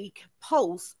make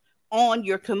posts on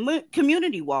your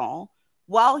community wall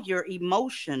while you're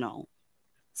emotional.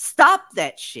 Stop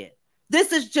that shit.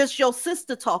 This is just your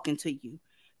sister talking to you.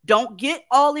 Don't get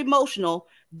all emotional.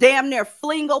 Damn near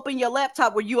fling open your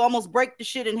laptop where you almost break the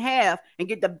shit in half and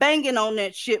get the banging on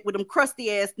that shit with them crusty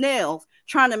ass nails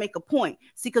trying to make a point.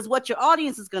 See, because what your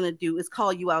audience is going to do is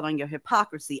call you out on your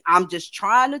hypocrisy. I'm just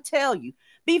trying to tell you,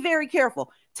 be very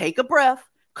careful. Take a breath,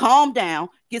 calm down,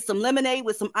 get some lemonade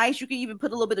with some ice. You can even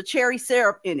put a little bit of cherry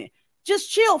syrup in it.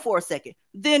 Just chill for a second,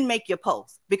 then make your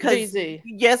post. Because DZ.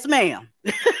 Yes, ma'am.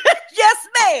 Yes,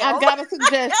 ma'am. I got a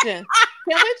suggestion.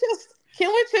 Can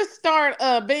we just start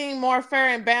being more fair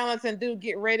and balanced and do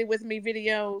get ready with me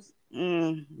videos?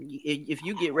 If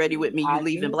you get ready with me, you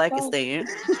leaving Blackistan.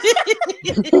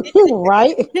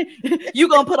 Right? You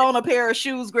gonna put on a pair of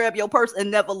shoes, grab your purse,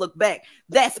 and never look back.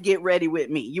 That's get ready with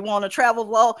me. You want to travel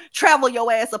vlog? Travel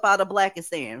your ass up out of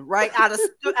Blackistan, right? Out of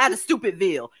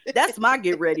Stupidville. That's my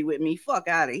get ready with me. Fuck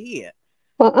out of here.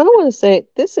 Well, I want to say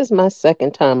this is my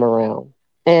second time around,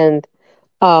 and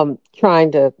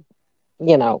trying to,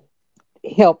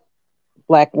 help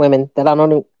Black women that I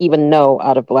don't even know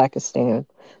out of Blackistan.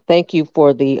 Thank you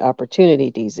for the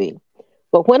opportunity, DZ.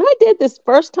 But when I did this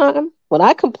first time, when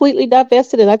I completely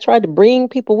divested and I tried to bring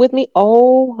people with me,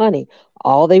 oh, honey,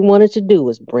 all they wanted to do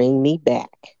was bring me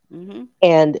back. Mm-hmm.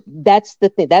 And that's the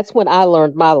thing. That's when I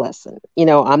learned my lesson.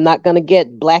 I'm not going to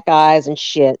get black eyes and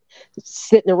shit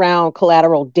sitting around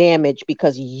collateral damage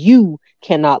because you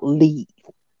cannot leave.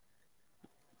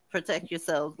 Protect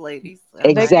yourselves, ladies.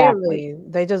 Exactly. They can't leave.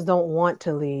 They just don't want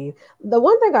to leave. The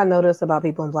one thing I noticed about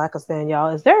people in Blackistan, y'all,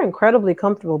 is they're incredibly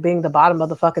comfortable being the bottom of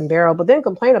the fucking barrel, but then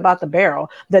complain about the barrel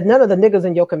that none of the niggas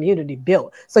in your community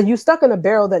built. So you stuck in a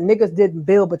barrel that niggas didn't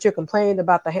build, but you're complaining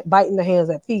about the biting the hands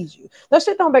that feeds you. That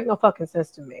shit don't make no fucking sense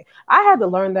to me. I had to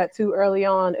learn that too early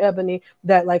on, Ebony,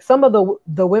 that like some of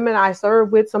the women I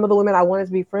served with, some of the women I wanted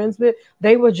to be friends with,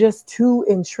 they were just too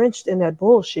entrenched in that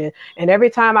bullshit. And every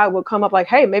time I would come up like,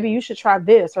 hey, maybe you should try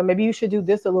this, or maybe you should do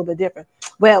this a little bit different.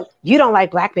 Well, you don't like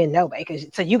black men, no way,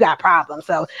 so you got problems.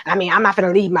 So I mean, I'm not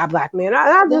gonna leave my black men.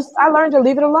 I learned to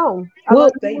leave it alone.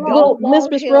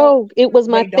 Miss Rogue, it was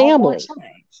my family.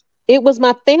 It was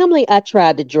my family I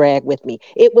tried to drag with me.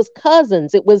 It was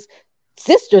cousins. It was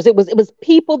sisters. It was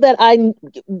people that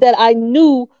I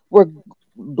knew were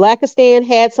Blackistan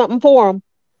had something for them.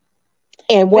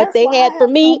 And what they had for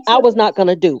me, I was not going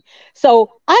to do. So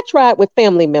I tried with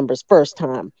family members first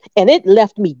time, and it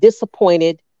left me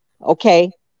disappointed.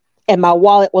 Okay. And my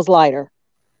wallet was lighter.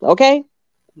 Okay.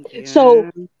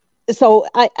 Yeah. So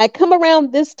I come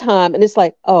around this time and it's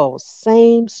like, oh,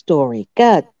 same story.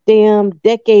 God damn,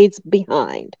 decades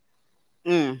behind.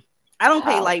 I don't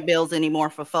pay light bills anymore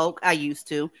for folk. I used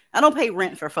to. I don't pay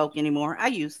rent for folk anymore. I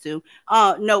used to.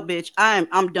 No, bitch.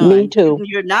 I'm done. Me too.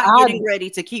 You're not getting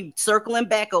ready to keep circling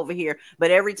back over here.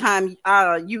 But every time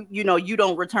you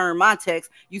don't return my text,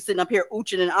 you sitting up here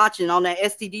ooching and aching on that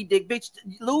STD dick, bitch.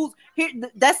 Lose here.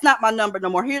 That's not my number no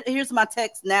more. Here's my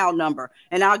text now number,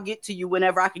 and I'll get to you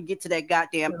whenever I can get to that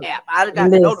goddamn app. I got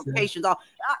the notifications off.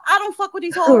 I don't fuck with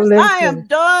these hoes. I am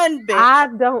done, bitch. I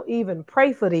don't even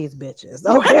pray for these bitches.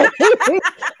 Okay.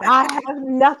 I have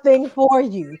nothing for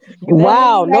you.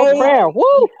 Wow, no prayer.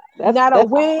 Woo! Not a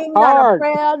wing, not a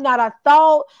prayer, not a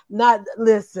thought, not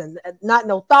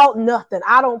no thought, nothing.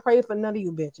 I don't pray for none of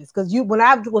you bitches. Because when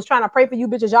I was trying to pray for you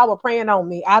bitches, y'all were praying on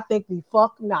me. I think the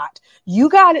fuck not. You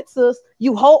got it, sis.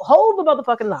 You hold the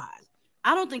motherfucking line.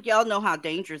 I don't think y'all know how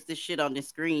dangerous this shit on the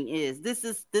screen is. This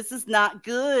is not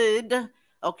good.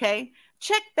 Okay.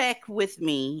 Check back with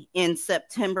me in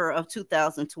September of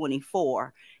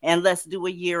 2024 and let's do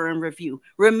a year in review.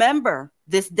 Remember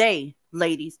this day,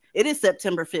 ladies, it is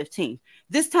September 15th.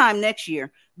 This time next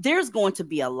year, there's going to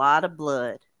be a lot of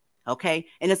blood, okay?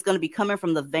 And it's going to be coming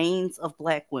from the veins of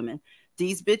black women.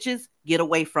 These bitches, get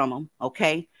away from them,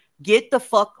 okay? Get the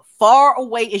fuck far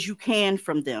away as you can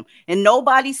from them. And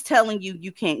nobody's telling you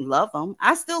you can't love them.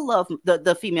 I still love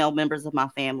the female members of my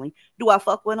family. Do I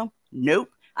fuck with them? Nope.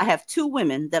 I have 2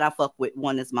 women that I fuck with.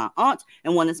 One is my aunt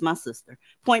and one is my sister.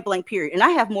 Point blank, period. And I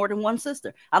have more than one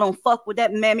sister. I don't fuck with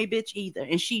that mammy bitch either.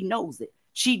 And she knows it.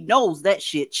 She knows that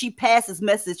shit. She passes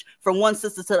message from one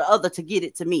sister to the other to get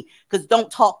it to me. Because don't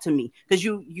talk to me. Because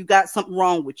you got something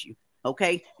wrong with you.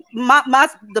 Okay.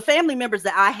 The family members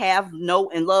that I have, know,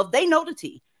 and love, they know the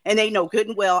tea. And they know good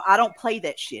and well I don't play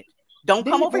that shit. Don't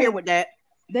come over here with that.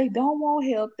 They don't want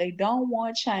help. They don't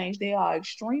want change. They are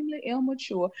extremely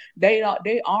immature. They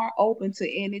aren't open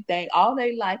to anything. All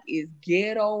they like is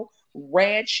ghetto,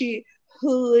 ratchet,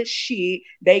 hood shit.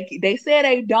 They say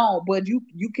they don't, but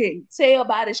you can tell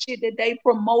by the shit that they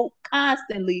promote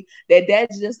constantly that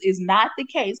just is not the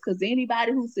case. Because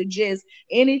anybody who suggests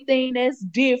anything that's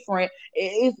different,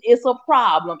 it's a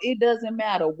problem. It doesn't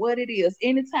matter what it is.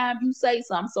 Anytime you say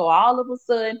something, so all of a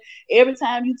sudden, every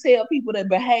time you tell people to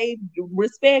behave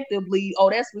respectably, oh,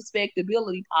 that's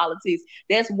respectability politics.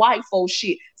 That's white folk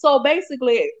shit. So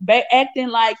basically, acting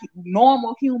like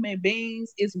normal human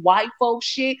beings is white folk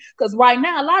shit. Because right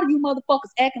now, a lot of you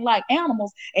motherfuckers acting like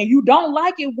animals, and you don't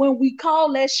like it when we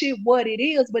call that shit what it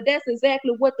is, but that's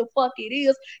exactly what the fuck it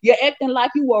is. You're acting like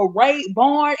you were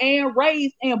born and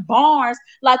raised in barns,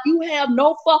 like you have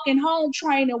no fucking home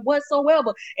training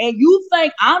whatsoever, and you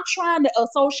think I'm trying to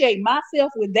associate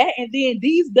myself with that, and then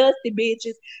these dusty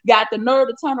bitches got the nerve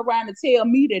to turn around and tell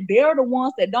me that they're the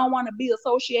ones that don't want to be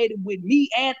associated with me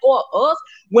and or us,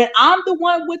 when I'm the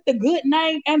one with the good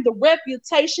name and the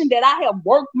reputation that I have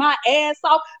worked my ass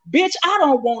off. Bitch, I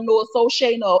don't want no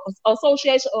association or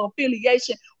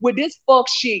affiliation with this fuck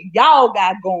shit y'all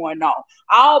got going on.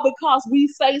 All because we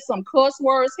say some cuss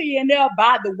words here and there,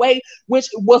 by the way, which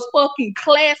was fucking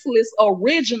classless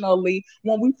originally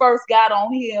when we first got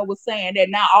on here and was saying that.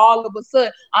 Now all of a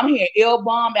sudden I'm hearing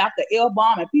L-bomb after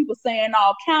L-bomb and people saying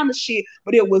all kind of shit,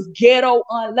 but it was ghetto,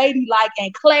 unladylike,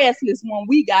 and classless when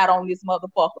we got on this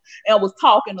motherfucker and was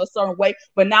talking a certain way.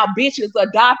 But now bitches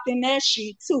adopting that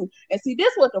shit too. And see,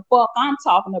 this what the fuck I'm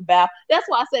talking about. That's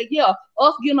why I say, yeah,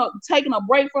 us, taking a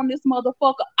break from this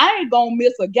motherfucker, I ain't gonna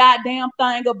miss a goddamn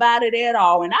thing about it at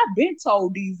all. And I've been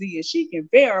told DZ, and she can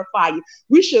verify you,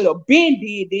 we should have been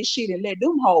did this shit and let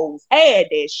them hoes had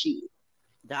that shit.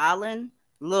 Darling,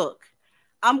 look,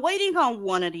 I'm waiting on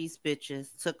one of these bitches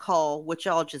to call what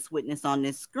y'all just witnessed on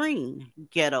this screen,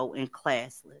 ghetto and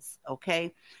classless,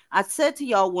 okay? I said to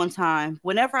y'all one time,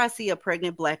 whenever I see a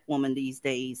pregnant black woman these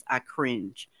days, I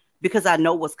cringe because I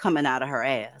know what's coming out of her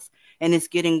ass. And it's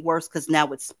getting worse because now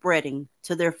it's spreading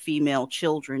to their female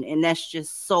children. And that's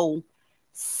just so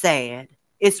sad.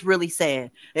 It's really sad.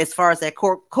 As far as that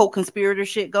co-conspirator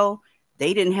shit go,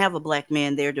 they didn't have a black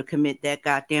man there to commit that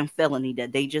goddamn felony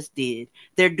that they just did.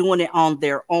 They're doing it on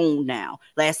their own now.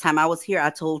 Last time I was here, I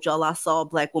told y'all I saw a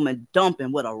black woman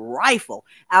dumping with a rifle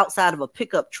outside of a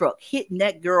pickup truck, hitting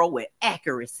that girl with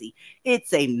accuracy.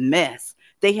 It's a mess.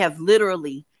 They have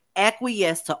literally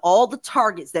acquiesced to all the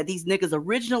targets that these niggas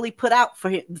originally put out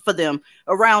for them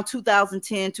around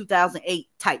 2010, 2008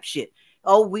 type shit.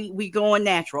 Oh, we going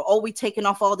natural. Oh, we taking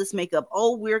off all this makeup.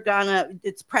 Oh, we're gonna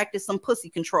practice some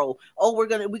pussy control. Oh, we're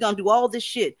gonna do all this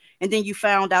shit. And then you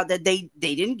found out that they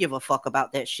didn't give a fuck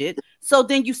about that shit. So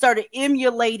then you started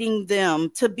emulating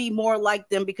them to be more like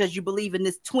them because you believe in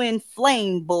this twin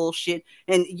flame bullshit.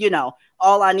 And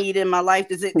all I need in my life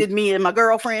is me and my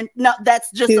girlfriend. No,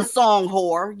 that's just a song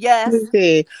whore. Yes.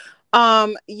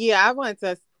 Yeah, I wanted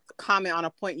to comment on a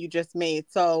point you just made.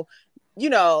 So,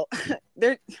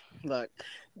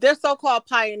 they're so-called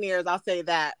pioneers, I'll say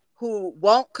that, who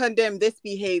won't condemn this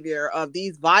behavior of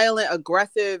these violent,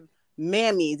 aggressive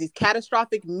mammies, these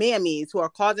catastrophic mammies who are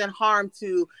causing harm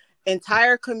to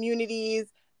entire communities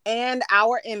and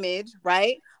our image,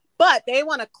 right? But they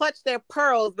want to clutch their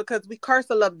pearls because we curse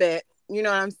a little bit, you know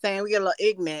what I'm saying? We get a little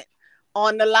ignorant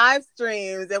on the live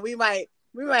streams, and we might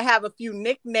have a few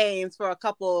nicknames for a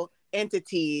couple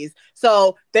entities.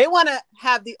 So they want to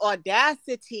have the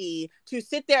audacity to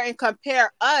sit there and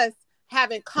compare us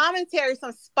having commentary,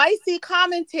 some spicy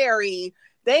commentary.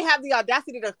 They have the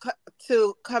audacity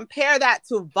to compare that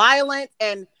to violent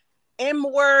and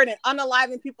M-word and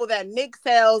unaliving people that Nick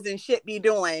sells and shit be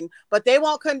doing, but they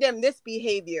won't condemn this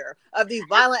behavior of these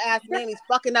violent ass nannies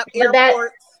fucking up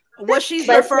airports. What she's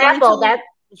referring to,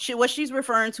 what she's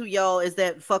referring to, y'all, is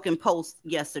that fucking post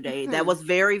yesterday. That was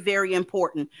very, very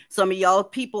important. Some of y'all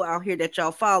people out here that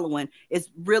y'all following is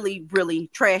really, really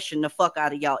trashing the fuck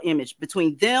out of y'all image.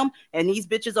 Between them and these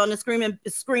bitches on the screen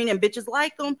and bitches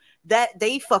like them, that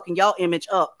they fucking y'all image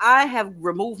up. I have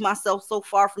removed myself so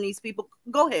far from these people.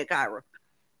 Go ahead, Kyra.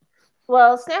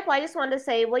 Well, Snapple, I just wanted to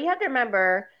say, well, you have to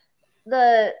remember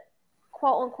the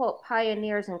quote unquote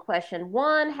pioneers in question.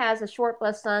 One has a short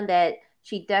bus son that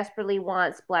she desperately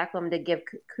wants black women to give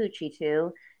coochie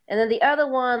to, and then the other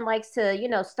one likes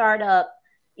to, start up,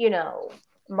 you know,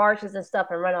 marches and stuff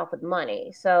and run off with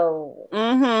money. So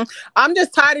I'm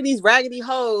just tired of these raggedy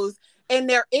hoes and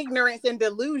their ignorance and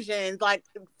delusions. Like,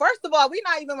 first of all, we're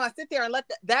not even gonna sit there and let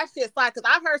that shit slide, because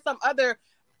I've heard some other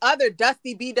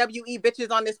dusty BWE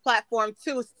bitches on this platform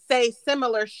too say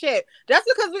similar shit. Just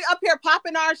because we up here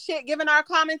popping our shit, giving our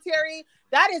commentary,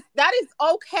 that is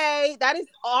okay. That is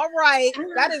all right.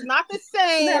 That is not the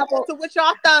same to what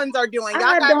y'all thuns are doing.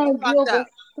 Y'all got me fucked up.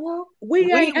 Ain't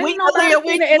nobody Aaliyah,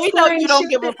 finna we know explain you don't shit.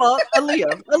 give a fuck.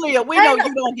 Aaliyah, we know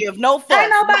you don't give no fuck. Ain't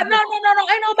nobody, no.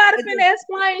 Ain't nobody finna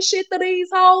explain shit to these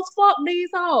hoes. Fuck these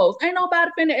hoes. Ain't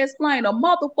nobody finna explain a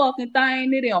motherfucking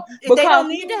thing to them. They don't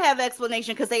need to have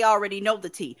explanation because they already know the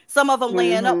tea. Some of them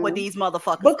laying up with these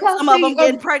motherfuckers. Some of them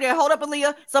getting pregnant. Hold up,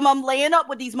 Aaliyah. Some of them laying up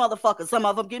with these motherfuckers. Some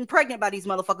of them getting pregnant by these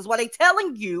motherfuckers. While they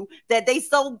telling you that they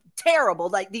so terrible,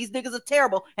 like these niggas are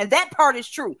terrible, and that part is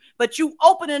true. But you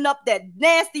opening up that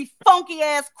nasty, funky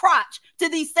ass crotch to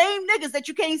these same niggas that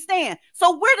you can't stand.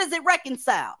 So where does it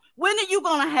reconcile? When are you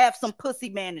gonna have some pussy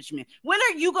management? When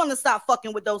are you gonna stop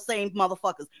fucking with those same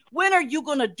motherfuckers? When are you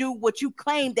gonna do what you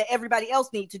claim that everybody else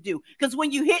need to do? Because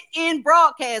when you hit in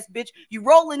broadcast, bitch, you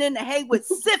rolling in the hay with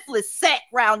syphilis sack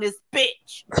round this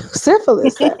bitch.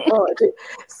 Syphilis sack.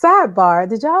 Sidebar,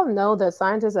 did y'all know that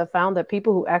scientists have found that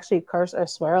people who actually curse or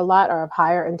swear a lot are of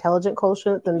higher intelligent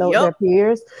quotient than their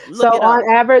peers? So on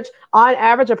average,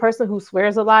 a person who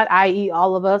swears a lot, i.e.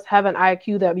 all of us, have an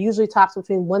IQ that usually tops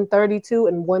between 132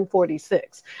 and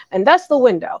 146. And that's the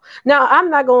window. Now, I'm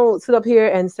not going to sit up here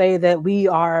and say that we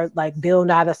are like Bill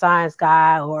Nye the Science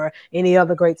Guy or any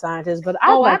other great scientist, but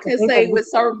I can say with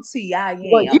certainty I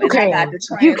am. Well, you and can. I got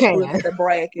the You transcript can. to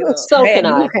back it up. So can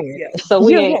I. Yeah. So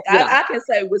we I can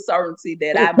say with certainty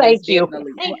that I Thank most you.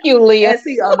 definitely Thank you, Leah. And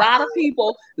see, a lot of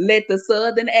people let the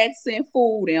southern accent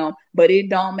fool them, but it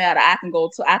don't matter. I can go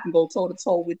toe to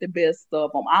toe with the best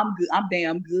of them. I'm good. I'm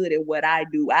damn good at what I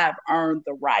do. I've earned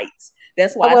the rights.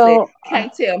 That's why I say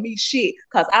can't tell me shit,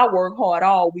 because I work hard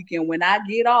all weekend. When I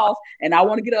get off and I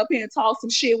want to get up here and talk some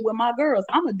shit with my girls,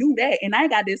 I'm gonna do that, and I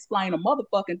ain't got to explain a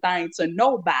motherfucking thing to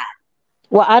nobody.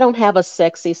 Well, I don't have a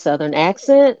sexy southern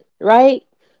accent, right?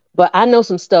 But I know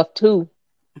some stuff too.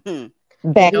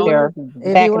 Back in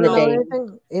the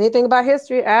day. Anything about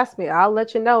history, ask me. I'll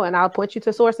let you know, and I'll point you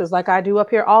to sources like I do up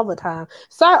here all the time.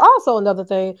 So also another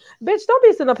thing, bitch, don't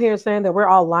be sitting up here and saying that we're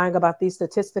all lying about these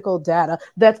statistical data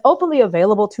that's openly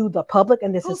available to the public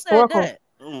and this historical.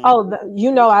 Oh,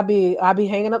 I be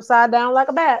hanging upside down like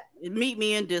a bat. Meet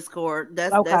me in Discord.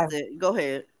 That's it. Go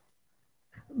ahead.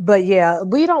 But yeah,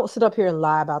 we don't sit up here and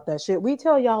lie about that shit. We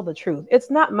tell y'all the truth. It's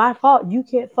not my fault you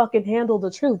can't fucking handle the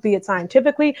truth, be it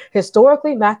scientifically,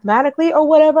 historically, mathematically, or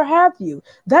whatever have you.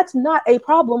 That's not a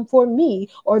problem for me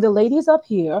or the ladies up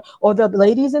here or the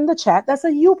ladies in the chat. That's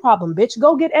a you problem, bitch.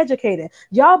 Go get educated.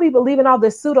 Y'all be believing all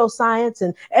this pseudoscience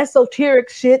and esoteric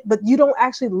shit, but you don't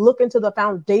actually look into the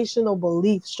foundational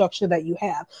belief structure that you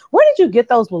have. Where did you get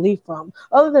those beliefs from,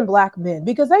 other than black men?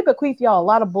 Because they bequeath y'all a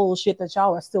lot of bullshit that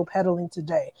y'all are still peddling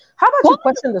today. How about you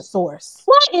question the source?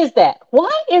 Why is that? Why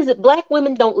is it black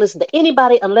women don't listen to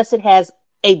anybody unless it has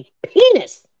a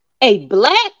penis? A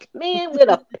black man with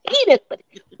a penis.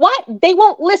 Why they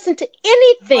won't listen to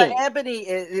anything? But Ebony,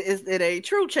 is it ain't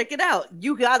true? Check it out.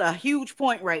 You got a huge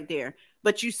point right there.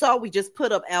 But you saw we just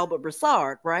put up Albert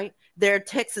Broussard, right? They're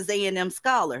Texas A&M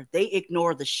scholar. They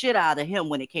ignore the shit out of him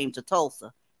when it came to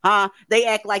Tulsa. They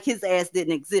act like his ass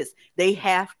didn't exist. They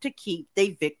have to keep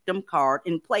their victim card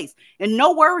in place. And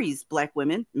no worries, black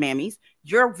women, mammies,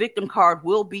 your victim card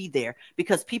will be there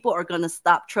because people are going to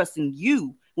stop trusting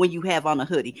you when you have on a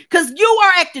hoodie. Because you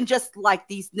are acting just like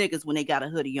these niggas when they got a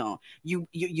hoodie on.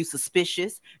 You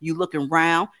suspicious. You looking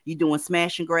around. You doing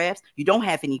smash and grabs. You don't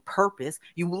have any purpose.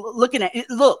 You looking at it.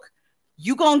 Look.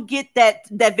 You gonna get that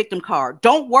victim card.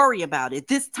 Don't worry about it.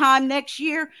 This time next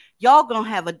year, y'all gonna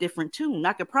have a different tune.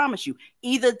 I can promise you.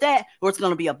 Either that, or it's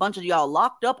gonna be a bunch of y'all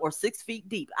locked up or 6 feet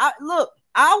deep.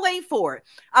 I'll wait for it.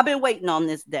 I've been waiting on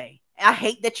this day. I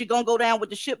hate that you're gonna go down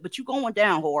with the ship, but you going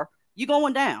down, whore. You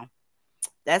going down.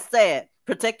 That's sad.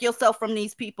 Protect yourself from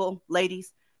these people,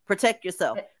 ladies. Protect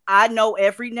yourself. I know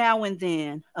every now and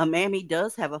then a mammy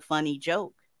does have a funny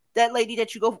joke. That lady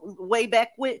that you go way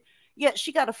back with. Yeah,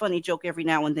 she got a funny joke every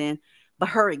now and then, but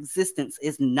her existence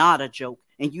is not a joke.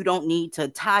 And you don't need to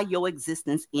tie your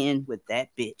existence in with that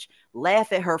bitch.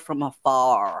 Laugh at her from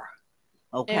afar.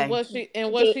 Okay.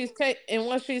 And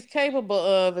what she's capable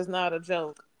of is not a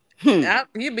joke.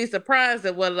 You'd be surprised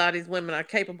at what a lot of these women are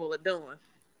capable of doing.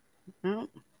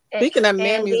 Speaking of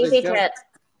men and music, Daisy Jet.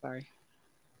 sorry.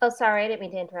 Oh, sorry, I didn't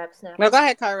mean to interrupt. Snap. No, go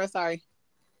ahead, Kyra. Sorry.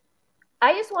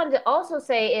 I just wanted to also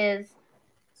say is,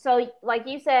 so like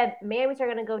you said, marriages are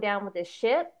going to go down with this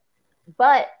ship,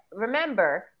 but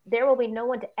remember, there will be no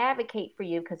one to advocate for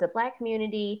you because the Black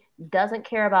community doesn't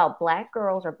care about Black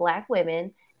girls or Black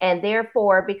women. And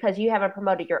therefore, because you haven't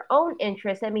promoted your own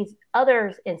interests, that means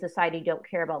others in society don't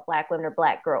care about Black women or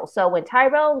Black girls. So when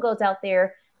Tyrone goes out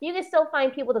there, you can still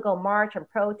find people to go march and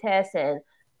protest and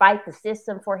fight the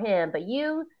system for him. But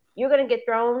you're going to get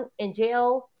thrown in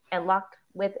jail and locked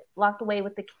away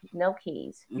with no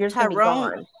keys. You're just going to be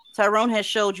gone. Tyrone has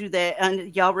showed you that.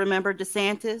 And y'all remember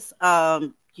DeSantis?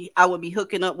 I would be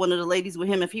hooking up one of the ladies with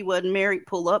him if he wasn't married.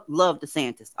 Pull up. Love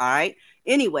DeSantis. All right.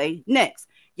 Anyway, next.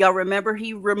 Y'all remember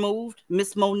he removed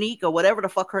Miss Monique or whatever the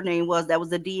fuck her name was. That was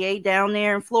the DA down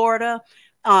there in Florida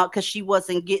because she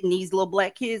wasn't getting these little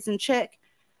Black kids in check.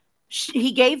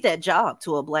 He gave that job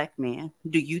to a Black man.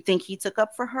 Do you think he took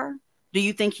up for her? Do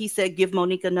you think he said, give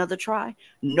Monique another try?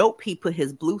 Nope. He put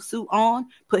his blue suit on,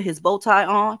 put his bow tie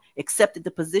on, accepted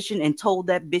the position, and told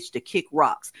that bitch to kick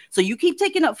rocks. So you keep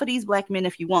taking up for these Black men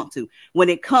if you want to. When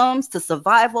it comes to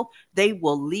survival, they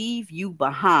will leave you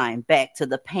behind back to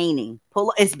the painting.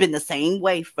 It's been the same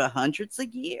way for hundreds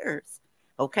of years.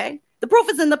 Okay? The proof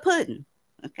is in the pudding.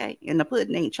 Okay? And the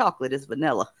pudding ain't chocolate, it's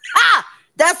vanilla. Ha!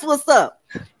 That's what's up.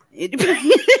 I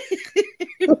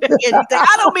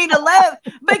don't mean to laugh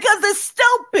because it's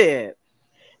stupid.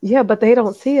 Yeah, but they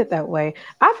don't see it that way.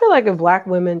 I feel like if Black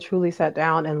women truly sat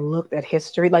down and looked at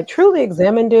history, like truly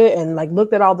examined it and like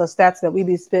looked at all the stats that we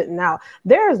be spitting out,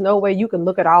 there is no way you can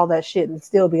look at all that shit and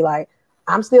still be like,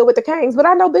 I'm still with the Kangs, but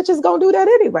I know bitches gonna do that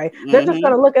anyway. They're just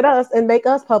gonna look at us and make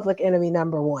us public enemy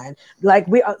number one. Like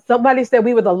somebody said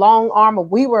we were the long arm of,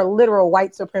 we were literal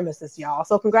white supremacists, y'all.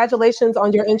 So congratulations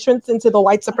on your entrance into the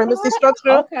white supremacy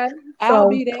structure. Okay, I'll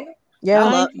be there.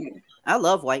 Yeah, I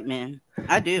love white men.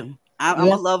 I do. I'm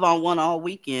a love on one all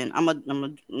weekend. Yeah.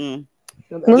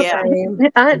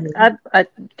 I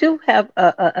do have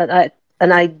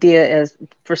an idea as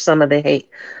for some of the hate.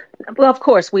 Well, of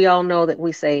course, we all know that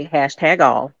we say hashtag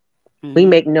all. Mm-hmm. We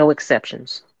make no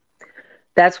exceptions.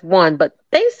 That's one. But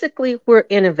basically, we're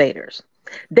innovators.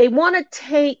 They want to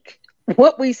take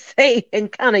what we say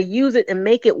and kind of use it and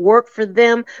make it work for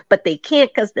them, but they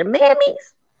can't because they're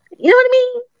mammies. You know what I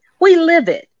mean? We live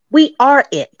it. We are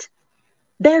it.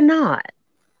 They're not.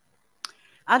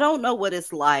 I don't know what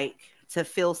it's like to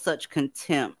feel such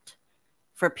contempt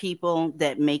for people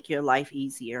that make your life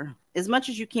easier. As much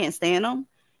as you can't stand them,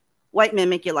 white men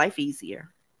make your life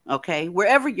easier. Okay?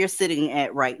 Wherever you're sitting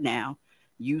at right now,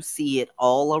 you see it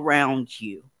all around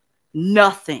you.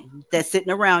 Nothing that's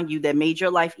sitting around you that made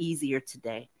your life easier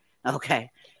today, okay,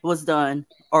 was done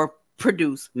or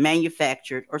produced,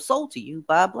 manufactured, or sold to you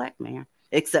by a Black man,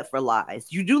 except for lies.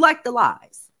 You do like the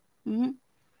lies. Mm-hmm.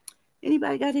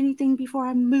 Anybody got anything before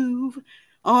I move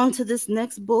on to this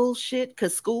next bullshit?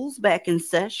 Because school's back in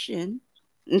session,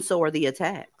 and so are the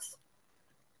attacks.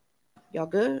 Y'all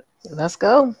good? Let's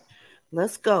go.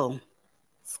 Let's go.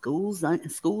 School's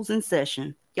in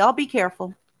session. Y'all be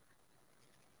careful.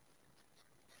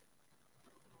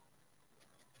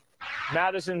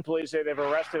 Madison police say they've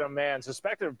arrested a man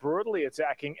suspected of brutally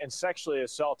attacking and sexually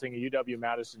assaulting a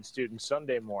UW-Madison student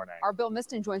Sunday morning. Our Bill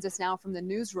Miston joins us now from the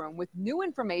newsroom with new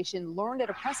information learned at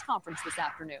a press conference this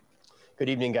afternoon. Good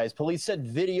evening, guys. Police said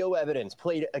video evidence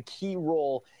played a key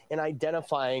role in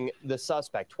identifying the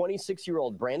suspect.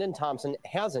 26-year-old Brandon Thompson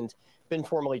hasn't been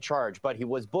formally charged, but he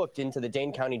was booked into the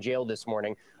Dane County Jail this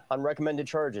morning on recommended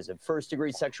charges of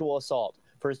first-degree sexual assault,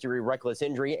 first-degree reckless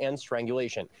injury, and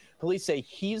strangulation. Police say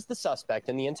he's the suspect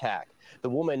in the attack. The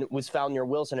woman was found near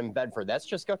Wilson and Bedford. That's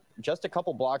just a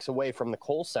couple blocks away from the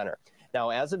Cole Center. Now,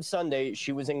 as of Sunday,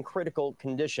 she was in critical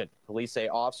condition. Police say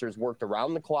officers worked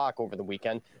around the clock over the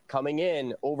weekend, coming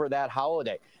in over that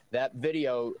holiday. That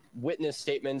video, witness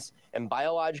statements, and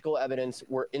biological evidence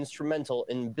were instrumental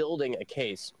in building a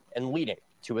case and leading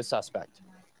to a suspect.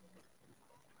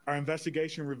 Our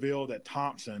investigation revealed that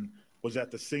Thompson was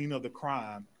at the scene of the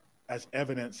crime as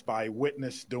evidenced by a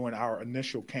witness during our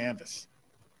initial canvass.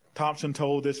 Thompson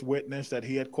told this witness that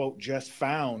he had, quote, just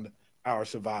found our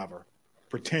survivor,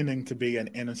 pretending to be an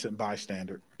innocent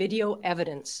bystander. Video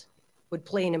evidence would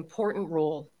play an important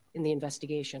role in the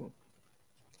investigation.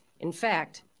 In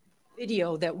fact,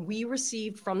 video that we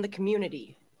received from the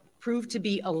community proved to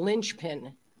be a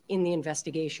linchpin in the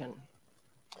investigation.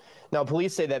 Now,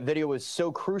 police say that video was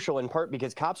so crucial in part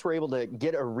because cops were able to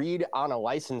get a read on a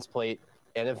license plate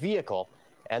and a vehicle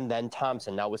and then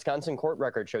Thompson. Now, Wisconsin court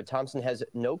records show Thompson has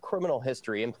no criminal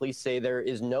history, and police say there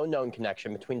is no known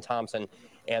connection between Thompson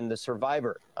and the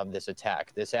survivor of this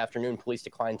attack. This afternoon, police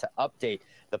declined to update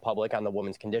the public on the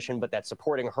woman's condition, but that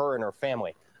supporting her and her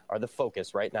family are the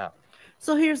focus right now.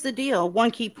 So here's the deal.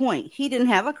 One key point. He didn't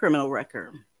have a criminal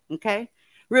record. Okay.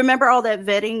 Remember all that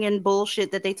vetting and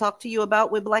bullshit that they talked to you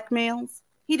about with black males?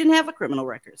 He didn't have a criminal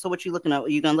record. So what you looking at? Are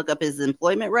you going to look up his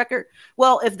employment record?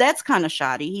 Well, if that's kind of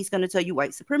shoddy, he's going to tell you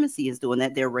white supremacy is doing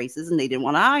that. They're racist and they didn't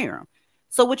want to hire him.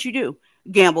 So what you do?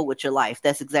 Gamble with your life.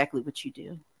 That's exactly what you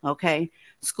do. Okay.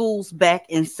 School's back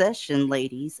in session,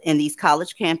 ladies. And these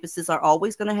college campuses are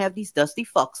always going to have these dusty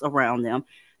fucks around them,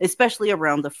 especially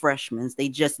around the freshmen. They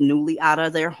just newly out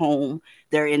of their home.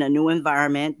 They're in a new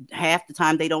environment. Half the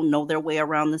time they don't know their way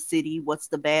around the city. What's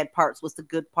the bad parts? What's the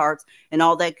good parts? And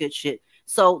all that good shit.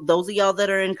 So those of y'all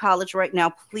that are in college right now,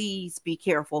 please be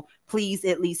careful. Please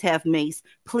at least have mace.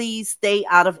 Please stay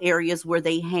out of areas where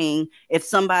they hang. If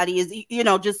somebody is,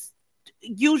 just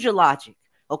use your logic,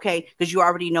 okay? Because you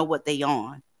already know what they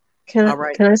on. Can All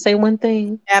right. Can I say one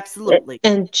thing? Absolutely.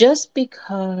 And just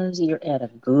because you're at a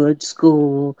good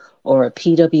school or a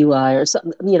PWI or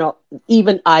something,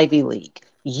 even Ivy League,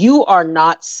 you are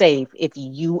not safe if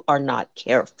you are not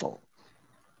careful.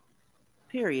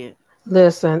 Period.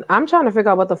 Listen, I'm trying to figure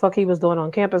out what the fuck he was doing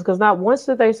on campus, because not once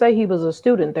did they say he was a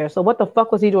student there. So what the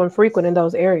fuck was he doing frequent in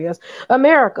those areas?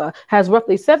 America has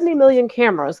roughly 70 million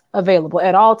cameras available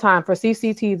at all time for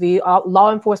CCTV,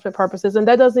 law enforcement purposes, and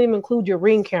that doesn't even include your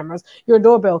Ring cameras, your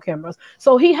doorbell cameras.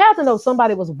 So he had to know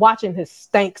somebody was watching his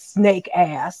stank snake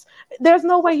ass. There's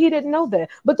no way he didn't know that.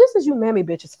 But this is you mammy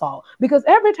bitches' fault, because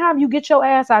every time you get your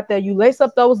ass out there, you lace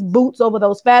up those boots over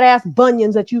those fat ass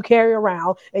bunions that you carry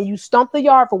around, and you stomp the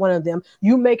yard for one of them.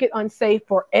 You make it unsafe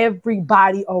for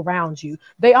everybody around you.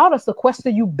 They ought to sequester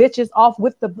you bitches off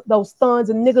with those thuns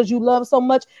and niggas you love so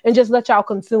much and just let y'all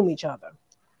consume each other.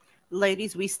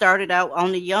 Ladies, we started out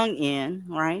on the young end,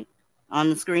 right? On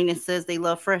the screen, it says they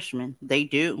love freshmen. They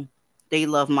do. They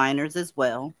love minors as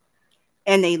well.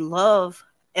 And they love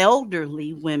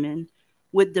elderly women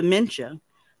with dementia.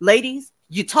 Ladies,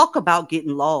 you talk about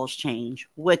getting laws changed.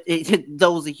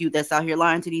 Those of you that's out here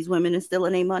lying to these women and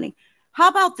stealing their money. How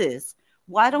about this?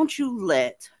 Why don't you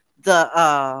let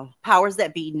the powers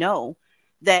that be know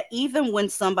that even when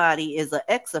somebody is an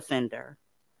ex-offender,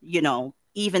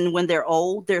 even when they're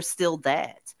old, they're still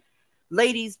that.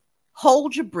 Ladies,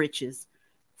 hold your britches.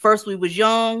 First we was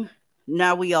young,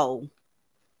 now we old.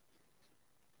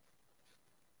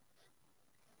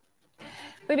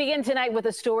 We begin tonight with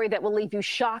a story that will leave you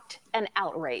shocked and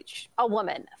outraged. A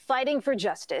woman fighting for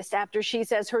justice after she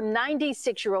says her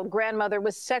 96-year-old grandmother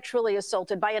was sexually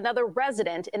assaulted by another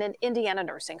resident in an Indiana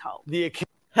nursing home.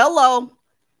 Hello.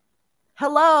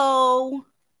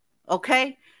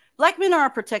 Okay. Black men are a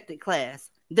protected class.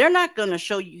 They're not going to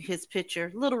show you his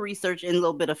picture. Little research and a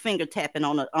little bit of finger tapping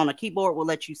on a keyboard will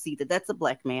let you see that that's a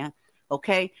black man.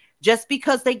 Okay. Just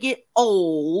because they get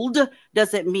old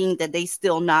doesn't mean that they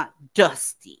still not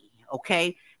dusty.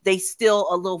 Okay. They still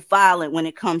a little violent when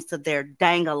it comes to their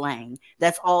dangalang.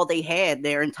 That's all they had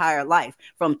their entire life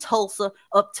from Tulsa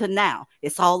up to now.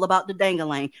 It's all about the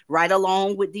dangalang right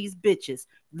along with these bitches.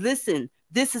 Listen,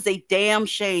 this is a damn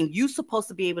shame. You supposed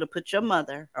to be able to put your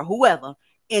mother or whoever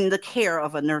in the care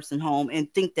of a nursing home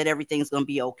and think that everything's going to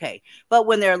be okay. But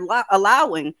when they're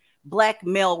allowing black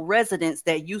male residents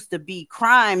that used to be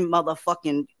crime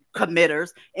motherfucking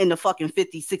committers in the fucking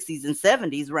 50s, 60s, and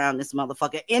 70s around this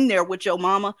motherfucker in there with your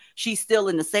mama, she's still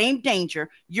in the same danger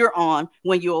you're on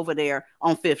when you're over there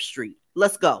on 5th Street.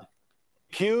 Let's go.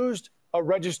 Accused, a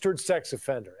registered sex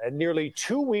offender. And nearly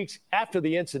 2 weeks after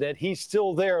the incident, he's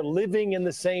still there living in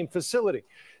the same facility.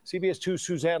 CBS 2's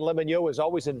Suzanne Lemonnier is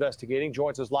always investigating,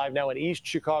 joins us live now in East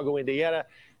Chicago, Indiana.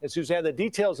 And Suzanne, the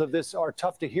details of this are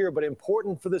tough to hear, but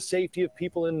important for the safety of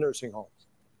people in nursing homes.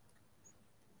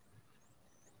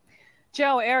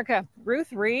 Joe, Erica,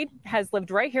 Ruth Reed has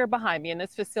lived right here behind me in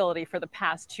this facility for the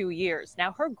past 2 years.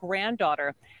 Now, her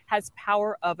granddaughter has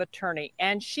power of attorney,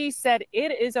 and she said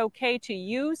it is okay to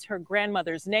use her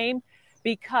grandmother's name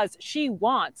because she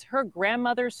wants her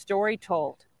grandmother's story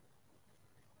told.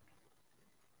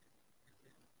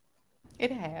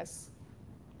 It has.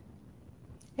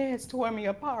 It has torn me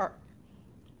apart.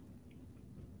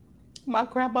 My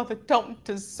grandmother don't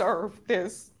deserve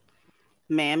this.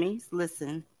 Mammies,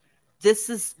 listen.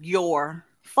 This is your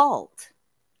fault,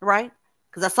 right?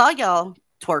 Because I saw y'all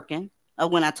twerking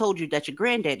when I told you that your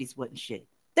granddaddies wasn't shit.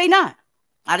 They not.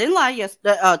 I didn't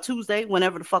lie Tuesday,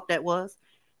 whenever the fuck that was.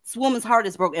 This woman's heart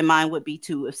is broke, and mine would be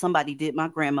too if somebody did my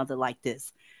grandmother like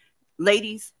this.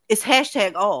 Ladies, it's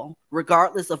hashtag all,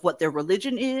 regardless of what their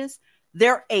religion is,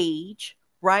 their age,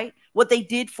 right? What they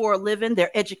did for a living,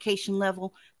 their education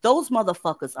level. Those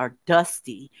motherfuckers are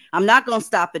dusty. I'm not going to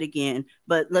stop it again,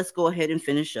 but let's go ahead and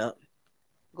finish up.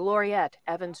 Gloriette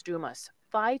Evans-Dumas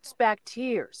fights back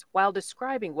tears while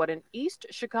describing what an East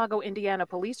Chicago, Indiana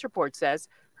police report says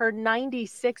her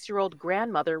 96-year-old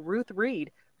grandmother, Ruth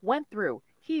Reed, went through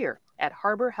here at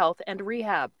Harbor Health and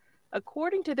Rehab.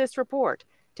 According to this report,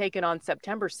 taken on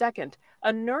September 2nd,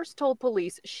 a nurse told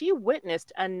police she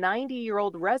witnessed a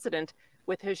 90-year-old resident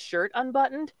with his shirt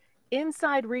unbuttoned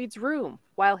inside Reed's room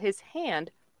while his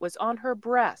hand was on her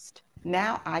breast.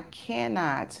 Now I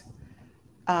cannot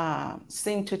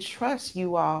seem to trust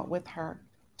you all with her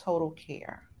total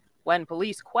care. When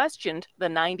police questioned the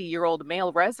 90-year-old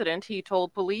male resident, he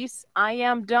told police, "I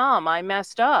am dumb, I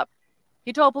messed up."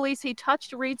 He told police he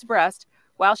touched Reed's breast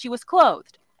while she was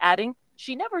clothed, adding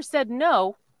she never said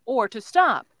no or to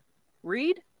stop.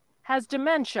 Reed has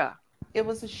dementia. It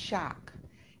was a shock.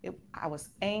 I was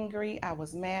angry, I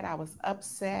was mad, I was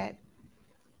upset.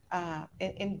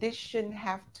 And this shouldn't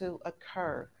have to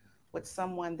occur with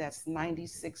someone that's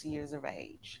 96 years of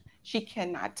age. She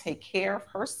cannot take care of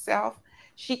herself.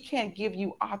 She can't give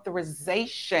you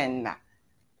authorization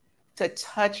to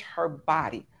touch her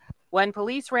body. When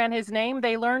police ran his name,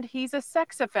 they learned he's a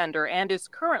sex offender and is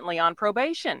currently on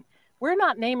probation. We're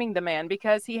not naming the man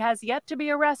because he has yet to be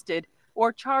arrested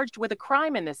or charged with a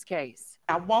crime in this case.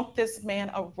 I want this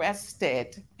man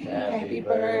arrested. Happy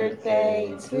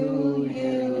birthday to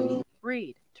you.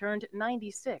 Reed turned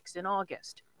 96 in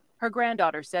August. Her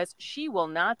granddaughter says she will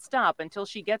not stop until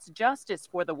she gets justice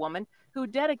for the woman who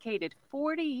dedicated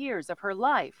 40 years of her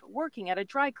life working at a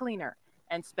dry cleaner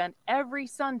and spent every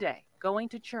Sunday going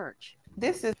to church.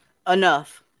 This is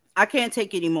enough. I can't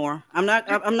take anymore. I'm not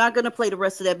going to play the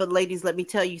rest of that, but ladies, let me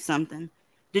tell you something.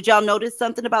 Did y'all notice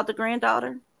something about the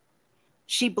granddaughter?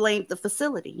 She blamed the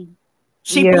facility.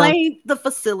 She blamed the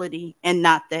facility and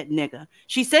not that nigga.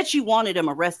 She said she wanted him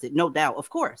arrested, no doubt, of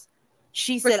course.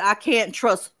 She said, I can't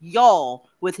trust y'all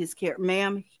with his care.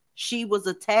 Ma'am, she was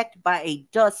attacked by a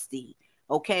dusty,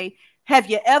 okay? Have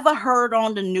you ever heard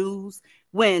on the news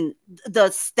when the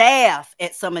staff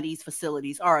at some of these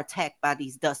facilities are attacked by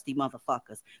these dusty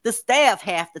motherfuckers? The staff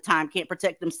half the time can't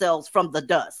protect themselves from the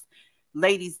dust.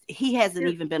 Ladies, he hasn't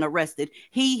even been arrested.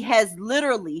 He has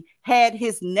literally had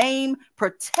his name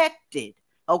protected.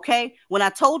 Okay, when I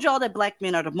told y'all that black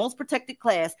men are the most protected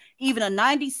class, even a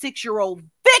 96-year-old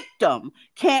victim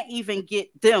can't even get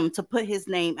them to put his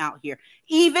name out here,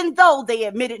 even though they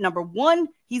admitted, number one,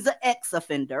 he's an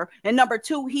ex-offender, and number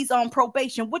two, he's on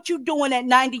probation. What you doing at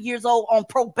 90 years old on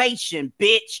probation,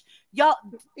 bitch? Y'all,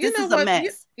 this is a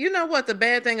mess. You know what the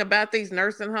bad thing about these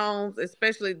nursing homes,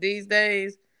 especially these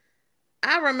days?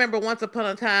 I remember once upon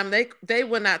a time, they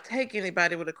would not take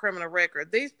anybody with a criminal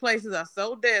record. These places are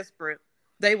so desperate.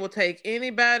 They will take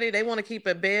anybody. They want to keep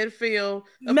a bed filled.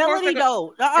 Melanie,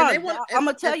 though, I'm going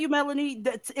to tell you, Melanie,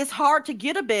 that it's hard to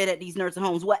get a bed at these nursing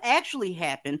homes. What actually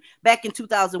happened back in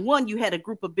 2001, you had a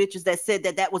group of bitches that said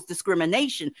that was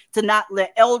discrimination to not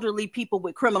let elderly people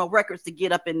with criminal records to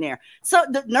get up in there. So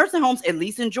the nursing homes, at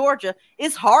least in Georgia,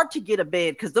 it's hard to get a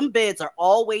bed because them beds are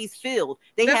always filled.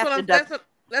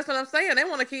 That's what I'm saying. They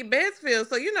want to keep beds filled.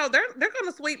 So, you know, they're going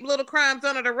to sweep little crimes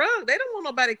under the rug. They don't want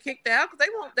nobody kicked out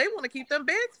because they want to keep them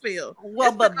beds filled.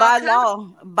 Well, but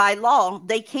by law,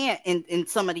 they can't in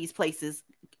some of these places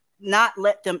not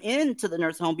let them into the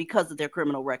nursing home because of their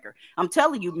criminal record. I'm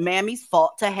telling you, mammies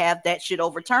fought to have that shit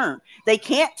overturned. They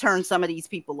can't turn some of these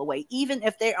people away, even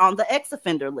if they're on the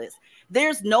ex-offender list.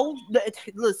 There's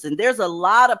a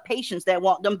lot of patients that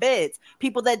want them beds,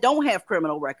 people that don't have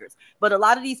criminal records. But a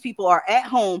lot of these people are at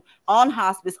home, on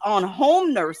hospice, on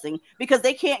home nursing because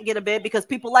they can't get a bed because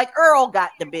people like Earl got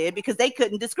the bed because they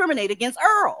couldn't discriminate against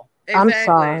Earl. Exactly. I'm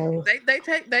sorry.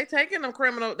 They taking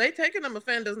them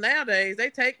offenders nowadays. They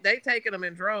taking them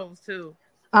in droves too.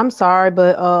 I'm sorry,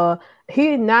 but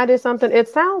he 90 something. It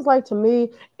sounds like to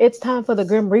me it's time for the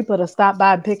Grim Reaper to stop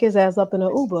by and pick his ass up in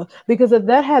an Uber. Because if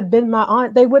that had been my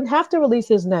aunt, they wouldn't have to release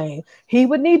his name. He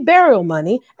would need burial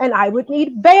money, and I would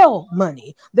need bail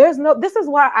money. This is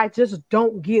why I just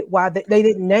don't get why they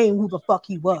didn't name who the fuck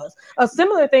he was. A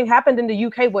similar thing happened in the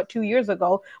UK 2 years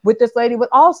ago with this lady with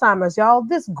Alzheimer's. Y'all,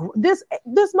 this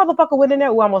motherfucker went in there.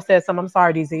 Oh, I almost said something. I'm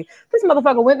sorry, DZ. This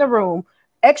motherfucker went in the room,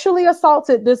 actually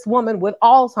assaulted this woman with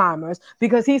Alzheimer's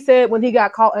because he said when he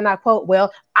got caught, and I quote,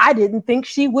 "Well, I didn't think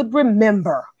she would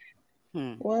remember."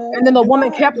 Well, and then the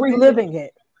woman kept reliving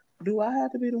it. Do I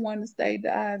have to be the one to state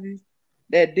the obvious?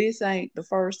 That this ain't the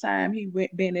first time he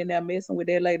been in there messing with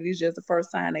that lady. This is just the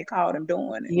first time they caught him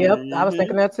doing it. Yep, I was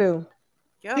thinking that too.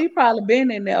 He probably been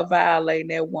in there violating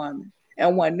that woman.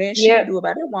 And when then she could do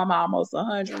about it, that woman almost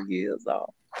 100 years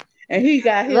old. And he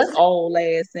got his old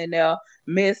ass in there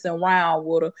messing around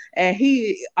with her. And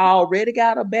he already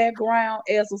got a background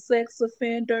as a sex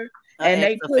offender. And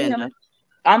they put him,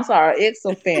 I'm sorry,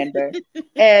 ex-offender.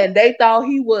 And they thought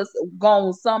he was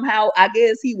going to somehow, I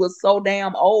guess he was so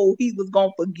damn old, he was going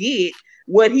to forget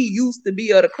what he used to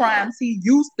be or the crimes he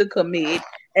used to commit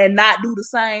and not do the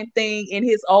same thing in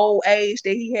his old age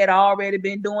that he had already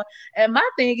been doing. And my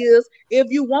thing is, if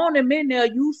you want him in there,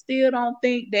 you still don't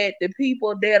think that the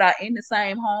people that are in the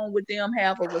same home with them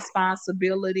have a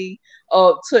responsibility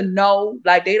to know,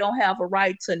 like they don't have a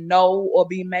right to know or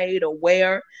be made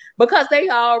aware, because they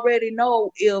already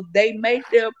know if they make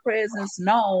their presence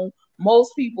known,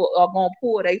 most people are going to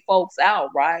pull their folks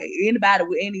out, right? Anybody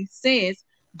with any sense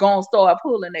gonna start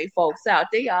pulling their folks out.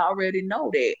 They already know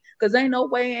that, because ain't no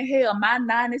way in hell my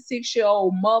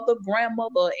 96-year-old mother,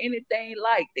 grandmother, or anything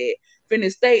like that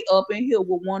finna stay up in here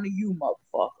with one of you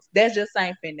motherfuckers. That just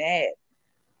ain't finna happen.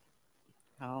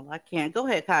 Oh, I can't. Go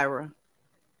ahead, Kyra.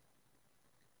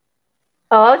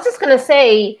 Oh, I was just gonna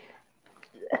say,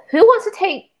 who wants to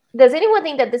take? Does anyone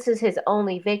think that this is his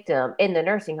only victim in the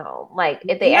nursing home? Like,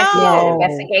 if they actually did an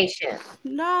investigation?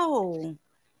 No.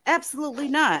 Absolutely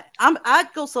not. I'd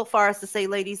go so far as to say,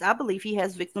 ladies, I believe he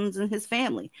has victims in his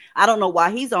family. I don't know why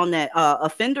he's on that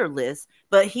offender list,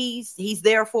 but he's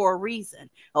there for a reason.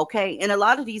 Okay. And a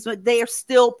lot of these, they are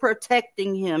still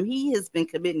protecting him. He has been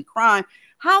committing crime.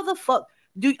 How the fuck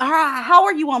how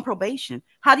are you on probation?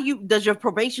 Does your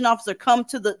probation officer come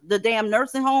to the damn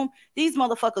nursing home? These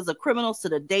motherfuckers are criminals to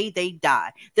the day they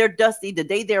die. They're dusty the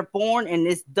day they're born, and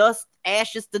it's dust,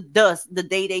 ashes to dust the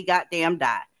day they goddamn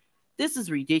die. This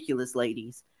is ridiculous,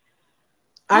 ladies.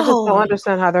 I just don't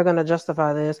understand how they're going to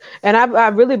justify this. And I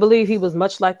really believe he was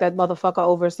much like that motherfucker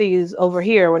overseas over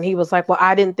here when he was like, well,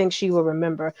 I didn't think she would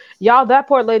remember. Y'all, that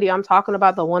poor lady I'm talking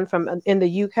about, the one from in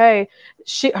the UK,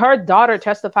 her daughter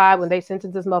testified when they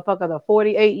sentenced this motherfucker to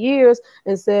 48 years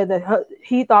and said that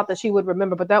he thought that she would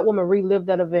remember. But that woman relived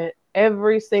that event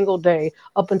every single day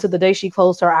up until the day she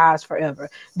closed her eyes forever.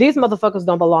 These motherfuckers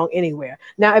don't belong anywhere.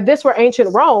 Now, if this were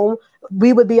ancient Rome,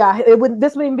 we would be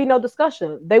this wouldn't be no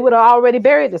discussion. They would have already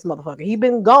buried this motherfucker. He'd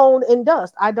been gone in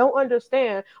dust. I don't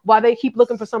understand why they keep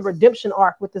looking for some redemption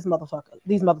arc with these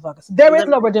motherfuckers. There is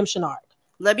no redemption arc.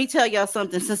 Let me tell y'all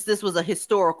something, since this was a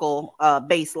historical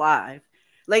base live.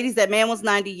 Ladies, that man was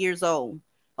 90 years old.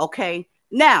 Okay.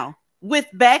 Now, with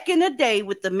back in the day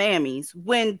with the mammies,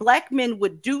 when black men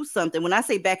would do something, when I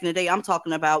say back in the day, I'm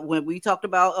talking about when we talked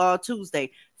about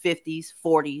Tuesday, 50s,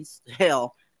 40s,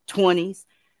 hell, 20s.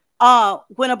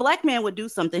 When a black man would do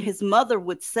something, his mother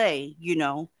would say,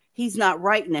 he's not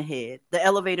right in the head. The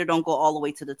elevator don't go all the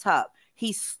way to the top.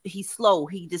 He's slow.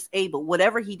 He disabled.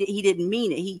 Whatever he did, he didn't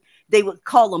mean it. They would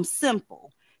call him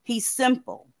simple. He's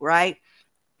simple, right?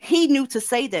 He knew to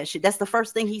say that shit. That's the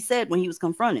first thing he said when he was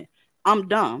confronted. I'm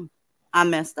dumb. I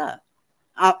messed up.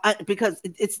 Because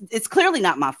it's clearly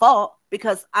not my fault,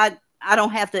 because I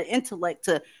don't have the intellect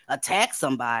to attack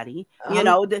somebody.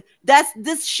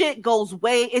 This shit goes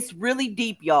way. It's really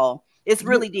deep, y'all. It's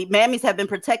really deep. Mammies have been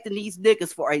protecting these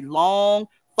niggas for a long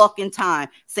fucking time,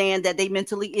 saying that they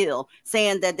mentally ill,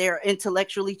 saying that they're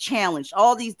intellectually challenged,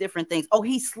 all these different things. Oh,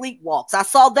 he sleepwalks. I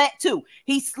saw that too.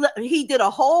 He did a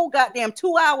whole goddamn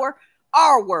 2-hour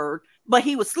R word, but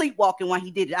he was sleepwalking while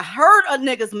he did it. I heard a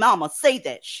nigga's mama say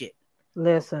that shit.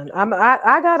 Listen,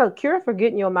 I got a cure for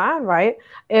getting your mind right.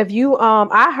 If you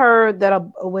I heard that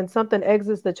when something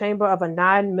exits the chamber of a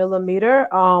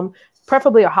 9mm,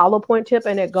 preferably a hollow point tip,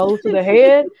 and it goes to the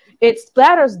head, it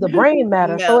splatters the brain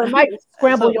matter, so it might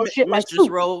scramble your shit like soup.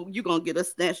 You're gonna get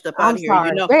us snatched up I'm out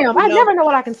sorry. here. Damn, I never know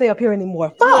what I can say up here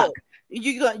anymore. Fuck. Look,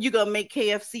 you're gonna make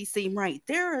KFC seem right.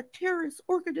 They're a terrorist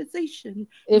organization.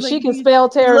 If she can spell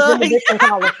terrorism, bitch can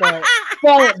call it that.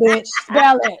 Spell it, bitch.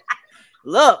 Spell it.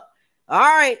 Look. All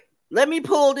right, let me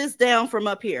pull this down from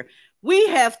up here. We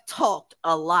have talked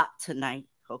a lot tonight,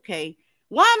 okay?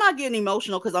 Why am I getting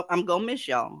emotional? Because I'm going to miss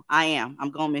y'all. I am.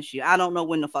 I'm going to miss you. I don't know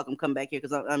when the fuck I'm coming back here,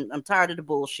 because I'm tired of the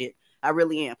bullshit. I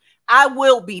really am. I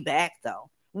will be back, though.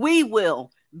 We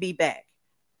will be back.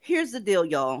 Here's the deal,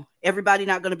 y'all. Everybody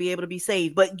not going to be able to be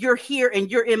saved, but you're here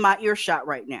and you're in my earshot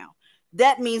right now.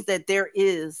 That means that there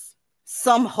is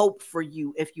some hope for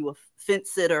you if you a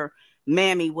fence sitter,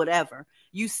 mammy, whatever.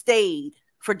 You stayed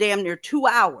for damn near 2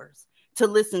 hours to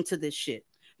listen to this shit.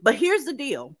 But here's the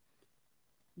deal.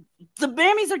 The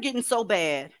mammies are getting so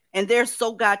bad, and they're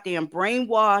so goddamn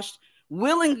brainwashed,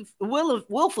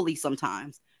 willfully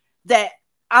sometimes, that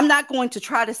I'm not going to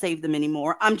try to save them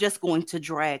anymore. I'm just going to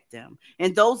drag them.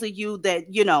 And those of you that,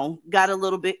 got a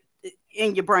little bit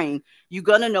in your brain, you're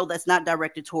gonna know that's not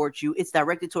directed towards you. It's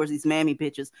directed towards these mammy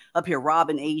bitches up here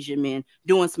robbing Asian men,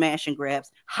 doing smash and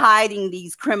grabs, hiding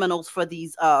these criminals for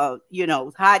these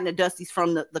hiding the dusties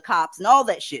from the cops and all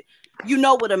that shit. You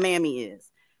know what a mammy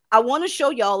is. I want to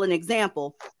show y'all an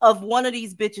example of one of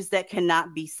these bitches that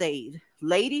cannot be saved.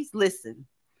 Ladies, listen.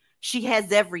 She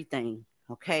has everything,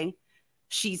 okay?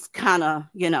 She's kind of,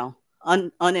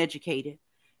 uneducated.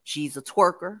 She's a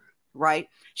twerker, right?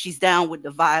 She's down with the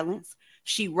violence.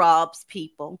 She robs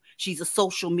people. She's a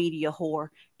social media whore.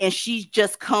 And she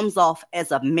just comes off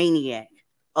as a maniac,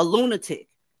 a lunatic,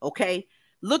 okay?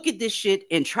 Look at this shit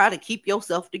and try to keep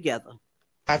yourself together.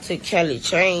 I took Kelly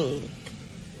train.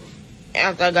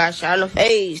 After I got shot in the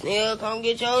face, nigga, come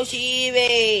get your shit,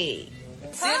 babe.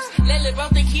 Tips, let LeBron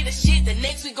think he the shit. The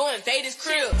next we go invade his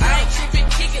crib. I ain't tripping,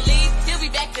 kick it, leave. He'll be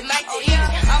back tonight to eat.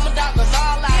 I'm a dog with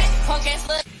all life. Punk ass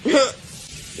slut.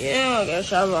 Yeah, I got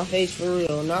shot in my face for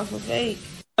real, not for fake.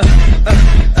 I'm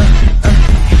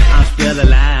still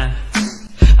alive.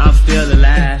 I'm still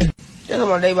alive. Just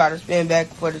my day about to spin back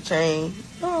for the train.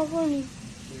 Oh, funny.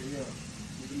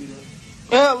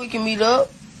 Yeah, we can meet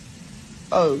up.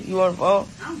 Oh, you want to phone?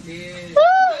 I'm dead.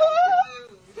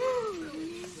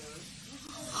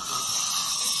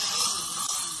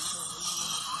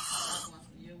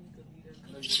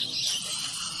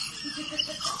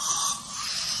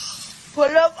 Pull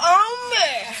up on me.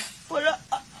 Pull up.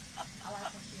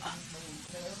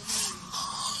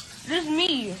 This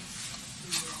me.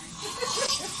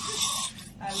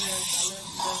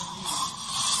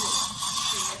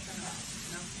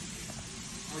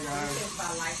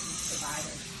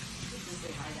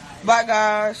 Bye,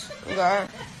 guys. Okay.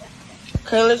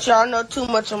 Can't let y'all know too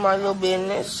much of my little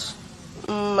business.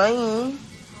 Man.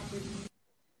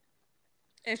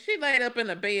 And she laid up in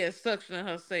the bed suctioning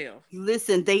herself.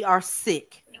 Listen, they are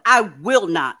sick. I will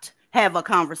not have a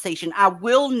conversation. I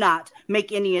will not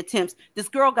make any attempts. This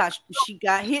girl got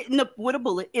hit with a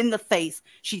bullet in the face.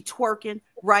 She twerking,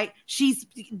 right? She's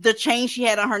the chain she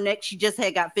had on her neck. She just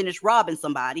got finished robbing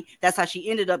somebody. That's how she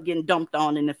ended up getting dumped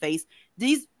on in the face.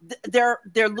 They're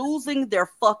losing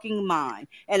their fucking mind.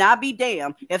 And I'll be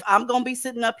damned if I'm gonna be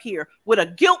sitting up here with a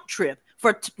guilt trip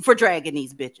for dragging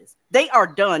these bitches. They are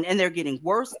done, and they're getting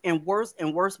worse and worse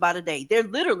and worse by the day. They're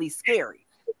literally scary.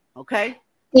 Okay.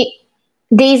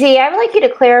 DZ, I would like you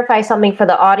to clarify something for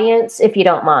the audience, if you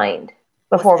don't mind,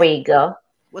 before we go.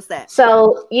 What's that?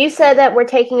 So you said that we're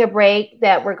taking a break,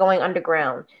 that we're going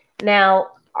underground. Now,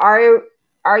 are you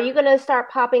going to start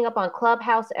popping up on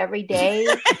Clubhouse every day,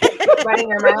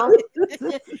 running around?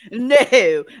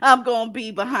 No, I'm going to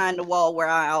be behind the wall where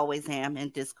I always am, in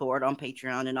Discord, on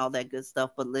Patreon, and all that good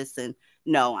stuff. But listen,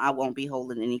 no, I won't be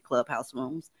holding any Clubhouse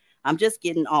rooms. I'm just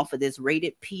getting off of this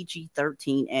rated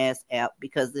PG-13 ass app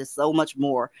because there's so much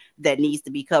more that needs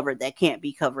to be covered that can't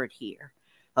be covered here.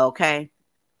 Okay?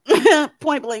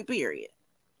 Point blank, period.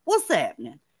 What's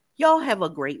happening? Y'all have a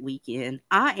great weekend.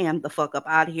 I am the fuck up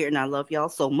out of here, and I love y'all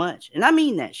so much. And I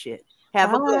mean that shit.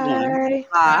 Have a good one.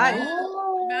 Bye.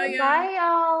 Bye,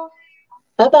 y'all.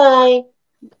 Bye-bye.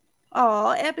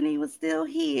 Oh, Ebony was still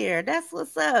here. That's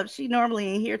what's up. She normally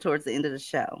ain't here towards the end of the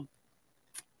show.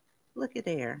 Look at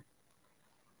there.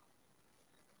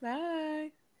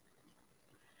 Bye.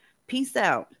 Peace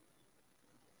out.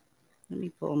 Let me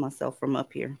pull myself from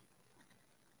up here.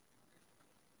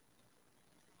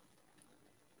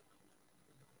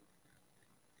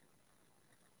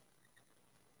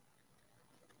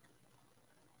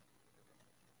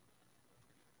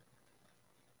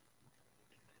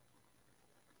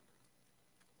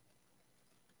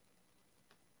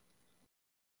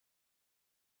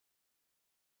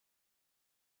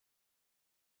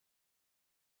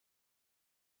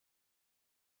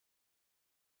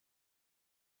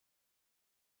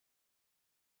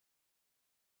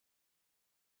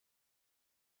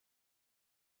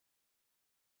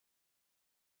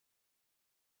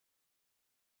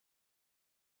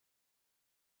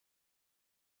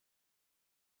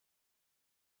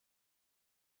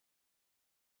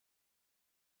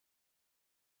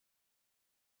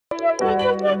 Thank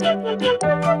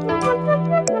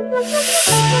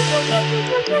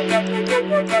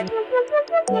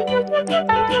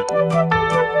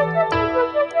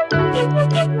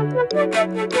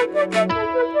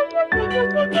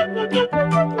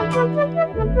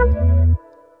you.